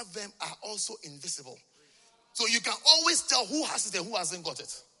conquer them are also invisible. So you can always tell who has it and who hasn't got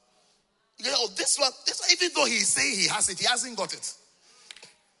it. You go, this one, even though he's saying he has it, he hasn't got it.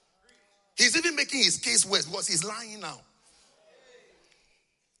 He's even making his case worse because he's lying now.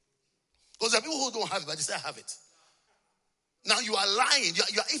 Because there are people who don't have it, but they say I have it. Now you are lying.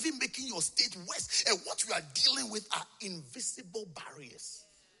 You are even making your state worse. And what you are dealing with are invisible barriers.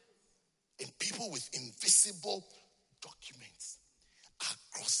 And people with invisible documents are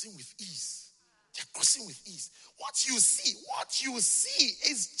crossing with ease. They're crossing with ease. What you see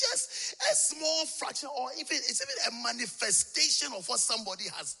is just a small fraction, or it's even a manifestation of what somebody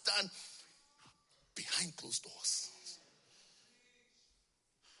has done behind closed doors.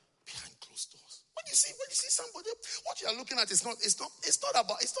 Behind closed doors. When you see somebody, what you are looking at is it's not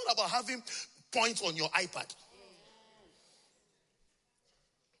about having points on your iPad.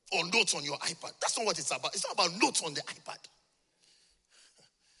 Or notes on your iPad. That's not what it's about. It's not about notes on the iPad.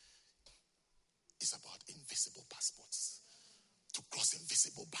 It's about invisible passports. To cross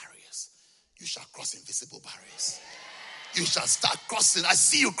invisible barriers. You shall cross invisible barriers. You shall start crossing. I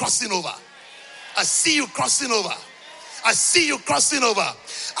see you crossing over. I see you crossing over. I see you crossing over.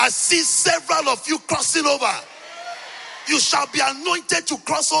 I see several of you crossing over. You shall be anointed to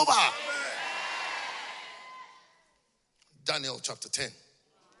cross over. Daniel chapter 10.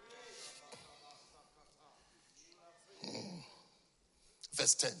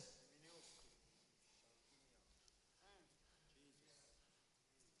 Verse 10.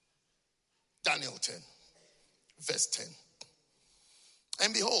 Daniel 10. Verse 10.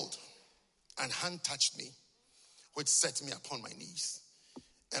 And behold, an hand touched me, which set me upon my knees,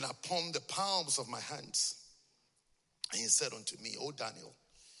 and upon the palms of my hands. And he said unto me, O Daniel,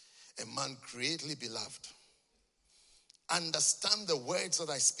 a man greatly beloved, understand the words that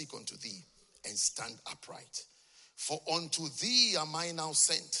I speak unto thee, and stand upright. For unto thee am I now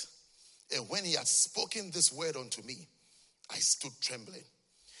sent. And when he had spoken this word unto me, I stood trembling.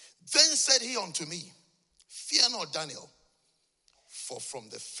 Then said he unto me, fear not, Daniel, for from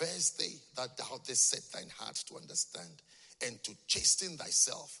the first day that thou didst set thine heart to understand and to chasten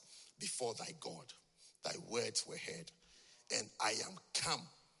thyself before thy God, thy words were heard, and I am come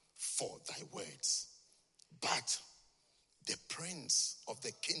for thy words. But the prince of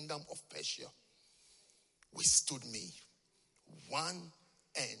the kingdom of Persia withstood me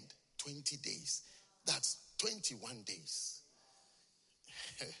 120 days. That's 21 days.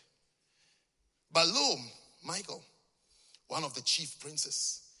 But lo, Michael, one of the chief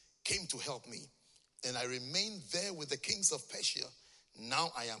princes, came to help me, and I remained there with the kings of Persia.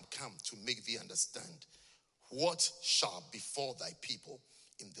 Now I am come to make thee understand what shall befall thy people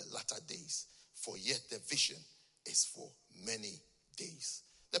in the latter days, for yet the vision is for many days.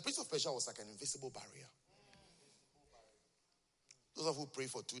 The prince of Persia was like an invisible barrier. Those of who pray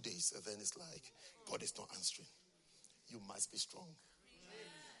for 2 days, and then it's like, God is not answering. You must be strong.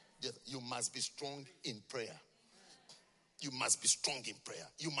 You must be strong in prayer. You must be strong in prayer.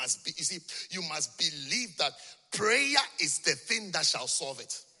 You must believe that prayer is the thing that shall solve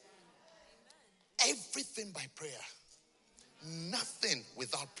it. Everything by prayer. Nothing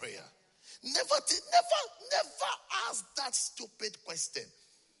without prayer. Never ask that stupid question.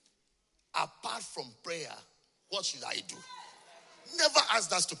 Apart from prayer, what should I do? Never ask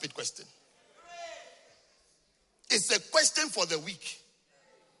that stupid question. It's a question for the weak.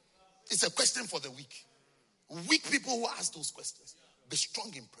 It's a question for the weak. Weak people who ask those questions. Be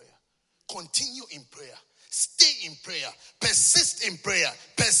strong in prayer. Continue in prayer. Stay in prayer. Persist in prayer.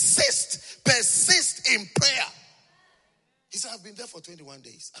 Persist in prayer. He said, I've been there for 21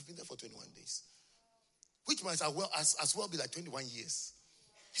 days. I've been there for 21 days. Which might as well be like 21 years.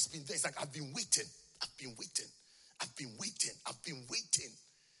 He's been there. It's like, I've been waiting. I've been waiting. I've been waiting. I've been waiting.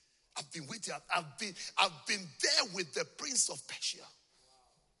 I've been waiting. I've been there with the prince of Persia.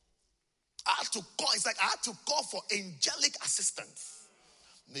 I had to call for angelic assistance.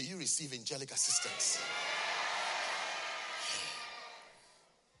 May you receive angelic assistance.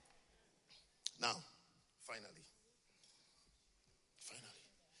 Now, finally,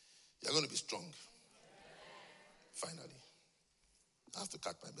 you're going to be strong. Finally. I have to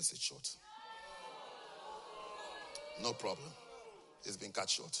cut my message short. No problem. It's been cut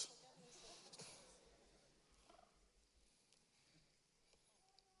short.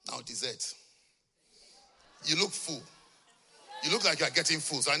 Now, dessert. You look full. You look like you're getting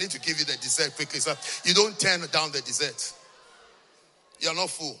full, so I need to give you the dessert quickly. So you don't turn down the dessert. You're not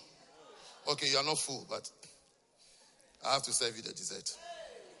full. Okay, you're not full, but I have to serve you the dessert.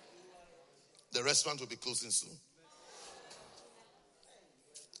 The restaurant will be closing soon.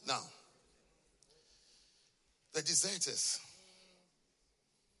 Now, the dessert is,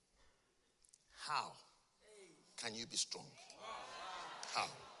 how can you be strong? How?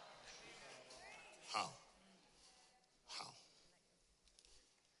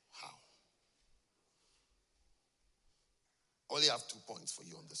 I only have 2 points for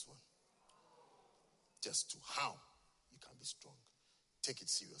you on this one. Just 2. How you can be strong. Take it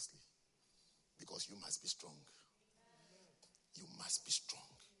seriously. Because you must be strong. You must be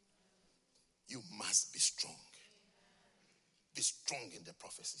strong. You must be strong. Be strong in the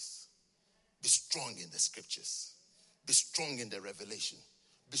prophecies. Be strong in the scriptures. Be strong in the revelation.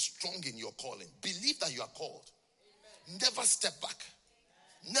 Be strong in your calling. Believe that you are called. Never step back.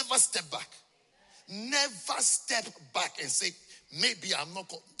 Never step back. Never step back and say, maybe I'm not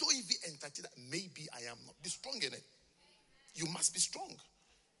called. Don't even entertain that. Maybe I am not. Be strong in it. You must be strong.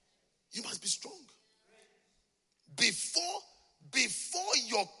 You must be strong. Before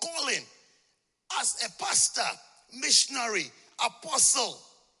your calling as a pastor, missionary, apostle,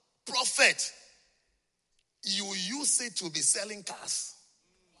 prophet, you use it to be selling cars.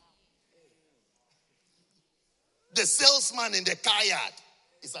 The salesman in the car yard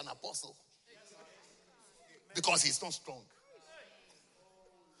is an apostle. Because he's not strong.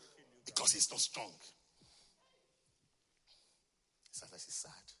 Because he's not strong. Sometimes it's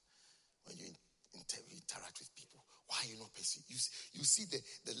sad when you interact with people. Why are you not pursuing? You see the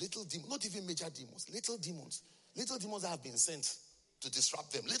little demons, not even major demons, little demons that have been sent to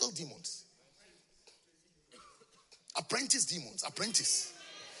disrupt them. Little demons. Apprentice demons. Apprentice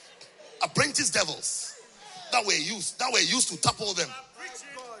devils that were used to topple them.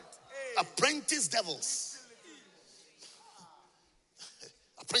 Apprentice devils.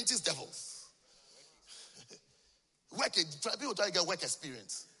 Apprentice devils. People try to get work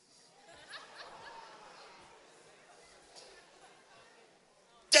experience.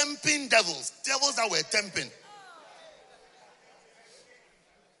 Temping devils. Devils that were temping.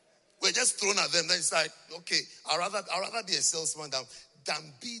 were just thrown at them. Then it's like, okay, I'd rather be a salesman than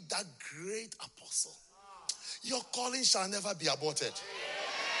be that great apostle. Your calling shall never be aborted.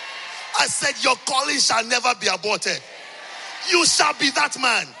 I said, your calling shall never be aborted. You shall be that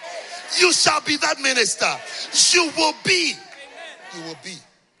man. You shall be that minister. You will be. You will be.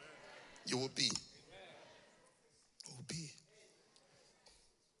 You will be. You will be.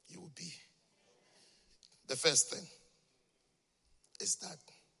 You will be. The first thing is that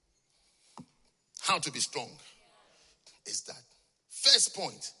how to be strong is that first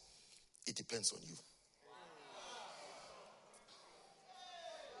point, it depends on you.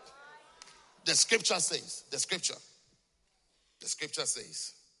 The scripture says,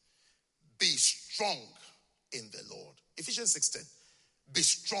 be strong in the Lord. Ephesians 6:10. Be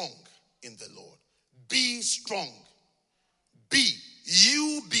strong in the Lord. Be strong. Be.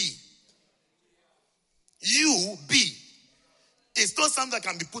 You be. You be. It's not something that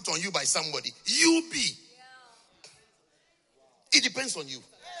can be put on you by somebody. You be. It depends on you.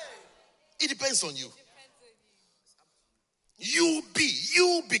 It depends on you. You be.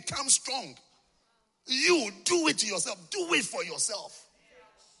 You become strong. You do it to yourself. Do it for yourself.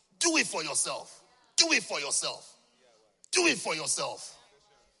 Do it for yourself. Do it for yourself. Do it for yourself.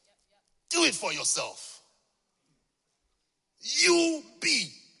 Do it for yourself. You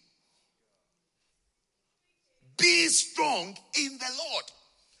be. Be strong in the Lord.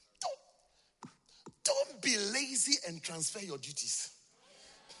 Don't be lazy and transfer your duties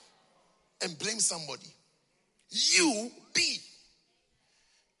and blame somebody. You be.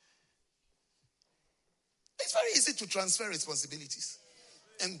 It's very easy to transfer responsibilities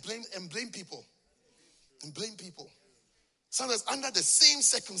and blame people. And blame people. Sometimes under the same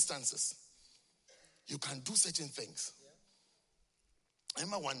circumstances, you can do certain things. I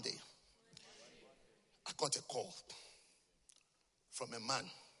remember one day, I got a call from a man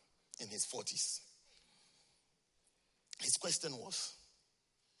in his 40s. His question was,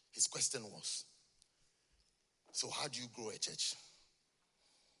 so how do you grow a church?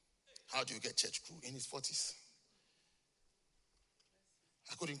 How do you get church grew? In his 40s.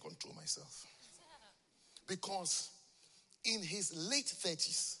 I couldn't control myself. Because in his late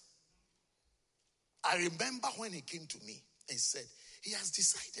 30s, I remember when he came to me and said, he has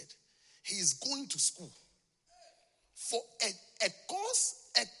decided he is going to school for a course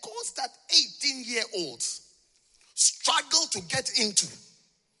that 18-year-olds struggle to get into.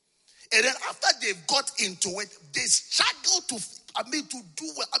 And then after they've got into it, they struggle to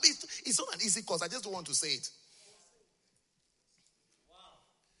do well. It's not an easy course. I just don't want to say it.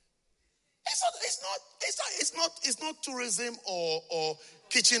 It's not tourism or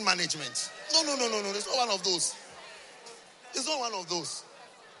kitchen management. No. It's not one of those. It's not one of those.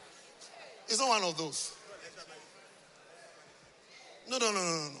 It's not one of those. No.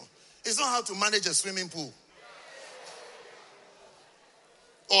 It's not how to manage a swimming pool.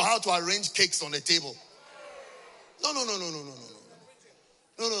 Or how to arrange cakes on a table. No.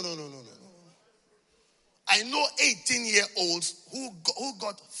 I know 18-year-olds who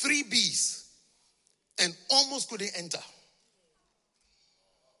got 3 B's and almost couldn't enter.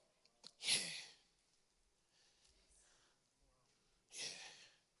 Yeah.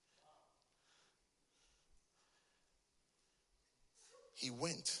 He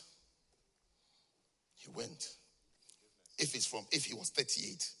went. If he was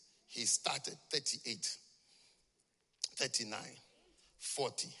 38, he started 38, 39,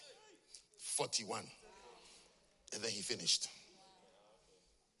 40, 41. And then he finished.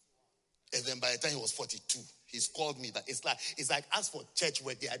 And then by the time he was 42, he's called me that it's like as for church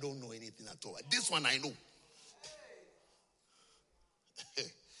work, I don't know anything at all. This one I know. Do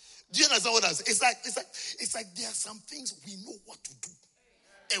you understand what I say? It's like there are some things we know what to do.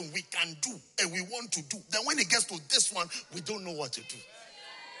 And we can do, and we want to do. Then when it gets to this one, we don't know what to do.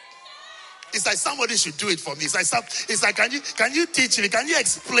 It's like somebody should do it for me. It's like can you teach me? Can you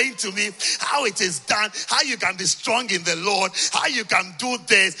explain to me how it is done? How you can be strong in the Lord? How you can do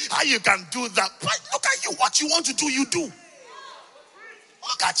this? How you can do that? But look at you. What you want to do, you do.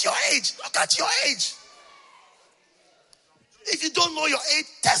 Look at your age. If you don't know your age,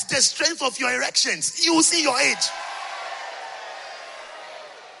 test the strength of your erections. You will see your age.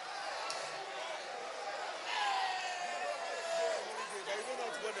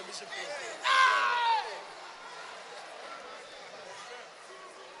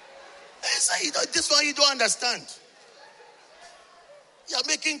 This one you don't understand. You're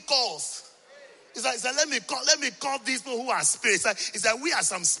making calls. It's like let me call these people who are spirits. It's like we are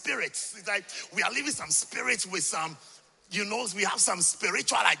some spirits. It's like we are living some spirits with some, we have some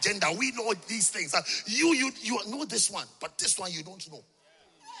spiritual agenda. We know these things. You know this one, but this one you don't know.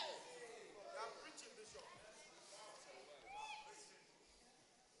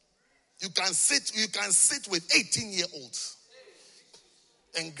 You can sit with 18-year-olds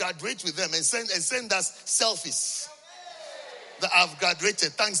and graduate with them and send us selfies that I've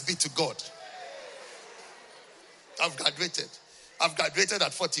graduated. Thanks be to God. I've graduated. I've graduated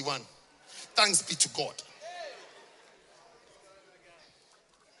at 41. Thanks be to God.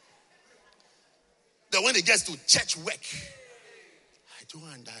 Then when it gets to church work, I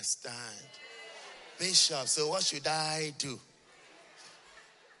don't understand. Bishop, so what should I do?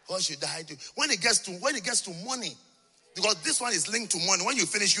 What should I do? When it gets to money, because this one is linked to money. When you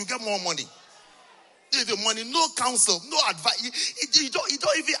finish, you get more money. The money, no counsel, no advice. You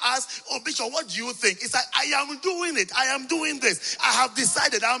don't even ask, oh Bishop, what do you think? It's like, I am doing it. I am doing this. I have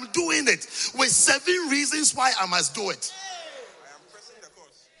decided I'm doing it with 7 reasons why I must do it. I am pressing the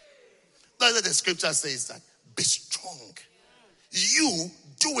course. That's what the scripture says, that be strong. You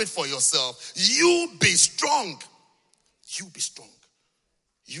do it for yourself. You be strong. You be strong.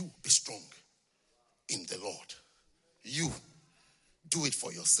 You be strong in the Lord. You do it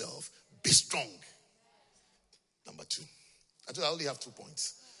for yourself. Be strong. Number 2. I only have 2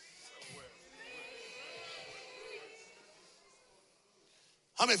 points.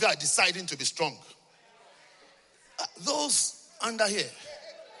 How many of you are deciding to be strong? Those under here.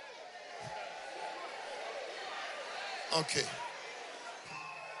 Okay.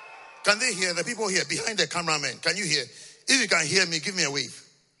 Can they hear? The people here behind the cameraman, can you hear? If you can hear me, give me a wave.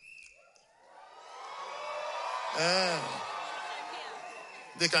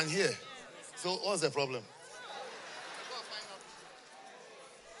 They can hear. So what's the problem?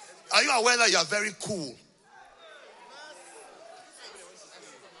 Are you aware that you are very cool?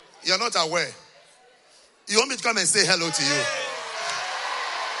 You're not aware. You want me to come and say hello to you?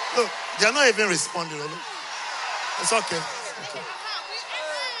 Look, they're not even responding. Really. It's okay.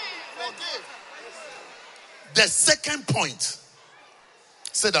 The second point.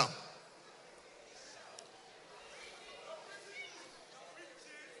 Sit down.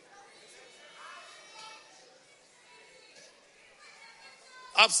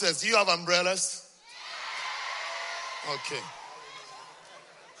 Upstairs, do you have umbrellas? Okay.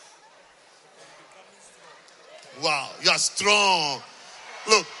 Wow, you are strong.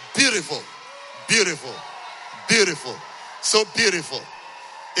 Look, beautiful, beautiful, beautiful. So beautiful.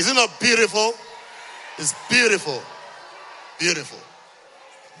 Is it not beautiful? It's beautiful, beautiful,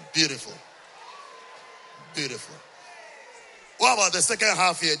 beautiful, beautiful. What about the second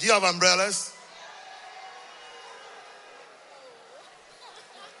half here? Do you have umbrellas?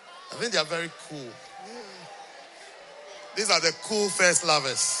 I think they are very cool. These are the cool first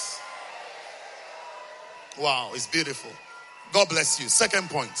lovers. Wow, it's beautiful. God bless you. Second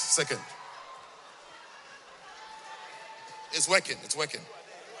point. Second. It's working. It's working.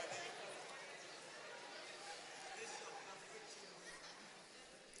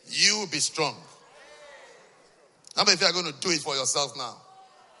 You be strong. How many of you are going to do it for yourself now?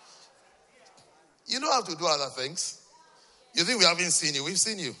 You don't have to do other things. You think we haven't seen you? We've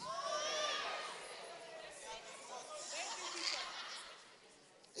seen you.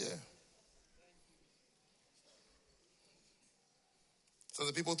 Yeah. So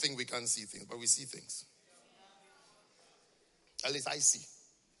the people think we can't see things, but we see things. At least I see.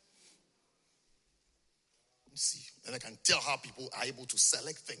 See. And I can tell how people are able to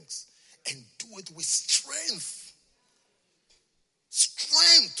select things and do it with strength.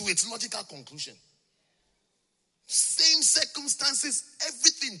 Strength to its logical conclusion. Same circumstances,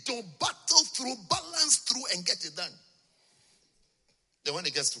 everything. They'll battle through, balance through, and get it done. Then when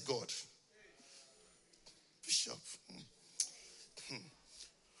it gets to God, Bishop,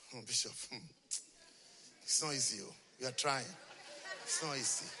 Bishop, it's not easy. We are trying. It's not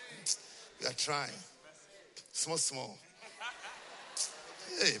easy. We are trying. Small.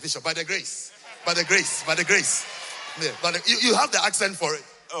 Hey, Bishop, by the grace. By the grace. By the grace. Yeah, you have the accent for it.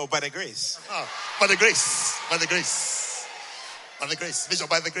 Oh, by the grace. By the grace. By the grace. By the grace. Bishop,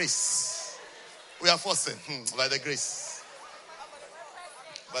 by the grace. We are forcing. By the grace.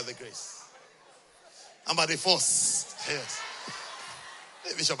 By the grace. And by the force. Yes.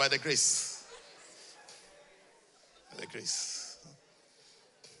 Hey, Bishop, by the grace. By the grace.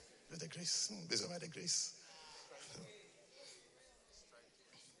 By the grace. Bishop, by the grace.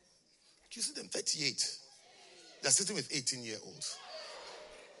 You see them 38. They're sitting with 18-year-olds.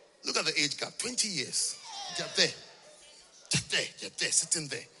 Look at the age gap. 20 years. They're there. They're there, sitting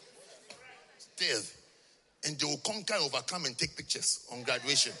there. There. And they will conquer, overcome, and take pictures on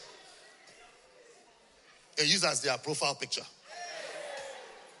graduation. And use as their profile picture.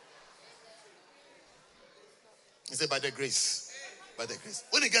 He said, by the grace. By the grace.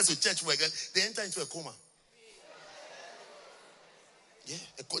 When it gets to church work, they enter into a coma. Yeah,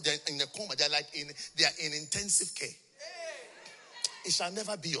 they're in a coma. They are in intensive care. It shall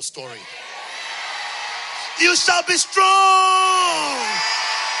never be your story. You shall be strong.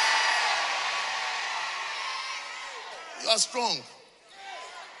 You are strong.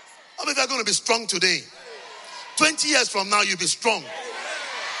 How many of you are going to be strong today? 20 years from now, you'll be strong.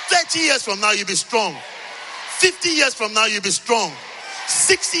 30 years from now, you'll be strong. 50 years from now, you'll be strong.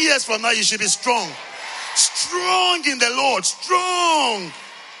 60 years from now, you should be strong. Strong in the Lord. Strong.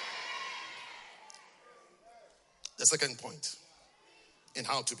 The second point in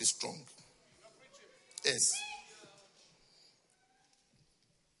how to be strong is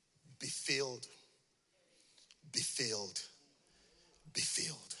be filled. Be filled. Be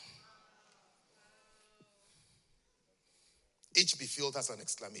filled. Each be filled has an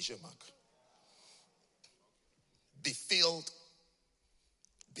exclamation mark. Be filled.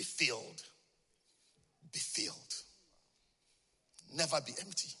 Be filled. Be filled. Never be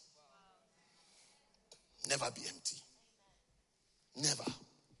empty. Never be empty. Never.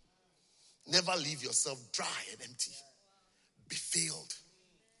 Never leave yourself dry and empty. Be filled.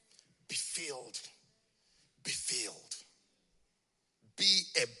 Be filled. Be filled. Be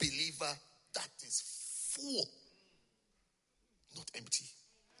a believer that is full, not empty.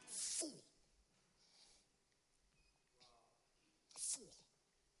 Full. Full.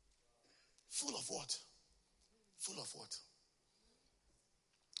 Full of what? Full of what?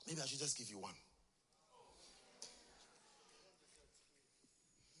 Maybe I should just give you one.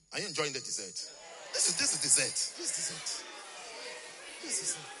 Are you enjoying the dessert? This is dessert. This is dessert. This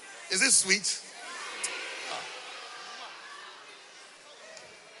is. Is it sweet?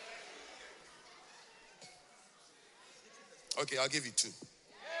 Okay, I'll give you two.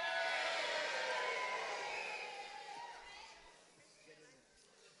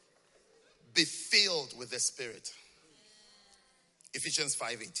 Be filled with the Spirit. Ephesians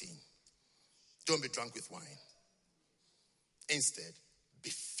 5:18. Don't be drunk with wine. Instead, be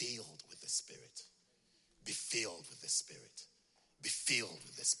filled with the Spirit. Be filled with the Spirit. Be filled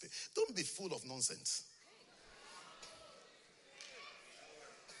with the Spirit. Don't be full of nonsense.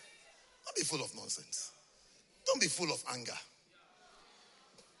 Don't be full of nonsense. Don't be full of anger.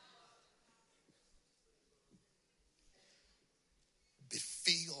 Be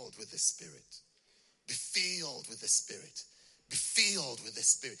filled with the Spirit. Be filled with the Spirit. Be filled with the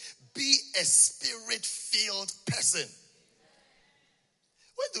Spirit. Be a Spirit-filled person.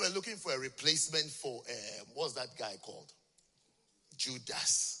 When they were looking for a replacement for, what's that guy called?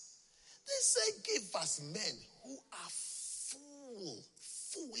 Judas. They said, give us men who are full.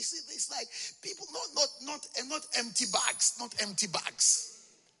 You see, it's like people, not empty bags, not empty bags.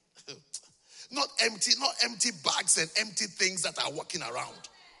 not empty bags and empty things that are walking around.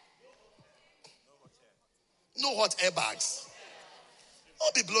 No hot air bags.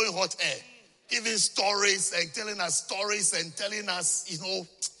 Don't be blowing hot air. Giving stories and telling us stories and telling us,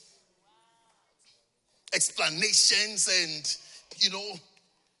 explanations and,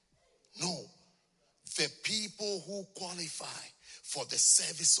 No. The people who qualify for the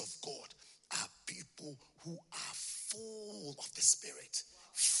service of God are people who are full of the Spirit.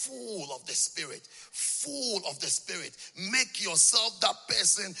 Full of the Spirit. Full of the Spirit. Make yourself that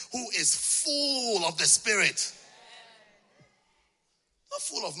person who is full of the Spirit. Not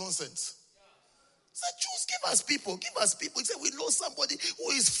full of nonsense. So choose, give us people. He said, we know somebody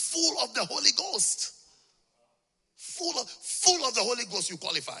who is full of the Holy Ghost. Full of the Holy Ghost, you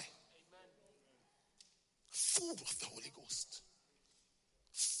qualify. Full of the Holy Ghost.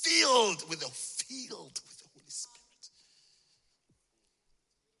 Filled with the Holy Spirit.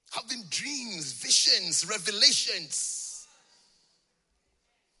 Having dreams, visions, revelations.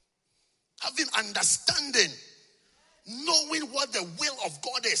 Having understanding. Knowing what the will of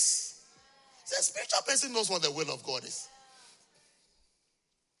God is. The spiritual person knows what the will of God is.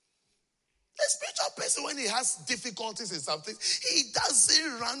 The spiritual person, when he has difficulties in something, he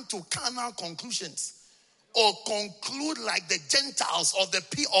doesn't run to carnal conclusions or conclude like the Gentiles or the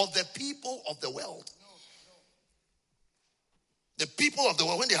people of the world. The people of the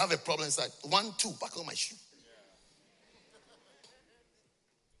world, when they have a problem, it's like 1, 2, back on my shoe.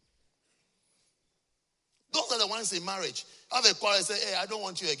 Those are the ones in marriage. Have a quarrel and say, hey, I don't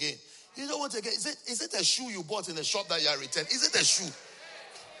want you again. You don't want to again. Is it a shoe you bought in the shop that you are returned? Is it a shoe?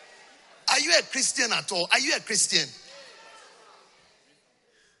 Are you a Christian at all? Are you a Christian?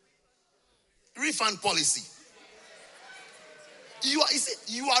 Refund policy. You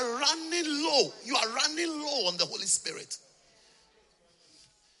are running low. You are running low on the Holy Spirit.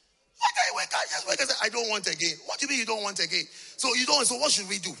 Just wake up and say, I don't want again. What do you mean you don't want again? So you don't. So what should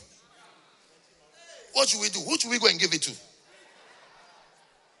we do? What should we do? Who should we go and give it to?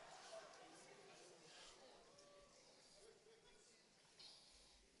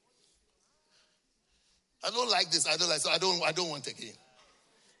 I don't like this. I don't like. So I don't want again.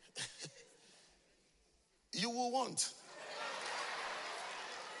 You will want.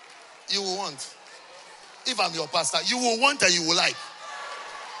 You will want. If I'm your pastor, you will want and you will like.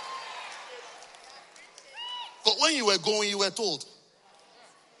 But when you were going, you were told.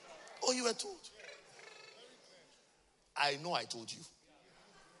 Oh, you were told. I know I told you.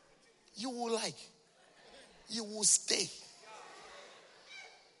 You will like. You will stay.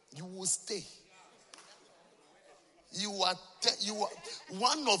 You will stay.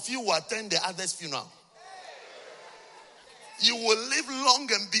 One of you will attend the other's funeral. You will live long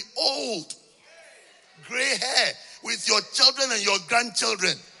and be old. Gray hair with your children and your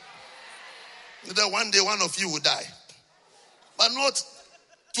grandchildren. Then one day one of you will die. But not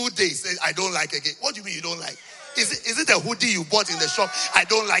 2 days. I don't like again. What do you mean you don't like? Is it a hoodie you bought in the shop? I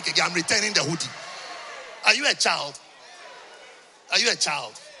don't like again. I'm returning the hoodie. Are you a child? Are you a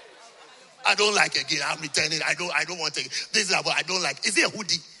child? I don't like again. I'm returning. I don't want to. This is about I don't like. Is it a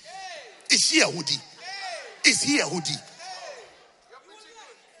hoodie? Is she a hoodie? Is he a hoodie?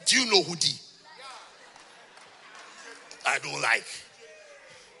 Do you know hoodie? I don't like.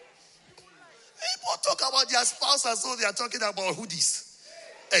 People talk about their spouse as though they are talking about hoodies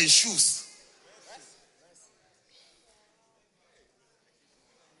and shoes.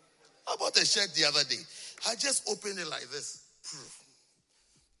 I bought a shirt the other day. I just opened it like this.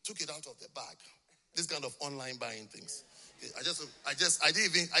 Took it out of the bag. This kind of online buying things. I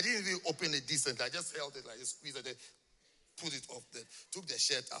didn't even open it decently. I just held it like this, squeezed it, put it off there, took the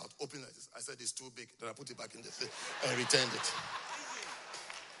shirt out, opened it. I said it's too big. Then I put it back in the thing and returned it.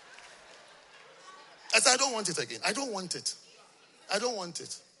 I said I don't want it again. I don't want it. I don't want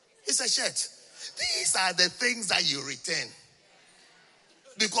it. It's a shirt. These are the things that you return.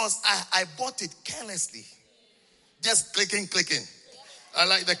 Because I bought it carelessly. Just clicking. I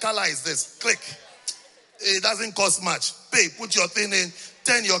like the color is this. Click. It doesn't cost much. Pay. Put your thing in.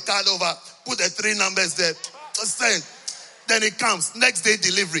 Turn your card over. Put the 3 numbers there. Send. Then it comes. Next day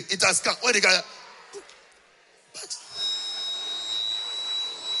delivery. It has come. Where the guy? But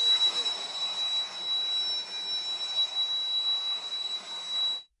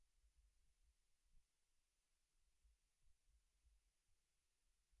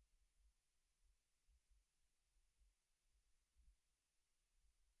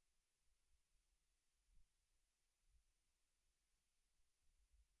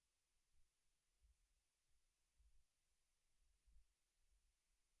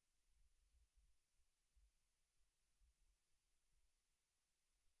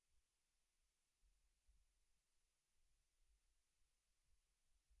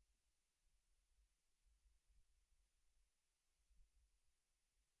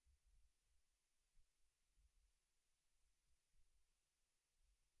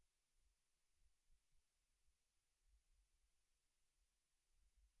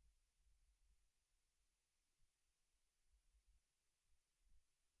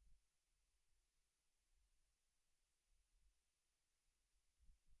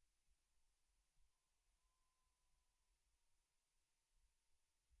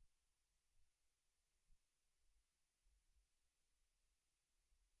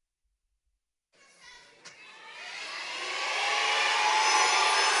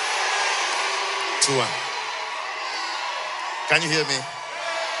one. Can you hear me?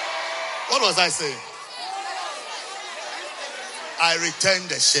 What was I saying? I returned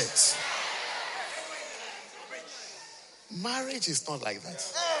the shirt. Marriage is not like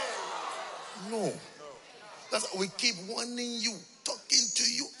that. No. That's we keep warning you, talking to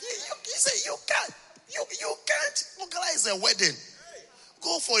you. You say you can't. You can't. Organize a wedding.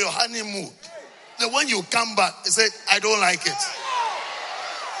 Go for your honeymoon. Then when you come back, you say, I don't like it.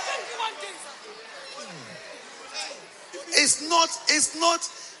 It's not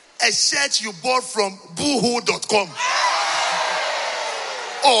a shirt you bought from boohoo.com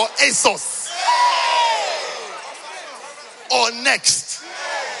or ASOS or Next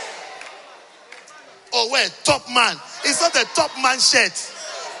or where Top Man. It's not a Top Man shirt.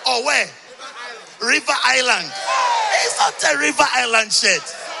 Or where River Island. It's not a River Island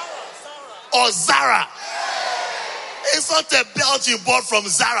shirt. Or Zara. It's not a belt you bought from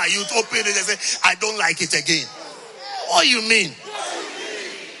Zara. You open it and say, I don't like it again. What do you mean?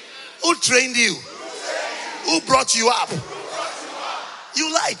 Who trained you? Who brought you up?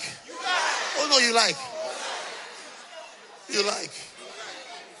 You like. Oh no, you like. You like.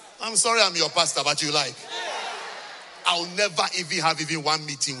 I'm sorry I'm your pastor, but you like. I'll never even have one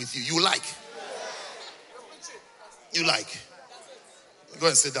meeting with you. You like. You like. Go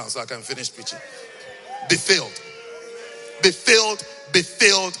and sit down so I can finish preaching. Be filled. Be filled. Be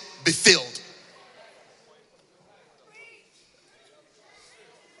filled. Be filled.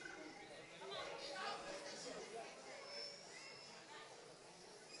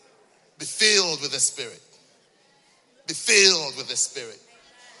 Spirit. Be filled with the Spirit.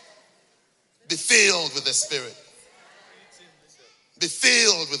 Be filled with the Spirit. Be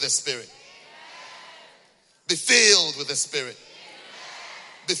filled with the Spirit. Be filled with the Spirit.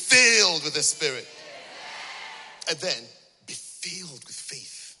 Be filled with the Spirit. And then be filled with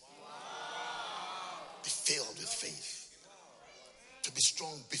faith. Be filled with faith. To be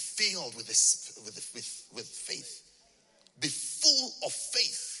strong, be filled with faith. Be full of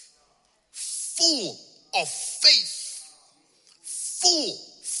faith. Full of faith.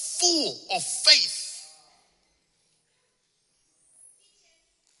 Full of faith.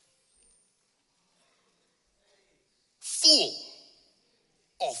 Full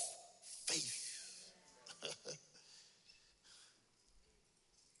of faith.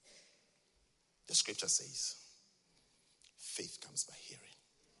 The scripture says, faith comes by hearing.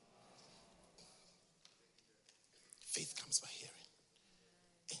 Faith comes by hearing.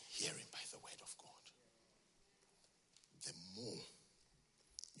 And hearing by the word of God. The more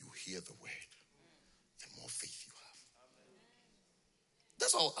you hear the word, the more faith you have.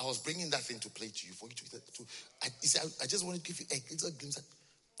 That's how I was bringing that thing to play to you. For you to I just want to give you a little glimpse that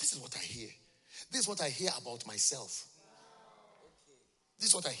this is what I hear. This is what I hear about myself. This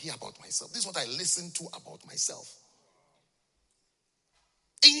is what I hear about myself. This is what I listen to about myself.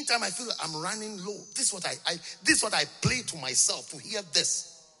 Anytime I feel like I'm running low, this is what I play to myself to hear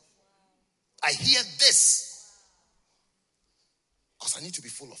this. I hear this. Because I need to be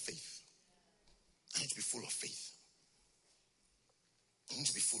full of faith. I need to be full of faith. I need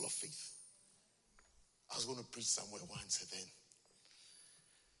to be full of faith. I was going to preach somewhere once, and then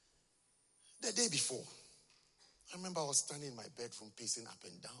the day before, I remember I was standing in my bedroom, pacing up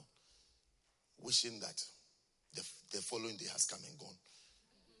and down, wishing that the following day has come and gone.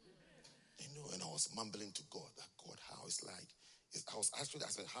 And I was mumbling to God, that God, how it's like. I was actually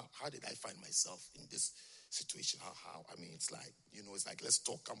asking, how did I find myself in this situation? How? I mean, it's like, it's like, let's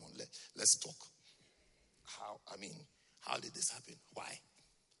talk. Come on, let's talk. How did this happen? Why?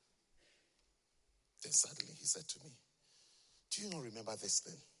 Then suddenly he said to me, do you not remember this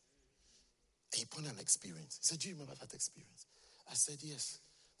thing? And he pointed an experience. He said, do you remember that experience? I said, yes.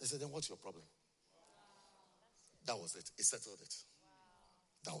 They said, then what's your problem? That was it. He settled it.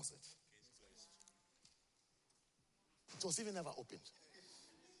 That was it. It was even never opened.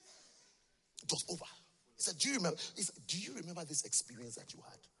 It was over. He said, do you remember this experience that you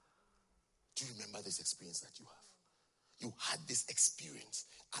had? Do you remember this experience that you have? You had this experience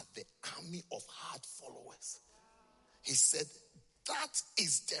at the army of hard followers. He said, that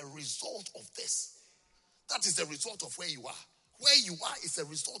is the result of this. That is the result of where you are. Where you are is a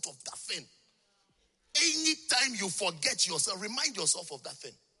result of that thing. Anytime you forget yourself, remind yourself of that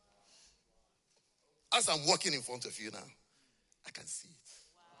thing. As I'm walking in front of you now, I can see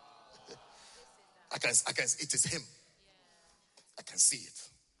it. I can. It is him. I can see it.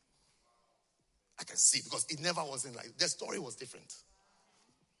 I can see it because it never wasn't like the story was different.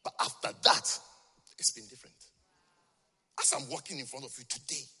 But after that, it's been different. As I'm walking in front of you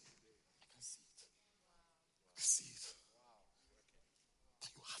today, I can see it. I see it. But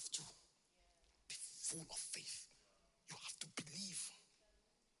you have to be full of faith. You have to believe.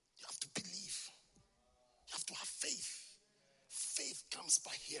 You have to believe. You have to have faith. Faith comes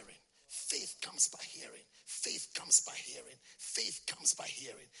by hearing. Faith comes by hearing. Faith comes by hearing. Faith comes by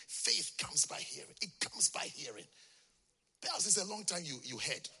hearing. Faith comes by hearing. It comes by hearing. Perhaps it's a long time you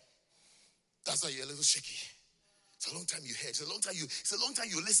heard. That's why you're a little shaky. It's a long time you heard. It's a long time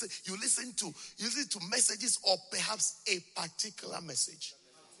you listen to messages or perhaps a particular message.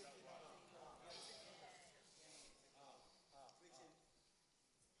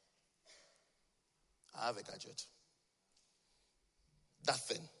 I have a gadget. That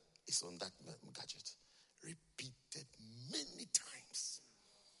thing is on that gadget. Repeated many times.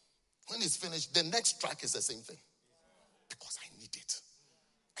 When it's finished, the next track is the same thing. Because I need it.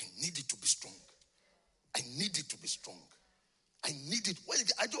 I need it to be strong. I need it to be strong. I need it.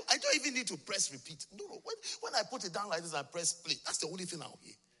 I don't even need to press repeat. No. When I put it down like this, I press play. That's the only thing I'll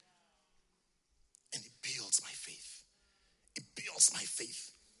hear. And it builds my faith. It builds my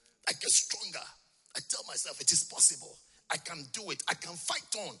faith. I get stronger. I tell myself it is possible. I can do it. I can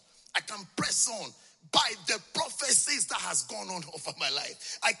fight on. I can press on by the prophecies that has gone on over my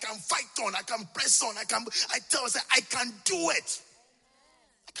life. I can fight on. I can press on. I tell myself I can do it.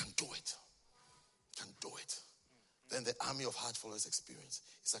 I can do it. I can do it. Then the army of hard followers experience.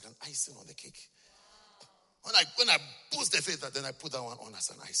 It's like an icing on the cake. When I boost the faith, then I put that one on as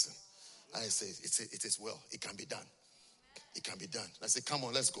an icing. I say, it is well. It can be done. It can be done. I say, come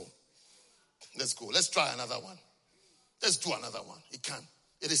on, let's go. Let's go. Let's try another one. Let's do another one. It can.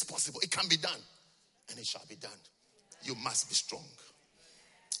 It is possible. It can be done. and it shall be done. You must be strong.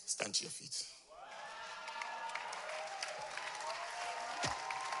 Stand to your feet.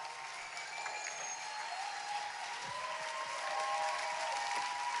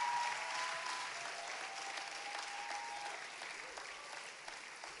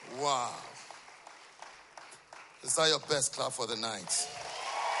 Wow. Is that your best clap for the night?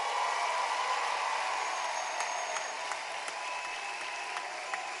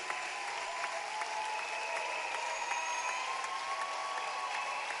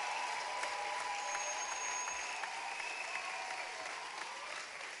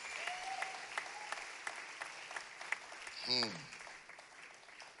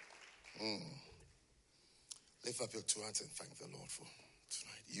 Lift up your two hands and thank the Lord for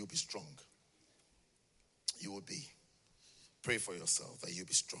tonight. You'll be strong. You will be. Pray for yourself that you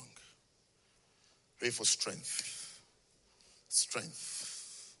be strong. Pray for strength.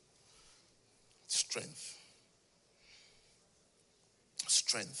 Strength. Strength.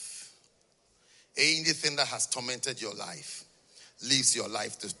 Strength. Anything that has tormented your life leaves your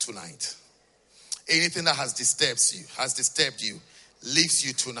life tonight. Anything that has disturbed you, leaves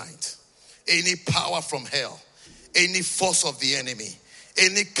you tonight. Any power from hell, any force of the enemy,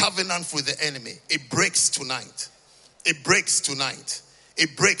 any covenant with the enemy, it breaks tonight. It breaks tonight.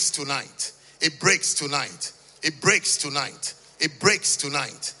 It breaks tonight. It breaks tonight. It breaks tonight. It breaks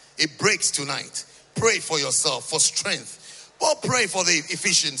tonight. It breaks tonight. Pray for yourself for strength. Well, pray for the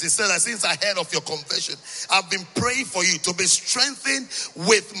Ephesians. It said that since I heard of your conversion, I've been praying for you to be strengthened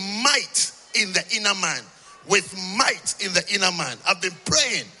with might in the inner man. With might in the inner man. I've been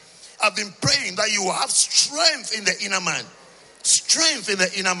praying that you will have strength in the inner man. Strength in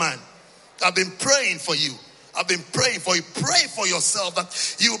the inner man. I've been praying for you. I've been praying for you. Pray for yourself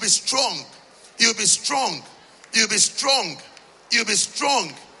that you will be strong. You'll be strong. You'll be strong. You'll be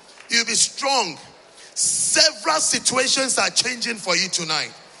strong. You'll be strong. Several situations are changing for you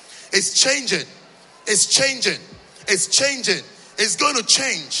tonight. It's changing. It's changing. It's changing. It's going to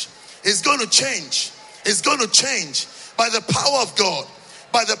change. It's going to change. It's going to change by the power of God.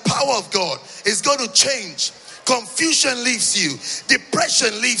 By the power of God. It's going to change. Confusion leaves you.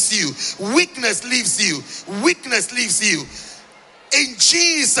 Depression leaves you. Weakness leaves you. Weakness leaves you. In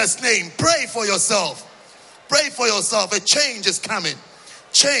Jesus' name, pray for yourself. Pray for yourself. A change is coming.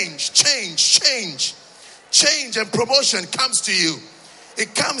 Change, change, change. Change and promotion comes to you.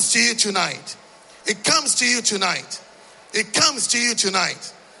 It comes to you tonight. It comes to you tonight. It comes to you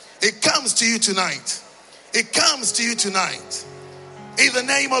tonight. It comes to you tonight. It comes to you tonight. In the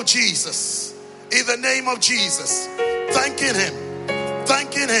name of Jesus. In the name of Jesus. Thanking him.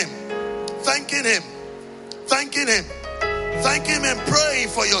 Thanking him. Thanking him. Thanking him. Thanking him and praying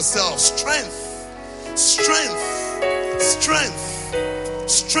for yourself. Strength. Strength. Strength.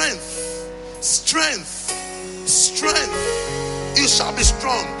 Strength. Strength. Strength. You shall be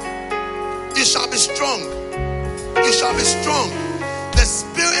strong. You shall be strong. You shall be strong. The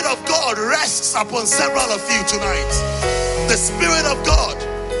Spirit of God rests upon several of you tonight. The Spirit of God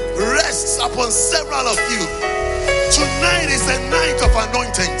rests upon several of you. Tonight is a night of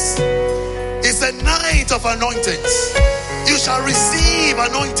anointings. It's a night of anointings. You shall receive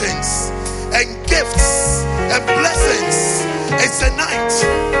anointings and gifts and blessings. It's a night.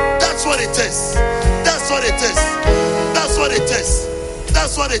 That's what it is. That's what it is. That's what it is.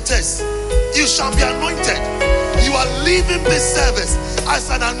 That's what it is. You shall be anointed. You are leaving this service as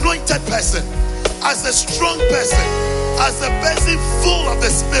an anointed person, as a strong person, as a person full of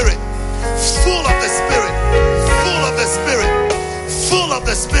the Spirit, full of the Spirit, full of the Spirit, full of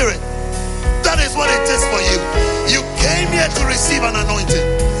the Spirit. That is what it is for you. You came here to receive an anointing.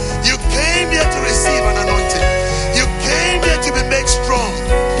 You came here to receive an anointing. You came here to be made strong.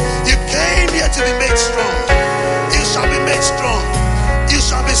 You came here to be made strong. You shall be made strong. You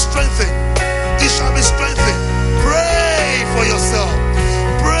shall be strengthened. You shall be strengthened. Pray for yourself.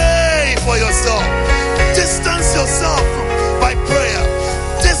 Pray for yourself. Distance yourself by prayer.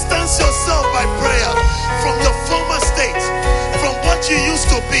 Distance yourself by prayer from your former state, from what you used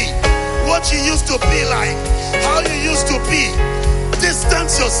to be, what you used to be like, how you used to be.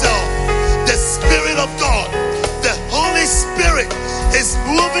 Distance yourself. The Spirit of God, the Holy Spirit is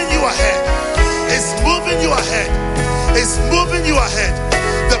moving you ahead. It's moving you ahead. It's moving you ahead.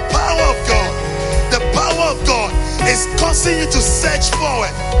 The power of God, the power of God is causing you to surge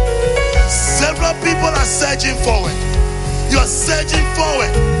forward. Several people are surging forward. You are surging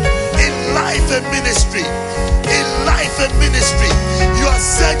forward in life and ministry. In life and ministry, you are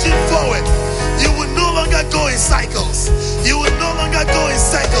surging forward. You will no longer go in cycles. You will no longer go in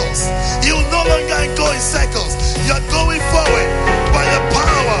cycles. You will no longer go in cycles. You are going forward by the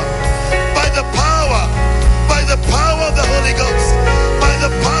power, by the power,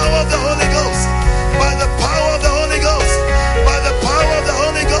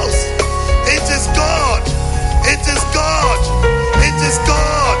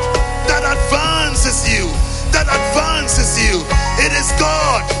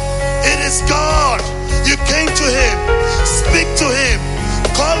 God. It is God. You came to him. Speak to him.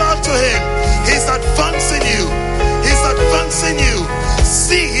 Call out to him. He's advancing you. He's advancing you.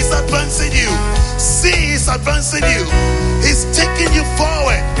 See, he's advancing you. See, he's advancing you. He's taking you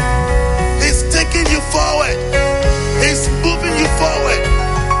forward. He's taking you forward. He's moving you forward.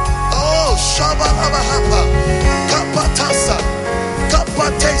 Oh, Shabalabahapa, Kapatasa,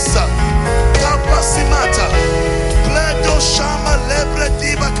 Kapatesa, Kapasimata, Bledo Shama Lebre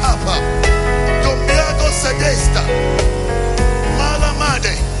Diba Kapa, Domiago Sedesta,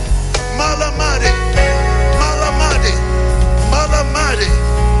 Malamade, Malamade, Malamade, Malamade,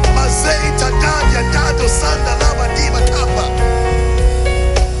 Mazeita Dadia Dado Sanda Lava Diba Kapa.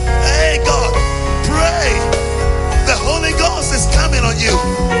 Hey God, pray. The Holy Ghost is coming on you.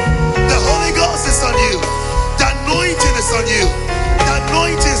 The Holy Ghost is on you. The anointing is on you. The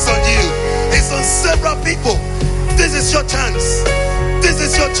anointing is on you. It's on several people. This is your chance. This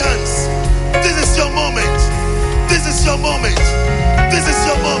is your chance. This is your moment. This is your moment. This is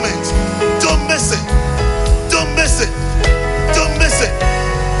your moment. Don't miss it. Don't miss it. Don't miss it.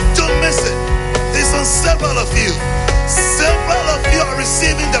 Don't miss it. It's on several of you. Several of you are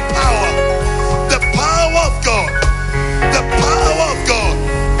receiving the power. The power of God. The power of God.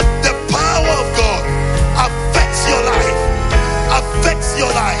 The power of God affects your life. Affects your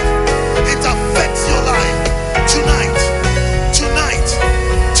life. It affects your life. Tonight. Tonight.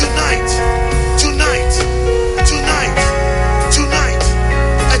 Tonight. Tonight. Tonight. Tonight.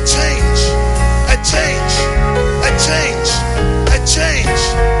 A change. A change. A change. A change.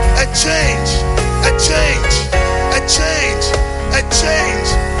 A change. A change. A change. A change.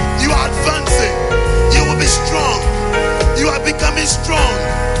 You are advancing. You will be strong. You are becoming strong.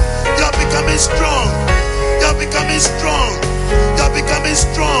 You are becoming strong. You are becoming strong. You are becoming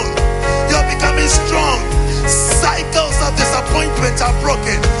strong. You are becoming strong. Cycles of disappointment are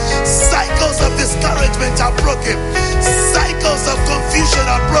broken. Cycles of discouragement are broken. Cycles of confusion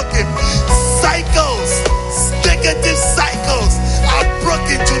are broken. Cycles, negative cycles are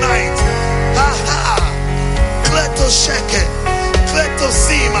broken tonight. Aha. Kleto sheke, kleto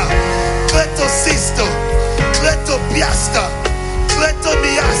sima, kleto sisto, kleto piasta, kleto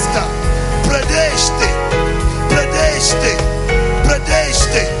miasta, predeste, predeste,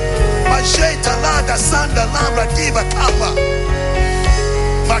 predeste, majeta lada sanda labra diva tapa,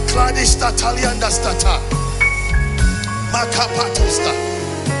 makladista talianda stata, makapatosta,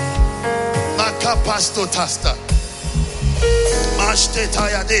 makapasto tasta, mashte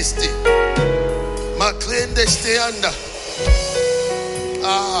tayadesti, maklendeste anda.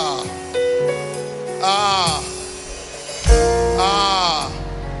 Ah, ah, ah,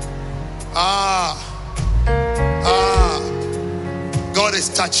 ah, ah. God is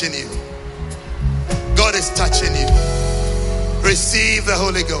touching you. God is touching you. Receive the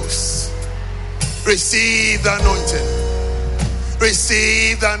Holy Ghost. Receive the anointing.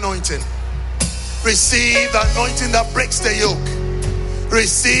 Receive the anointing. Receive the anointing that breaks the yoke.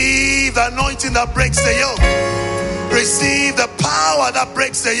 Receive the anointing that breaks the yoke. Receive the power that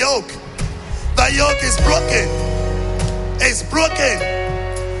breaks the yoke. The yoke is broken. It's broken.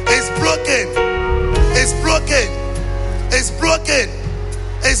 It's broken. It's broken. It's broken.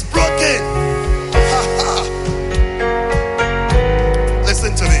 It's broken. Ha ha.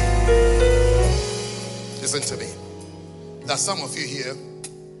 Listen to me. Listen to me. There are some of you here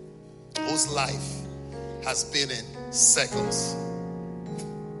whose life has been in circles.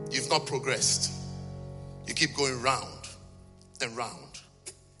 You've not progressed. You keep going round and round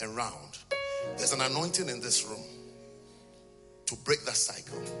and round. There's an anointing in this room to break that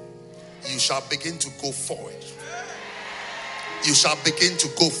cycle. You shall begin to go forward. You shall begin to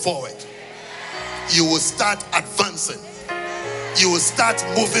go forward. You will start advancing. You will start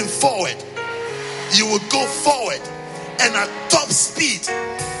moving forward. You will go forward, and at top speed,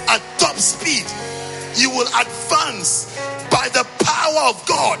 you will advance by the power of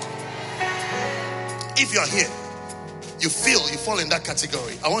God. If you're here, you fall in that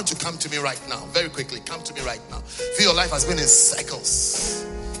category, I want you to come to me right now, very quickly. Come to me right now. Feel your life has been in circles.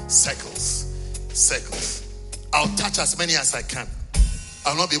 I'll touch as many as I can.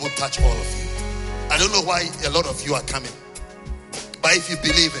 I'll not be able to touch all of you. I don't know why a lot of you are coming, but if you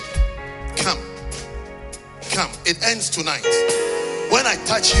believe it, come. It ends tonight. When I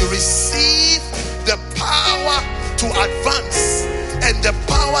touch you, receive the power to advance and the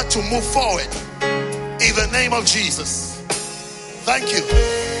power to move forward. In the name of Jesus. Thank you.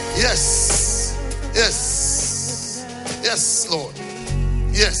 Yes, Lord.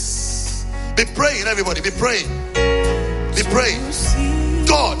 Yes. Be praying, everybody. Be praying. Be praying.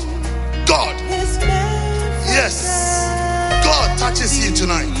 God. Yes. God touches you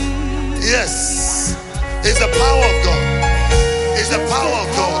tonight. Yes. It's the power of God. It's the power of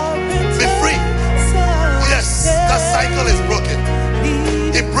God. Be free. Yes, that cycle is broken.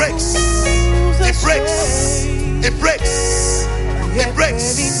 It breaks. It breaks. It breaks. It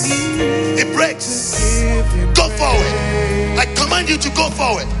breaks. It breaks. Go forward. I command you to go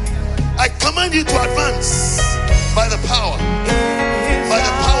forward. I command you to advance by the power. By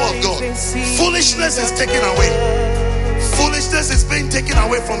the power of God. Foolishness is taken away. Foolishness is being taken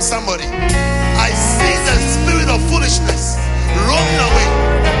away from somebody. I see the spirit of foolishness rolling away.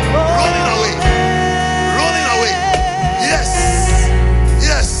 Rolling away. Rolling away. Yes.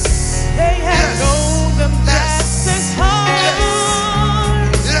 Yes. Yes. Yes.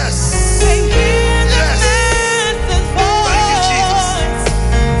 Yes. Yes. Thank you, Jesus.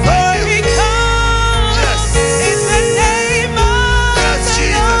 Thank you. Yes. Yes,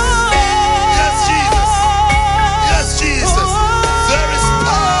 Jesus. Yes, Jesus. Yes, Jesus. There is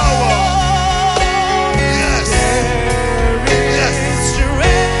power. Yes. Yes.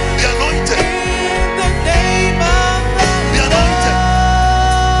 Be anointed. Be anointed.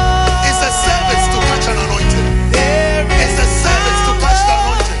 It's a service to catch an anointed. It's a service to catch the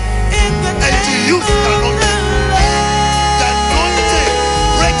anointed and to use the anointed. The anointing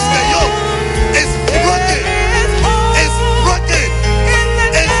breaks the yoke. It's broken. It's broken.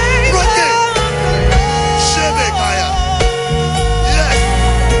 It's broken. Shebekaya. Yes.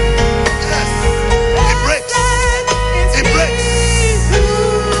 Yes. It breaks. It breaks.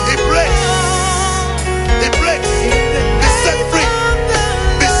 It breaks. It breaks. Be set free.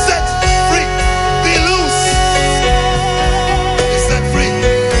 Be set free. Be loose. Be set free.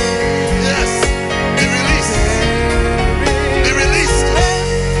 Yes. Be released. Be released.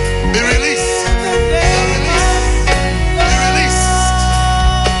 Be released. Be released. Be released.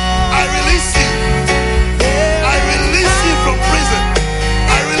 I release you. I release you from prison.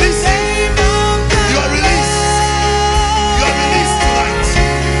 I release you. You are released. You are released tonight.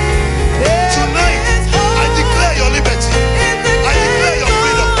 Tonight, I declare your liberty. I declare your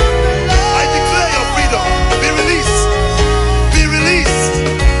freedom. I declare your freedom. Be released. Be released.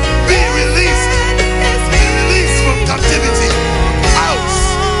 Be released. Be released from captivity. Out.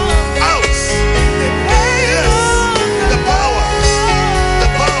 Out. Yes. The power. The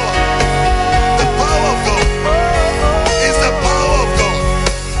power. The power of God. Is the power of God.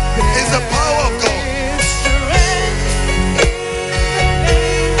 Is the power of God.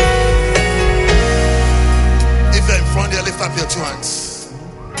 If you're in front there, lift up your two hands.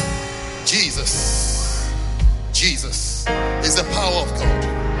 Jesus. Jesus is the power of God.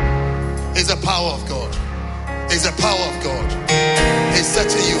 Is the power of God. Is the power of God. He's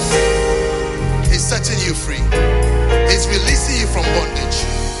setting you free. He's setting you free. He's releasing you from bondage.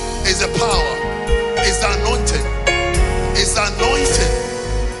 Is the power. Is the anointing. Is the anointing.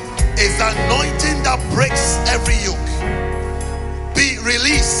 Is the anointing that breaks every yoke. Be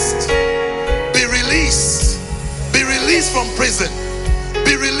released. Be released. Be released from prison.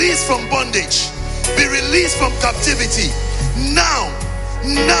 Be released from bondage. Be released from captivity. Now.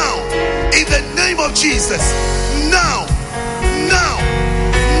 Now. In the name of Jesus. Now. Now.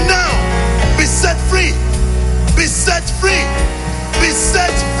 Now. Be set free. Be set free. Be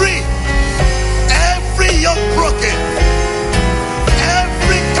set free. Every yoke broken.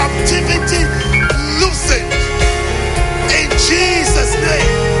 Every captivity loosened. In Jesus'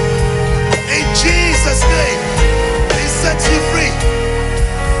 name. In Jesus' name. He sets you free.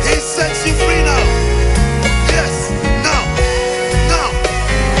 He sets you free now. Yes. Now. Now.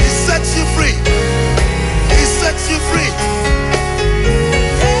 He sets you free. He sets you free.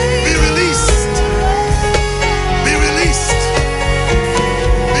 Be released. Be released.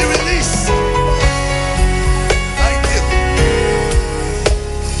 Be released. Thank you.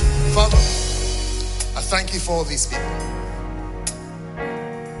 Father, I thank you for all these people.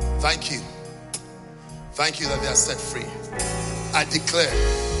 Thank you. Thank you that they are set free. I declare,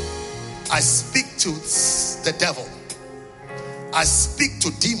 I speak to the devil. I speak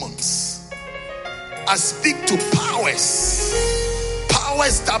to demons. I speak to powers.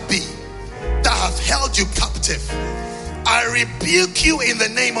 Powers that be, that have held you captive. I rebuke you in the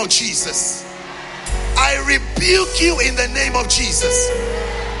name of Jesus. I rebuke you in the name of Jesus.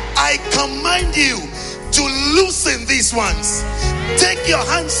 I command you to loosen these ones. Take your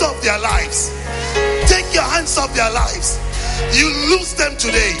hands off their lives. Take your hands off their lives. You lose them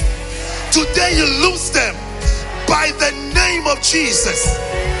today. Today you lose them by the name of Jesus.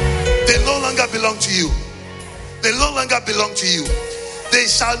 They no longer belong to you. They no longer belong to you. They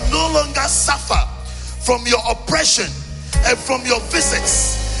shall no longer suffer from your oppression and from your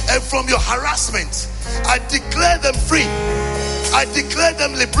visits and from your harassment. I declare them free. I declare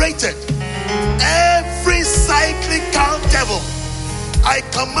them liberated. Every cyclical devil, I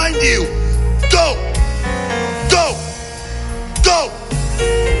command you, go, go, go,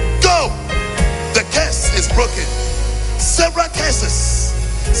 go. The curse is broken. Several curses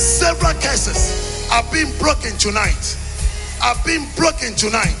are being broken tonight. Are being broken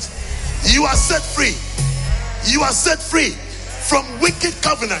tonight. You are set free. You are set free from wicked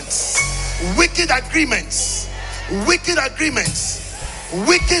covenants, wicked agreements, wicked agreements,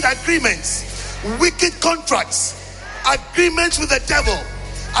 wicked agreements, wicked contracts, agreements with the devil,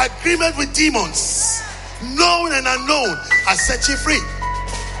 agreement with demons, known and unknown. I set you free.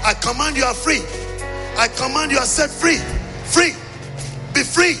 I command you are free. I command you are set free. Free. Be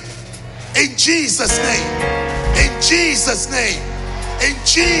free. In Jesus' name. In Jesus' name. In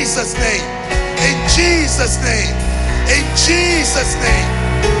Jesus' name. In Jesus' name. In Jesus' name.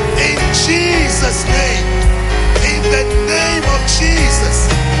 In Jesus' name. In the name of Jesus.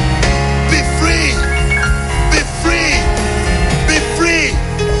 Be free. Be free. Be free.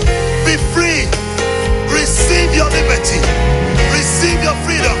 Be free. Receive your liberty. Receive your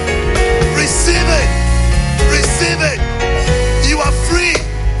freedom. Receive it. Receive it. You are free.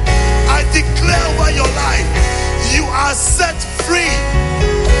 I declare over your life, you are set free.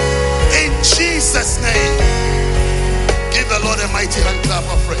 In Jesus' name. Give the Lord a mighty hand clap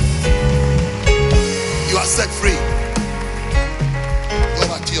of praise. You are set free. Go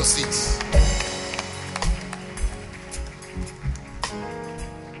back to your seats.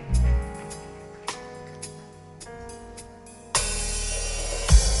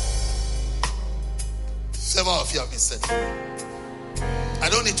 Several of you have been set free. I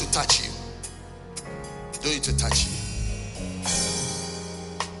don't need to touch you. Don't need to touch you.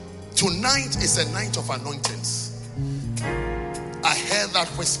 Tonight is a night of anointings. I heard that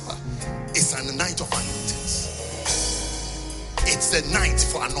whisper. It's a night of anointings. It's a night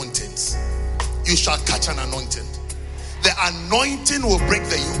for anointings. You shall catch an anointing. The anointing will break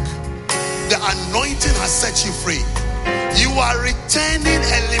the yoke. The anointing has set you free. You are returning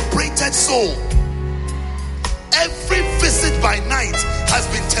a liberated soul. Every visit by night has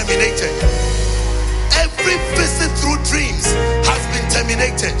been terminated. Every visit through dreams has been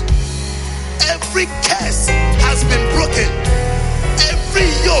terminated. Every curse has been broken. Every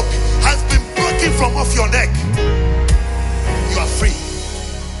yoke has been broken from off your neck. You are free.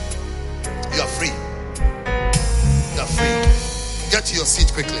 You are free. You are free. Get to your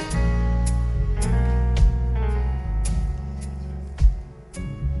seat quickly.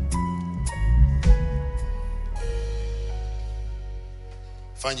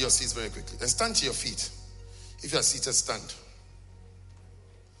 Find your seats very quickly. Then stand to your feet. If you are seated, stand.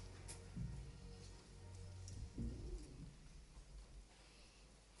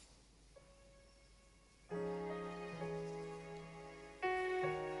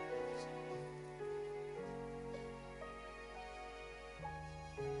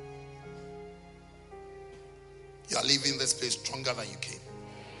 You are leaving this place stronger than you came.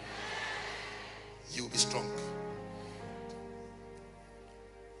 You will be strong.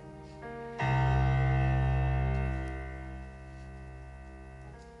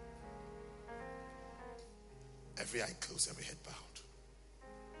 Every eye closed, every head bowed.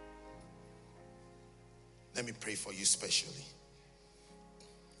 Let me pray for you specially.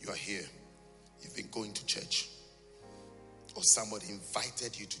 You are here. You've been going to church. Or somebody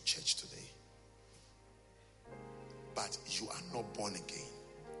invited you to church today. But you are not born again.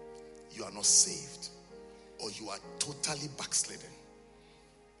 You are not saved. Or you are totally backslidden.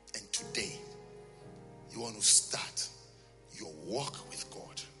 And today, you want to start your walk with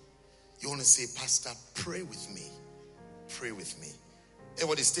God. You want to say, Pastor, pray with me. Pray with me.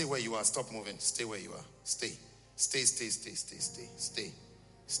 Everybody stay where you are. Stop moving. Stay where you are. Stay. Stay, stay, stay, stay, stay, stay.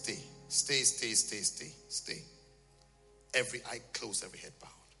 Stay. Stay, stay, stay, stay, stay. Every eye closed, every head bowed.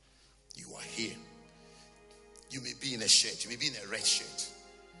 You are here. You may be in a shirt. You may be in a red shirt.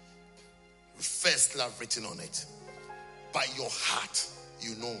 First love written on it. By your heart,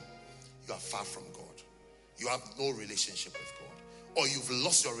 you know you are far from God. You have no relationship with God. Or you've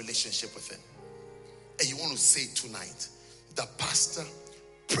lost your relationship with Him. And you want to say tonight, the pastor,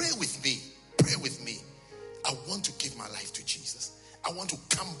 pray with me. Pray with me. I want to give my life to Jesus. I want to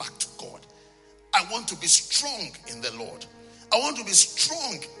come back to God. I want to be strong in the Lord. I want to be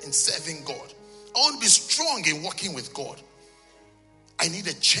strong in serving God. I want to be strong in walking with God. I need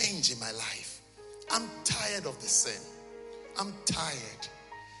a change in my life. I'm tired of the sin. I'm tired.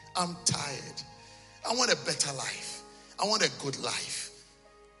 I'm tired. I want a better life. I want a good life.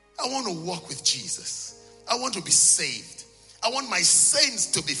 I want to walk with Jesus. I want to be saved. I want my sins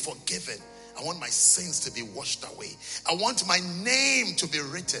to be forgiven. I I want my sins to be washed away. I want my name to be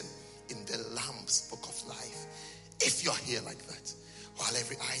written in the Lamb's book of life. If you're here like that, while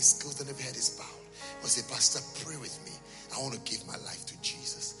every eye is closed and every head is bowed, you say, Pastor, pray with me. I want to give my life to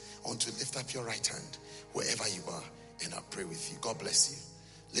Jesus. I want to lift up your right hand wherever you are, and I'll pray with you. God bless you.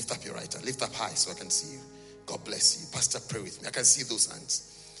 Lift up your right hand. Lift up high so I can see you. God bless you. Pastor, pray with me. I can see those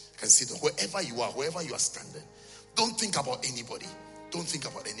hands. I can see them. Wherever you are standing, don't think about anybody. Don't think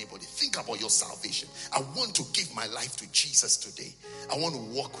about anybody. Think about your salvation. I want to give my life to Jesus today. I want to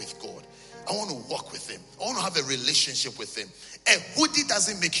walk with God. I want to walk with him. I want to have a relationship with him. A hoodie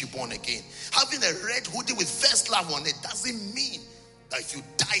doesn't make you born again. Having a red hoodie with first love on it doesn't mean that if you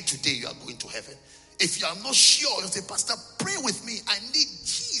die today, you are going to heaven. If you are not sure, you say, Pastor, pray with me. I need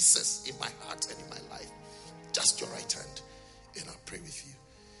Jesus in my heart and in my life. Just your right hand, and I'll pray with you.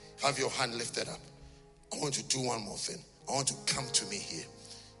 Have your hand lifted up. I want to do one more thing. I want to come to me here.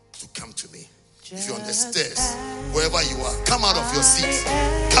 To come to me. If you're on the stairs, wherever you are, come out of your seats.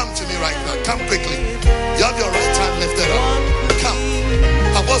 Come to me right now. Come quickly. You have your right hand lifted up. Come.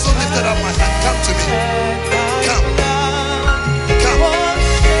 I've also lifted up my hand. Come to me. Come. Come.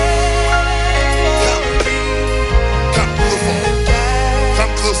 Come. Come. Go forward.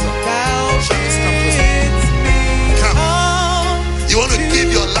 Come closer. Shanice, come closer. Come. You want to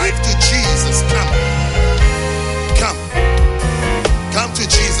give your life to Jesus. Come. Come. Come to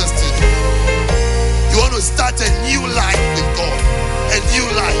Jesus today. You want to start a new life with God. A new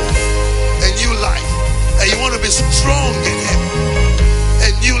life. A new life. And you want to be strong in him.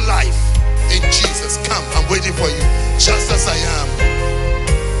 A new life in Jesus. Come, I'm waiting for you. Just as I am.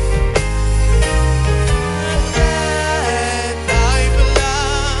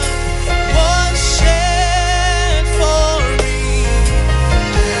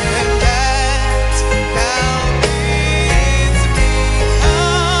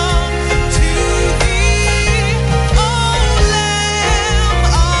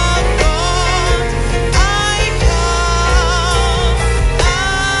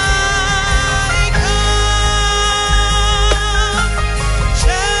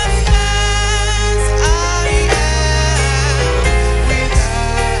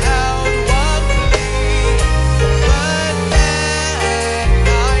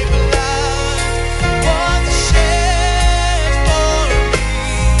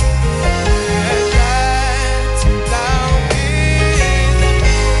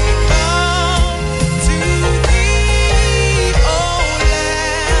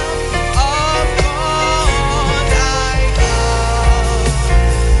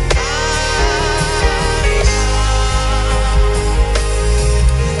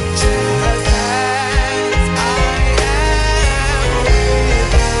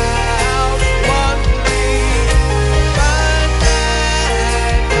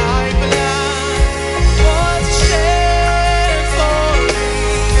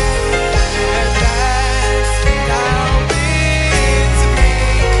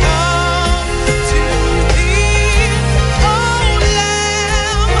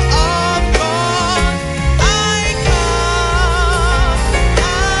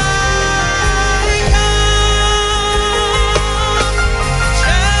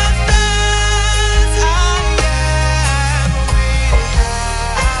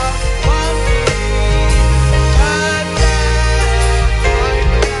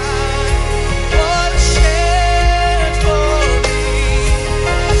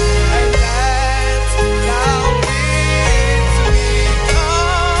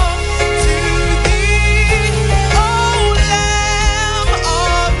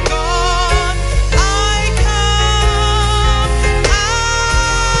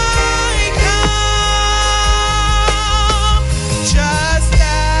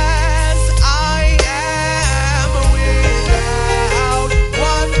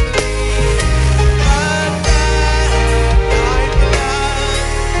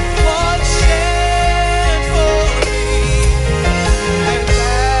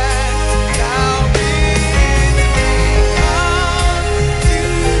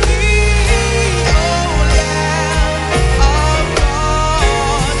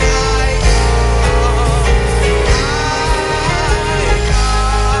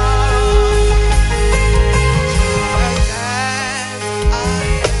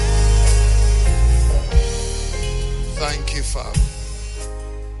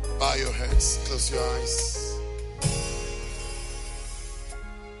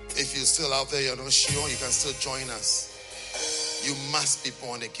 You're not sure, you can still join us. You must be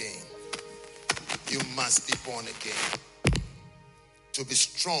born again. You must be born again. To be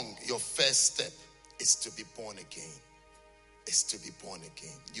strong, your first step is to be born again. is to be born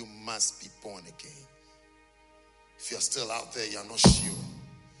again. You must be born again. If you're still out there, you're not sure,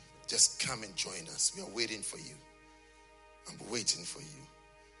 just come and join us. We are waiting for you. I'm waiting for you.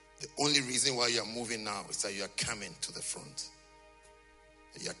 The only reason why you are moving now is that you are coming to the front.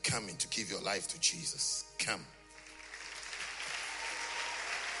 You are coming to give your life to Jesus. Come.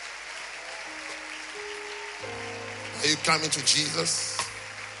 Are you coming to Jesus?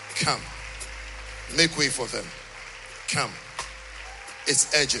 Come. Make way for them. Come. It's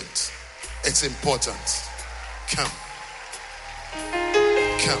urgent. It's important. Come.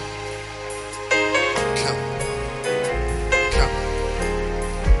 Come. Come. Come.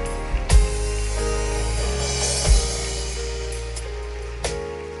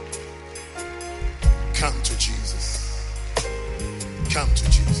 Come to Jesus. Come to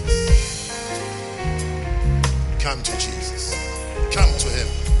Jesus. Come to Jesus. Come to him.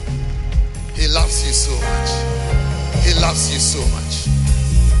 He loves you so much. He loves you so much.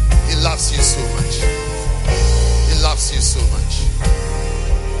 He loves you so much. He loves you so much.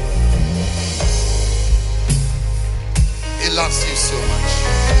 He loves you so much.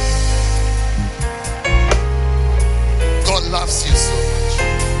 God loves you so much.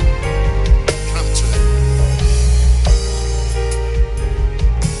 Come to him.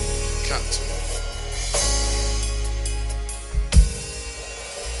 Come to him.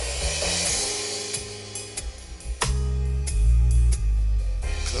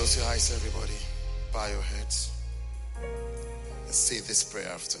 Close your eyes, everybody. Bow your heads. And say this prayer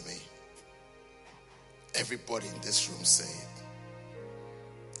after me. Everybody in this room say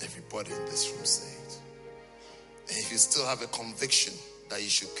it. Everybody in this room say it. And if you still have a conviction that you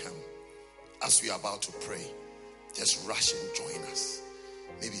should come, as we are about to pray, just rush and join us.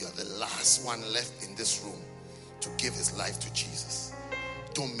 Maybe you are the last one left in this room to give his life to Jesus.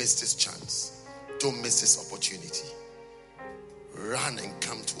 Don't miss this chance. Don't miss this opportunity. Run and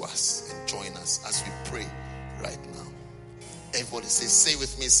come to us and join us as we pray right now. Everybody say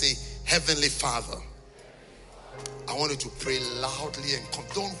with me, say, Heavenly Father. I want you to pray loudly and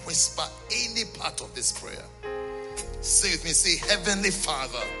don't whisper any part of this prayer. Say with me, say, Heavenly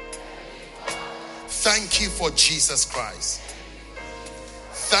Father, thank you for Jesus Christ.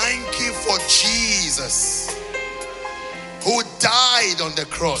 Thank you for Jesus who died on the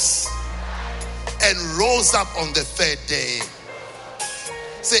cross and rose up on the third day.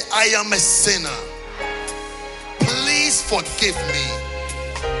 Say, I am a sinner. Please forgive me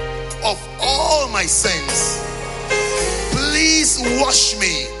of all my sins. Please wash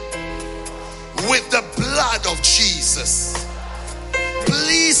me with the blood of Jesus.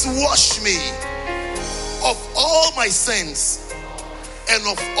 Please wash me of all my sins and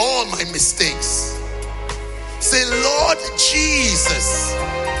of all my mistakes. Say, Lord Jesus.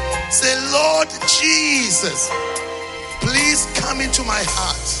 Say, Lord Jesus, please come into my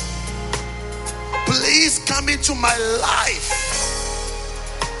heart. Please come into my life.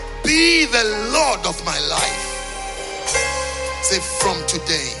 Be the Lord of my life. Say, from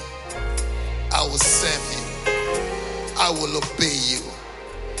today, I will serve you. I will obey you.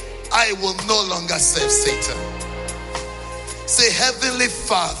 I will no longer serve Satan. Say, Heavenly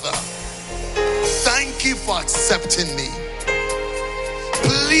Father, thank you for accepting me.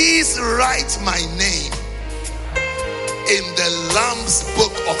 Please write my name in the Lamb's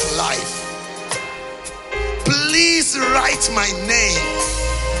book of life. Please write my name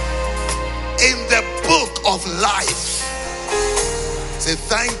in the book of life. Say,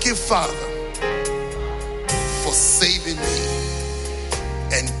 thank you, Father, for saving me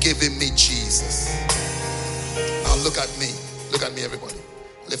and giving me Jesus. Now look at me. Look at me, everybody.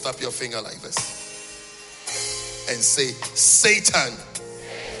 Lift up your finger like this and say, Satan.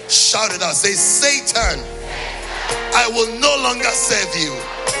 Shout it out. Say, Satan, I will no longer serve you.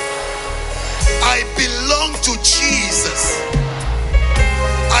 I belong to Jesus.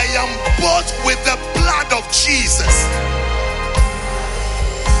 I am bought with the blood of Jesus.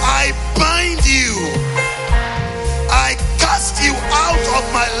 I bind you. I cast you out of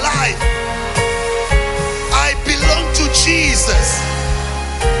my life. I belong to Jesus.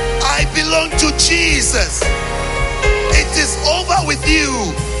 I belong to Jesus. It is over with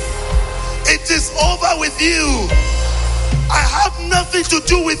you. It is over with you. I have nothing to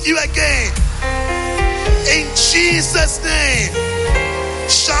do with you again. In Jesus' name.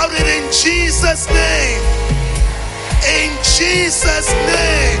 Shout it in Jesus' name. In Jesus'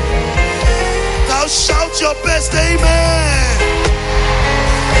 name. Now shout your best amen.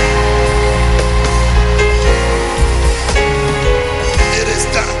 It is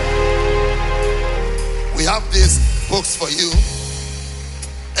done. We have these books for you.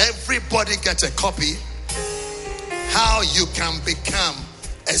 Everybody get a copy. how you can become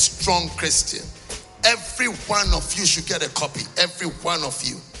a strong Christian. Every one of you should get a copy. Every one of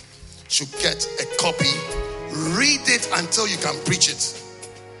you should get a copy. Read it until you can preach it.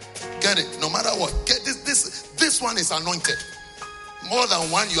 Get it, no matter what. Get this one is anointed. More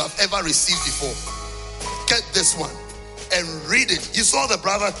than one you have ever received before. Get this one and read it. You saw the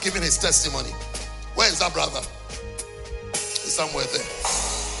brother giving his testimony. Where is that brother? He's somewhere there.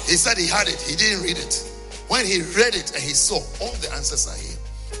 He said he had it. He didn't read it. When he read it and he saw, all the answers are here.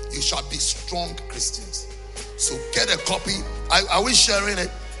 You shall be strong Christians. So get a copy. Are we sharing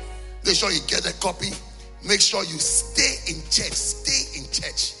it? Make sure you get a copy. Make sure you stay in church. Stay in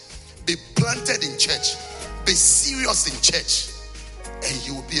church. Be planted in church. Be serious in church. And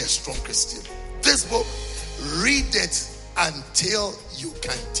you will be a strong Christian. This book, read it until you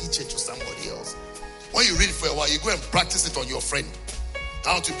can teach it to somebody else. When you read it for a while, you go and practice it on your friend.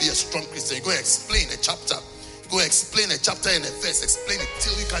 How to be a strong Christian. You go and explain a chapter. Go and explain a chapter and a verse. Explain it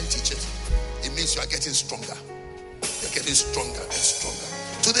till you can teach it. It means you are getting stronger. You're getting stronger and stronger.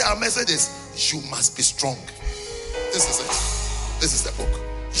 Today our message is, you must be strong. This is it. This is the book.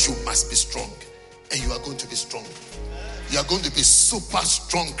 You must be strong. And you are going to be strong. You are going to be super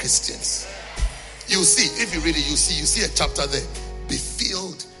strong Christians. You see, if you read it, you see a chapter there. Be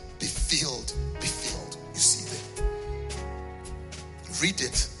filled, be filled, be filled. You see there. Read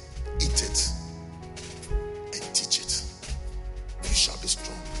it, eat it, and teach it. You shall be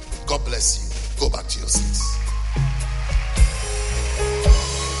strong. God bless you. Go back to your seats.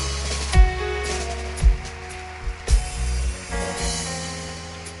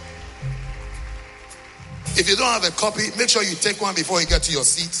 If you don't have a copy, make sure you take one before you get to your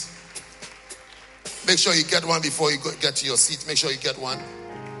seat. Make sure you get one before you get to your seat. Make sure you get one.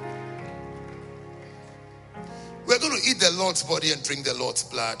 We're going to eat the Lord's body and drink the Lord's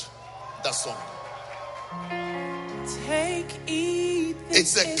blood. That song.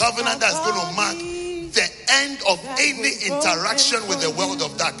 It's a covenant that's going to mark the end of any interaction with the world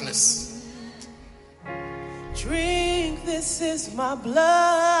of darkness. Drink, this is my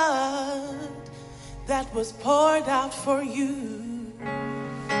blood that was poured out for you.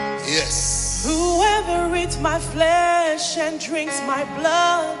 Yes. Whoever eats my flesh and drinks my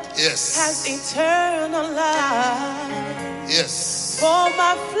blood, yes, has eternal life. Yes. For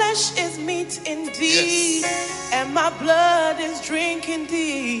my flesh is meat indeed, yes, and my blood is drink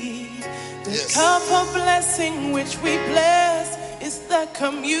indeed. The yes, cup of blessing which we bless is the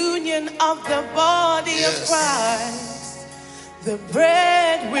communion of the body, yes, of Christ. The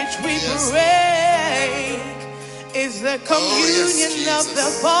bread which we yes, break is the communion of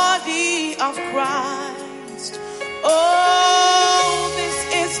the body of Christ. Oh, this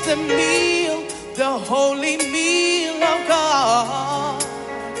is the meal, the holy meal of God.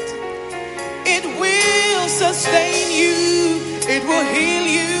 It will sustain you, it will heal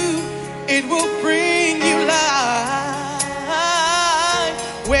you, it will bring you life.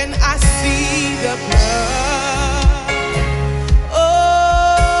 When I see the blood,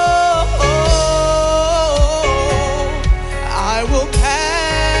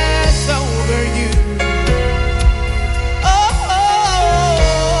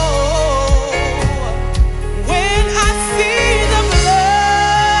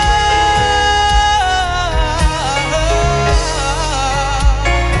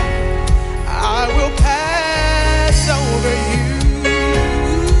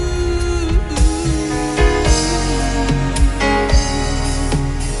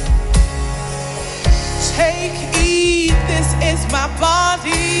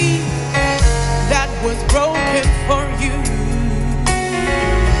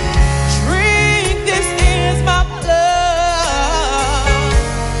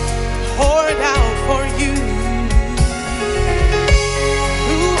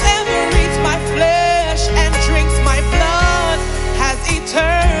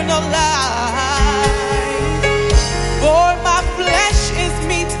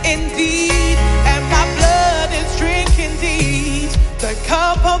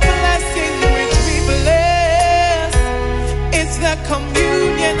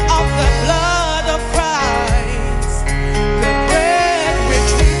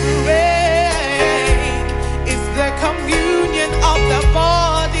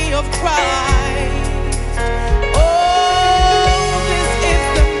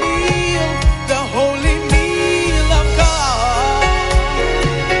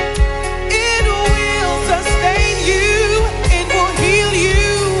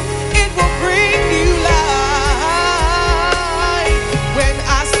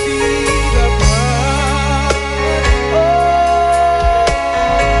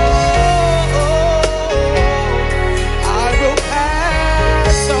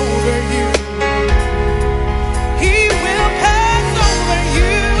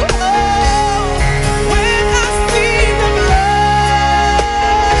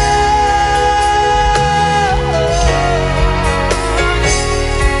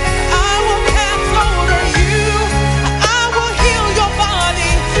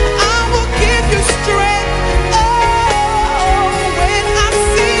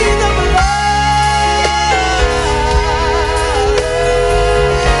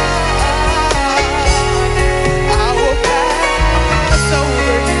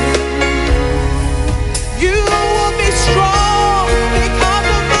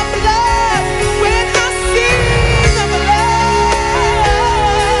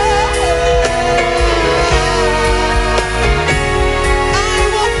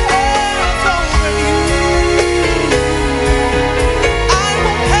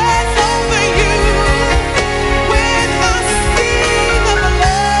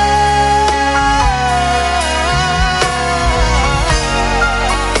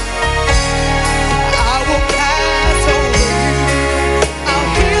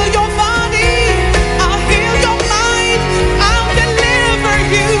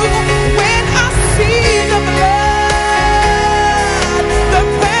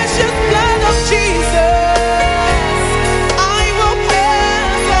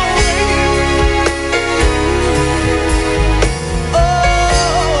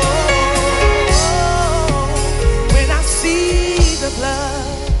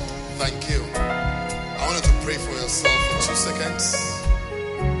 seconds.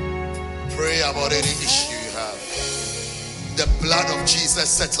 Pray about any issue you have. The blood of Jesus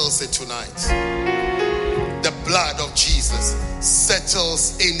settles it tonight. The blood of Jesus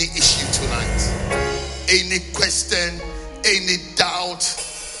settles any issue tonight. Any question, any doubt,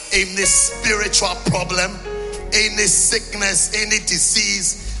 any spiritual problem, any sickness, any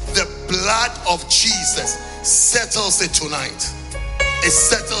disease, the blood of Jesus settles it tonight. It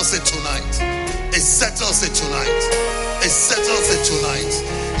settles it tonight. It settles it tonight. It settles it tonight.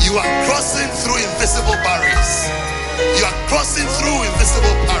 You are crossing through invisible barriers. You are crossing through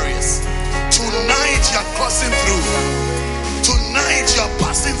invisible barriers. Tonight you are crossing through. Tonight you are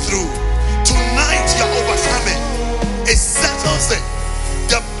passing through. Tonight you are overcoming. It settles it.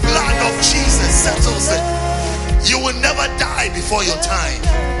 The blood of Jesus settles it. You will never die before your time.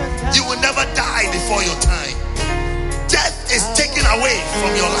 You will never die before your time. Death is taken away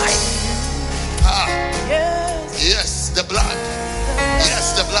from your life. Yes, the blood.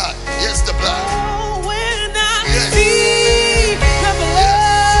 Yes, the blood. Yes, the blood. When I Yes. see the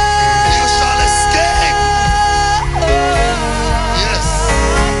blood, You shall escape. Yes.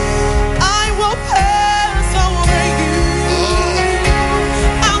 I will pass over you.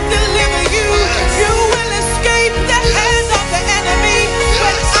 Oh, I'll deliver you. Yes. You will escape the hand of the enemy.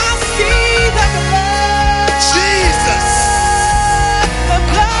 When Yes. I see the blood, Jesus. the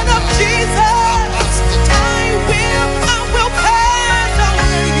blood of Jesus, I will pass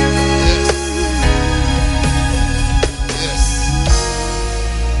over you. Yes.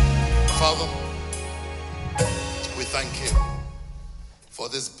 Father, we thank you for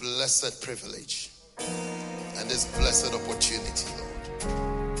this blessed privilege and this blessed opportunity,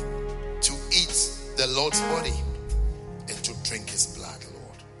 Lord, to eat the Lord's body and to drink his blood,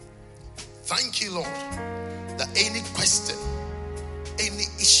 Lord. Thank you, Lord, that any question, any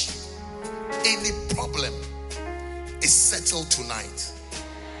issue, any problem is settled tonight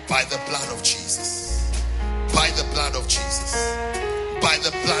by the blood of Jesus. By the blood of Jesus. By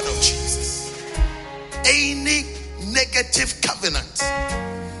the blood of Jesus. Any negative covenant,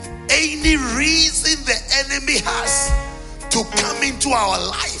 any reason the enemy has to come into our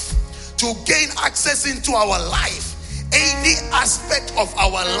life, to gain access into our life, any aspect of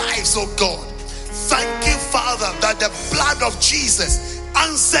our lives, oh God, thank you, Father, that the blood of Jesus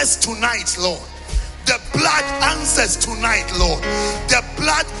answers tonight, Lord. The blood answers tonight, Lord. The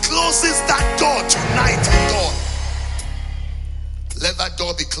blood closes that door tonight, God. Let that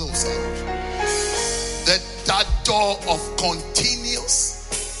door be closed, Lord. That door of continuous,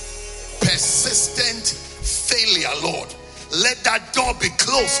 persistent failure, Lord. Let that door be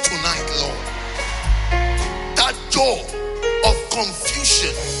closed tonight, Lord. That door of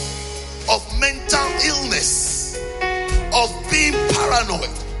confusion, of mental illness, of being paranoid,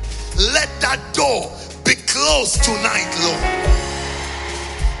 let that door be closed tonight, Lord.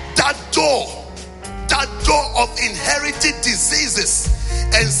 That door of inherited diseases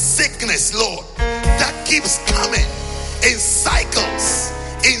and sickness, Lord, that keeps coming in cycles,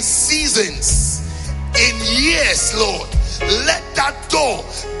 in seasons, in years, Lord. Let that door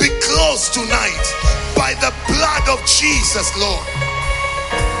be closed tonight by the blood of Jesus, Lord.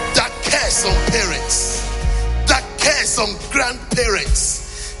 That curse on parents, that curse on grandparents,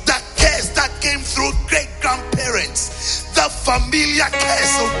 that curse that came through great grandparents, the familiar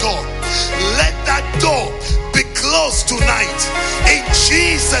curse, oh God, let that door be closed tonight in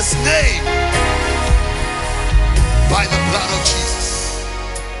Jesus' name. By the blood of Jesus,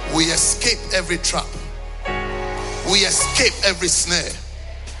 we escape every trap, we escape every snare,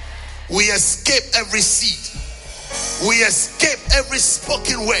 we escape every seed, we escape every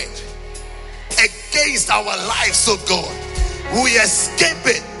spoken word against our lives, oh God. We escape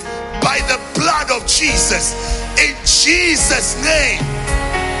it by the blood of Jesus. In Jesus' name,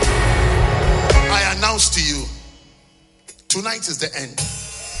 I announce to you, tonight is the end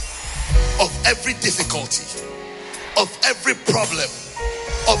of every difficulty, of every problem,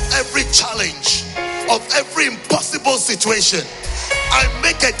 of every challenge, of every impossible situation. I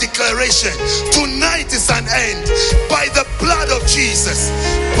make a declaration. Tonight is an end by the blood of Jesus.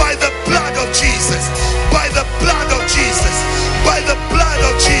 By the blood of Jesus. By the blood of Jesus. By the blood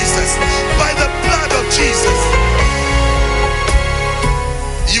of Jesus. By the blood of Jesus.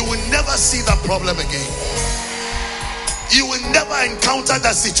 You will never see that problem again. You will never encounter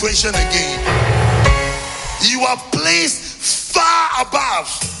that situation again. You are placed far above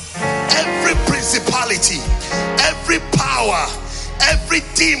every principality, every power, every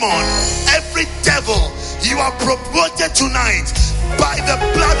demon, every devil. You are promoted tonight by the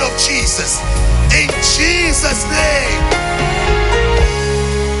blood of Jesus. In Jesus' name.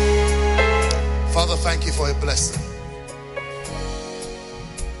 Father, thank you for your blessing.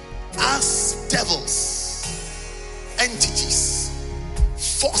 as devils, entities,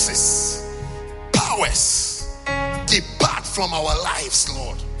 forces, powers depart from our lives,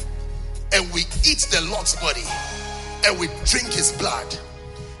 Lord, and we eat the Lord's body and we drink his blood,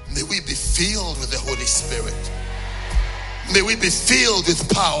 may we be filled with the Holy Spirit. May we be filled with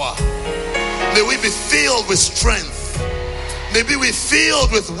power. May we be filled with strength. May we be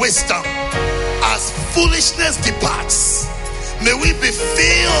filled with wisdom. As foolishness departs, may we be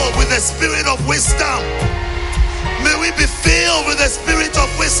filled with the spirit of wisdom. May we be filled with the spirit of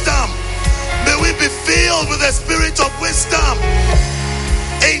wisdom. May we be filled with the spirit of wisdom.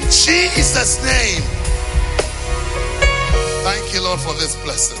 In Jesus' name. Thank you, Lord, for this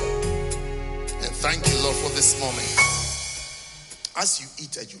blessing. And thank you, Lord, for this moment. As you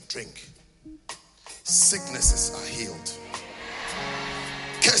eat and you drink, sicknesses are healed.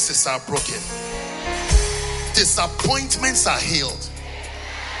 Curses are broken. Disappointments are healed.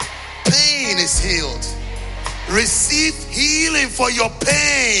 Pain is healed. Receive healing for your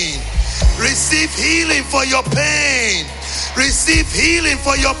pain. Receive healing for your pain. Receive healing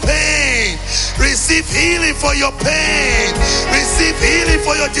for your pain. Receive healing for your pain. Receive healing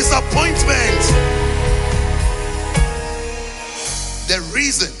for your disappointment. The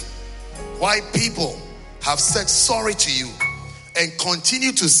reason why people have said sorry to you and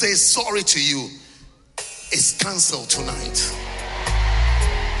continue to say sorry to you is cancelled tonight.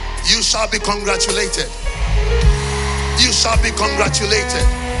 You shall be congratulated. You shall be congratulated.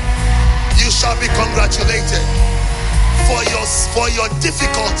 You shall be congratulated for your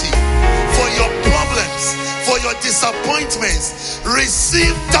difficulty, for your problems, for your disappointments.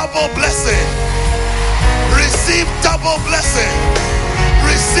 Receive double blessing. Receive double blessing.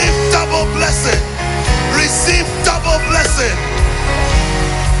 Receive double blessing. Receive double blessing.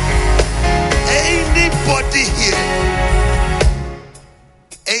 Anybody here,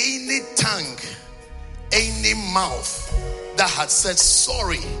 any tongue, any mouth that had said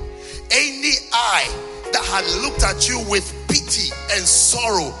sorry, any eye that had looked at you with pity and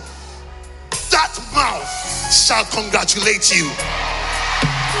sorrow, that mouth shall congratulate you.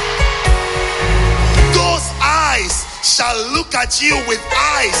 Those eyes shall look at you with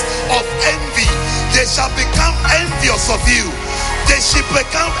eyes of envy. They shall become envious of you. They shall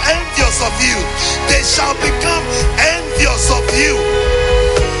become envious of you. They shall become envious of you.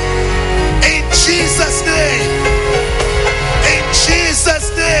 In Jesus' name. In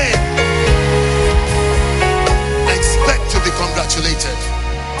Jesus' name. Expect to be congratulated.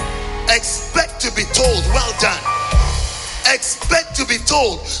 Expect to be told, well done. Expect to be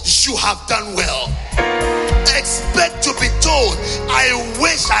told, you have done well. Expect to be told, I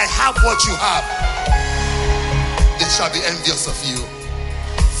wish I have what you have. They shall be envious of you.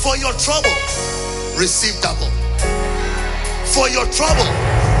 For your trouble, receive double. For your trouble,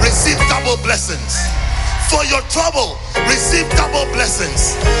 receive double blessings. For your trouble, receive double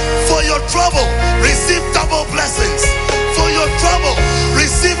blessings. For your trouble, receive double blessings. For your trouble,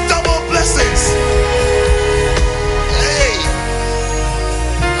 receive double blessings. Hey,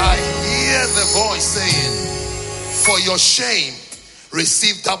 I hear the voice saying, for your shame,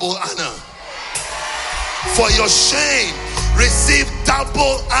 receive double honor. For your shame, receive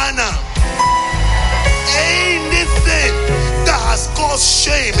double honor. Anything that has caused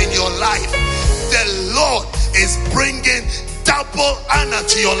shame in your life, the Lord is bringing double honor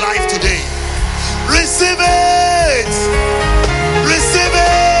to your life today. Receive it. Receive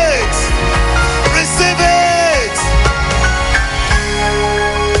it. Receive it.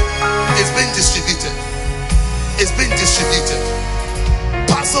 It's been distributed. It's been distributed.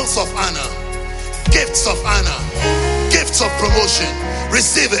 Parcels of honor, gifts of honor, gifts of promotion.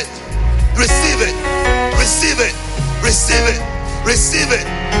 Receive it. Receive it. Receive it. Receive it. Receive it.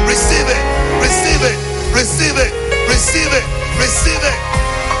 Receive it. Receive it. Receive it. Receive it. Receive it.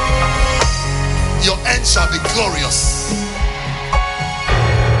 Your end shall be glorious.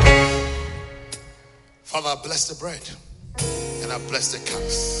 Father, I bless the bread and I bless the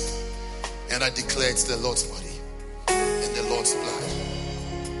cups and I declare it's the Lord's body and the Lord's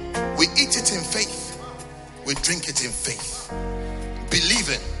blood. We eat it in faith. We drink it in faith.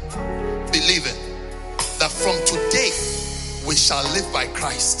 Believing that from today we shall live by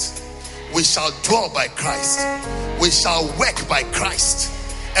Christ. We shall dwell by Christ. We shall work by Christ.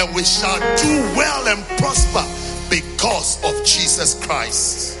 And we shall do well and prosper because of Jesus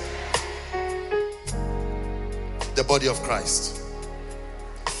Christ. The body of Christ.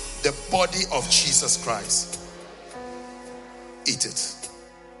 The body of Jesus Christ. Eat it.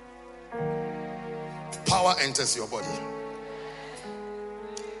 Power enters your body.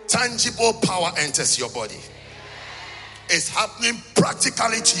 Tangible power enters your body. is happening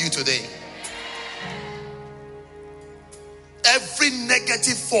practically to you today. Every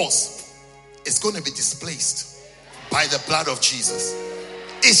negative force is going to be displaced by the blood of Jesus.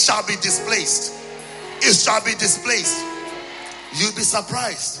 It shall be displaced. It shall be displaced. You'll be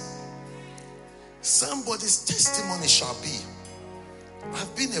surprised. Somebody's testimony shall be,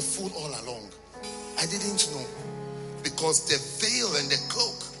 I've been a fool all along. I didn't know. Because the veil and the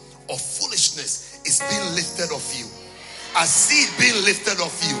cloak of foolishness is being lifted off you. I see it being lifted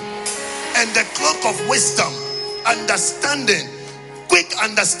off you. And the cloak of wisdom, understanding, quick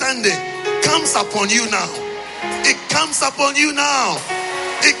understanding comes upon you now. It comes upon you now.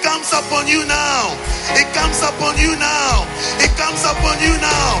 It comes upon you now. It comes upon you now. It comes upon you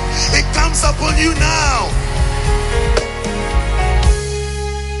now. It comes upon you now.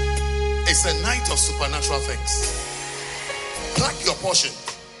 It's a night of supernatural things. Pluck your portion.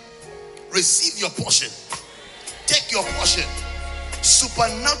 Receive your portion. Take your portion.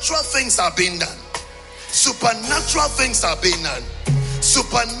 Supernatural things are being done. Supernatural things are being done.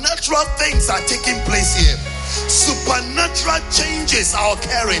 Supernatural things are taking place here. Supernatural changes are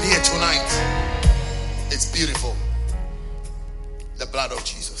occurring here tonight. It's beautiful. The blood of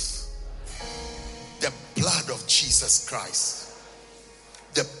Jesus. The blood of Jesus Christ.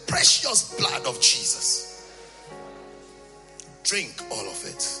 The precious blood of Jesus. Drink all of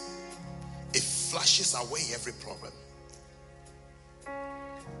it. It flushes away every problem.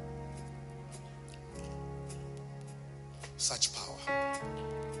 Such power.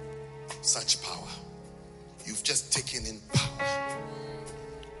 Such power. You've just taken in power.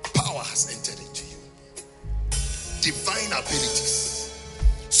 Power has entered into you. Divine abilities.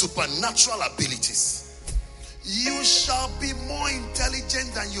 Supernatural abilities. You shall be more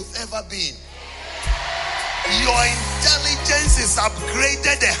intelligent than you've ever been. Your intelligence is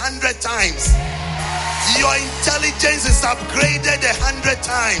upgraded 100 times. Your intelligence is upgraded 100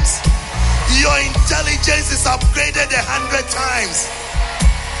 times. Your intelligence is upgraded 100 times.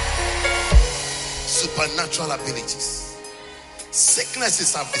 Supernatural abilities.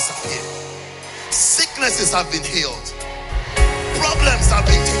 Sicknesses have disappeared. Sicknesses have been healed. Problems have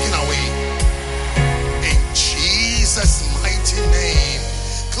been taken away. In Jesus' mighty name.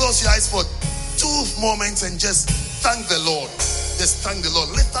 Close your eyes for 2 moments and just thank the Lord. Just thank the Lord.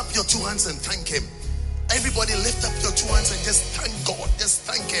 Lift up your 2 hands and thank Him. Everybody lift up your 2 hands and just thank God. Just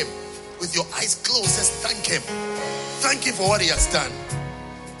thank Him. With your eyes closed, just thank Him. Thank Him for what He has done.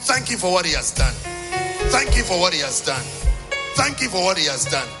 Thank Him for what He has done. Thank Him for what He has done. Thank Him for what He has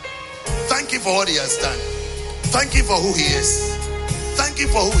done. Thank Him for what He has done. Thank Him for who He is. Thank Him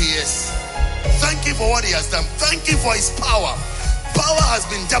for who He is. Thank Him for what He has done. Thank Him for His power. Power has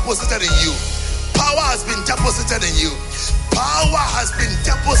been deposited in you. Power has been deposited in you. Power has been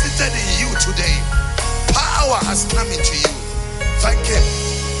deposited in you today. Power has come into you. Thank Him.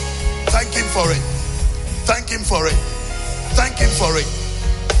 Thank Him for it. Thank Him for it. Thank Him for it.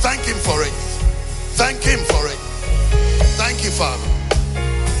 Thank Him for it. Thank Him for it. Thank you, Father.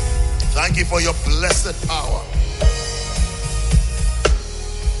 Thank you for your blessed power.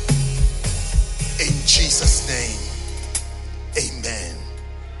 In Jesus' name, amen.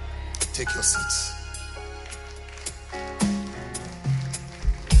 Take your seats.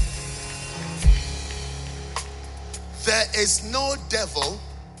 There is no devil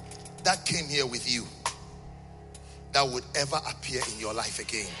that came here with you that would ever appear in your life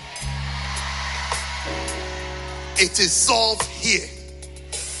again. It is solved here,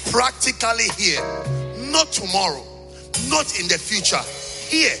 practically here, not tomorrow, not in the future.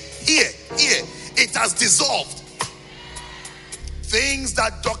 Here. It has dissolved. Things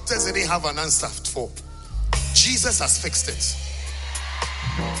that doctors didn't have an answer for, Jesus has fixed it.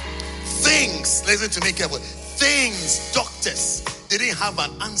 Things, listen to me carefully, things doctors didn't have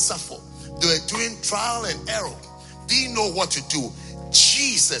an answer for. They were doing trial and error. Didn't know what to do.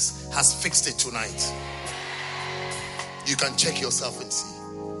 Jesus has fixed it tonight. You can check yourself and see.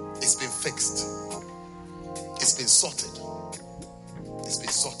 It's been fixed. It's been sorted. It's been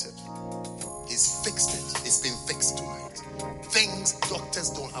sorted. He's fixed it. It's been fixed tonight. Things doctors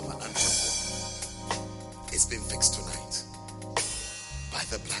don't have an answer for. It's been fixed tonight. By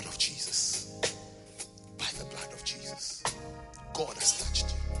the blood of Jesus. By the blood of Jesus. God has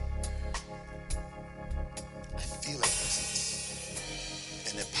touched you. I feel a presence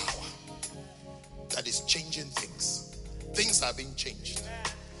and a power that is changing things. Things are being changed.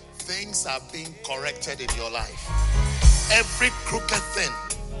 Things are being corrected in your life. Every crooked thing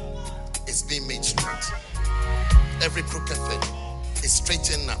is being made straight. Every crooked thing is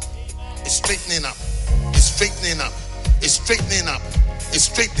straightening up. It's straightening up. It's straightening up. It's straightening up. It's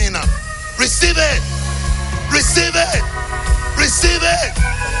straightening up. Receive it. Receive it. Receive it.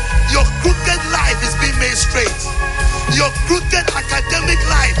 Your crooked life is being made straight. Your crooked academic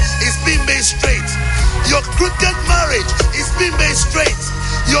life is being made straight. Your crooked marriage is being made straight.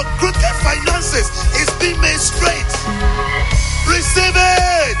 Your crooked finances is being made straight. Receive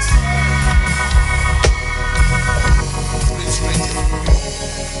it.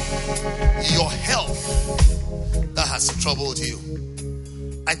 Your health that has troubled you,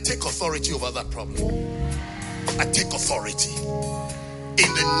 I take authority over that problem. I take authority in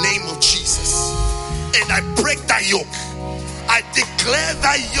the name of Jesus, and I break that yoke. I declare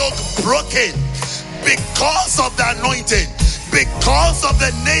that yoke broken because of the anointing, because of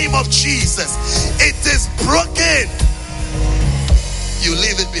the name of Jesus. It is broken. You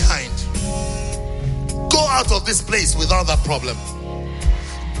leave it behind. Go out of this place without that problem.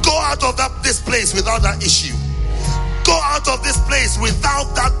 Go out of this place without that issue. Go out of this place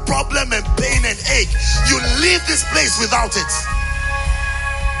without that problem and pain and ache. You leave this place without it.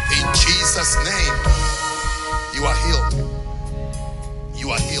 In Jesus' name, you are healed. You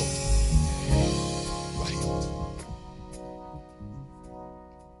are healed. You are healed.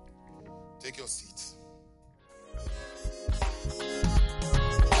 Take your seats.